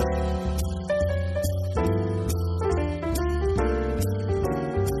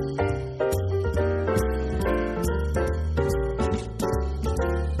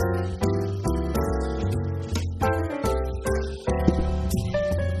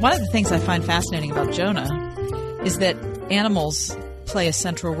 One of the things I find fascinating about Jonah is that animals play a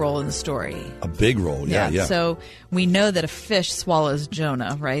central role in the story. A big role, yeah. So we know that a fish swallows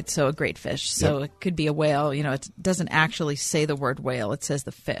Jonah, right? So a great fish. So It could be a whale. You know, it doesn't actually say the word whale. It says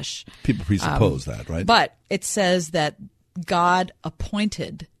the fish. People presuppose that, right? But it says that God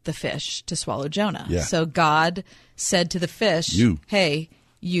appointed the fish to swallow Jonah. Yeah. So God said to the fish, hey,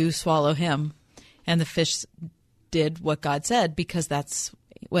 you swallow him. And the fish did what God said because that's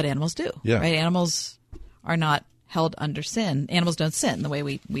what animals do. Yeah. Right? Animals are not held under sin. Animals don't sin the way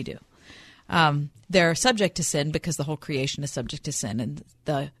we do. They're subject to sin because the whole creation is subject to sin, and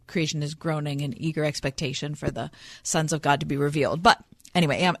the creation is groaning in eager expectation for the sons of God to be revealed. But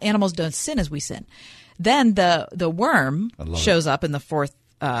anyway, animals don't sin as we sin. Then the worm shows up in the 4th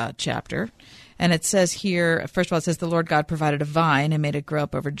chapter, and it says here, first of all, it says the Lord God provided a vine and made it grow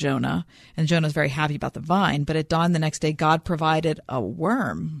up over Jonah, and Jonah's very happy about the vine. But at dawn the next day, God provided a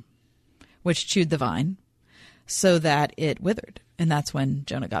worm, which chewed the vine, so that it withered. And that's when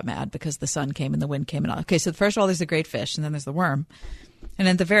Jonah got mad because the sun came and the wind came and all. Okay, so first of all, there's the great fish, and then there's the worm. And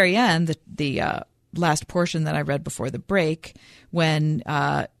at the very end, the last portion that I read before the break, when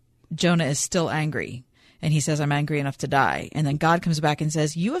Jonah is still angry, and he says, I'm angry enough to die. And then God comes back and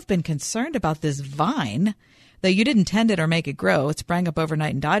says, you have been concerned about this vine, though you didn't tend it or make it grow. It sprang up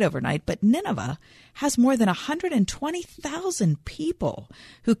overnight and died overnight. But Nineveh has more than 120,000 people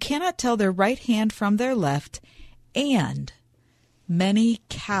who cannot tell their right hand from their left, and many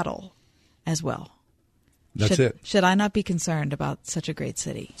cattle as well. That's it. Should I not be concerned about such a great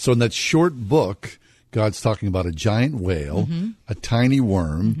city? So in that short book, God's talking about a giant whale, a tiny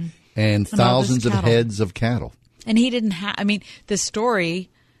worm, and thousands of heads of cattle. And he didn't have, the story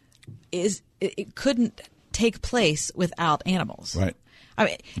it couldn't take place without animals. Right.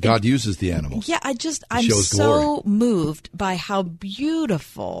 God uses the animals. Yeah, I'm so moved by how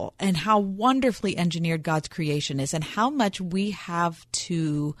beautiful and how wonderfully engineered God's creation is, and how much we have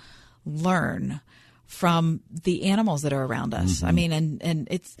to learn from the animals that are around us. And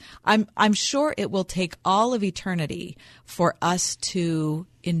it's I'm sure it will take all of eternity for us to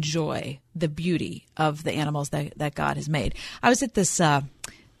enjoy the beauty of the animals that God has made. I was at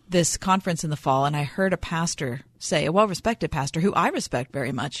this conference in the fall, and I heard a pastor say, a well-respected pastor who I respect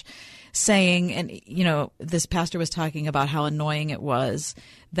very much, saying, and this pastor was talking about how annoying it was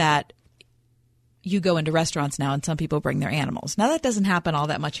that you go into restaurants now and some people bring their animals. Now, that doesn't happen all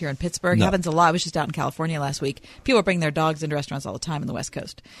that much here in Pittsburgh. No. It happens a lot. I was just out in California last week. People bring their dogs into restaurants all the time in the West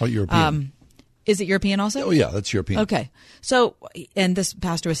Coast. Oh, European. Is it European also? Oh, yeah, that's European. Okay. So, and this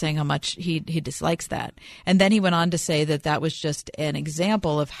pastor was saying how much he dislikes that. And then he went on to say that that was just an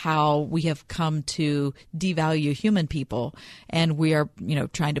example of how we have come to devalue human people, and we are,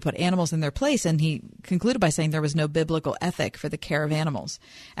 trying to put animals in their place. And he concluded by saying there was no biblical ethic for the care of animals.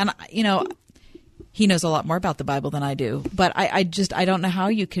 And, he knows a lot more about the Bible than I do, but I don't know how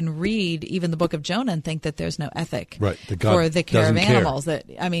you can read even the book of Jonah and think that there's no ethic for the care of animals.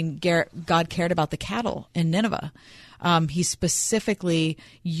 God cared about the cattle in Nineveh. He specifically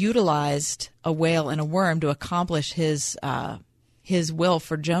utilized a whale and a worm to accomplish his will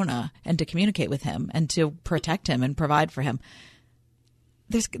for Jonah and to communicate with him and to protect him and provide for him.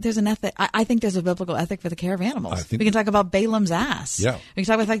 There's an ethic. I think there's a biblical ethic for the care of animals. We can talk about Balaam's ass. Yeah. We can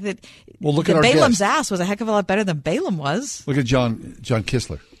talk about the fact that look at our Balaam's guest. ass was a heck of a lot better than Balaam was. Look at John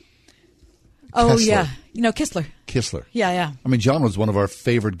Kistler. Oh, yeah. Kistler. Kistler. Yeah. I mean, John was one of our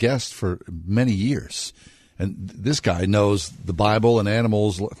favorite guests for many years. And this guy knows the Bible and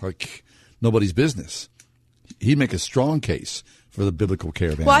animals like nobody's business. He'd make a strong case for the biblical care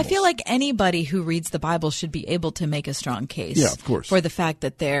of animals. Well, I feel like anybody who reads the Bible should be able to make a strong case. Yeah, of course. For the fact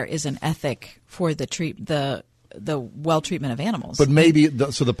that there is an ethic for the well treatment of animals. But maybe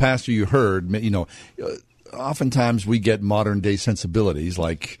the pastor you heard, oftentimes we get modern day sensibilities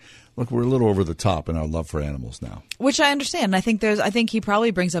like, look, we're a little over the top in our love for animals now. Which I understand. I think he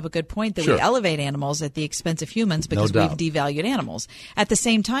probably brings up a good point that Sure. we elevate animals at the expense of humans because we've devalued animals. At the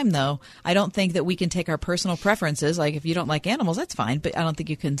same time, though, I don't think that we can take our personal preferences. Like, if you don't like animals, that's fine. But I don't think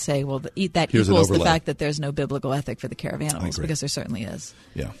you can say, well, that Here's an equals the overlay. fact that there's no biblical ethic for the care of animals, agree. because there certainly is.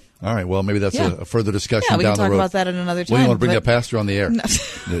 Yeah. All right. Well, maybe that's Yeah. a further discussion Yeah, we down can talk the road. about that at another time. Well, you want to bring but- that pastor on the air? No.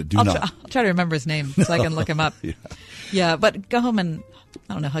 Do I'll not. try to remember his name so I can look him up. Yeah, but go home and,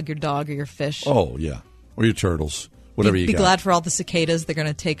 I don't know, hug your dog or your fish. Oh, yeah. Or your turtles. Whatever you Be got. glad for all the cicadas. They're going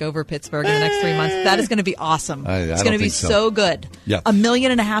to take over Pittsburgh in the next 3 months. That is going to be awesome. I It's don't going to be think so. so good. Yeah. 1.5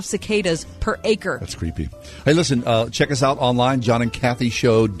 million cicadas per acre. That's creepy. Hey, listen, check us out online,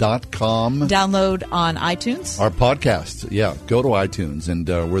 johnandkathyshow.com. Download on iTunes. Our podcast. Yeah, go to iTunes, and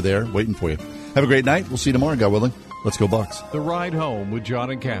we're there waiting for you. Have a great night. We'll see you tomorrow, God willing. Let's go Bucks. The Ride Home with John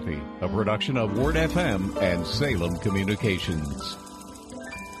and Kathy, a production of Word FM and Salem Communications.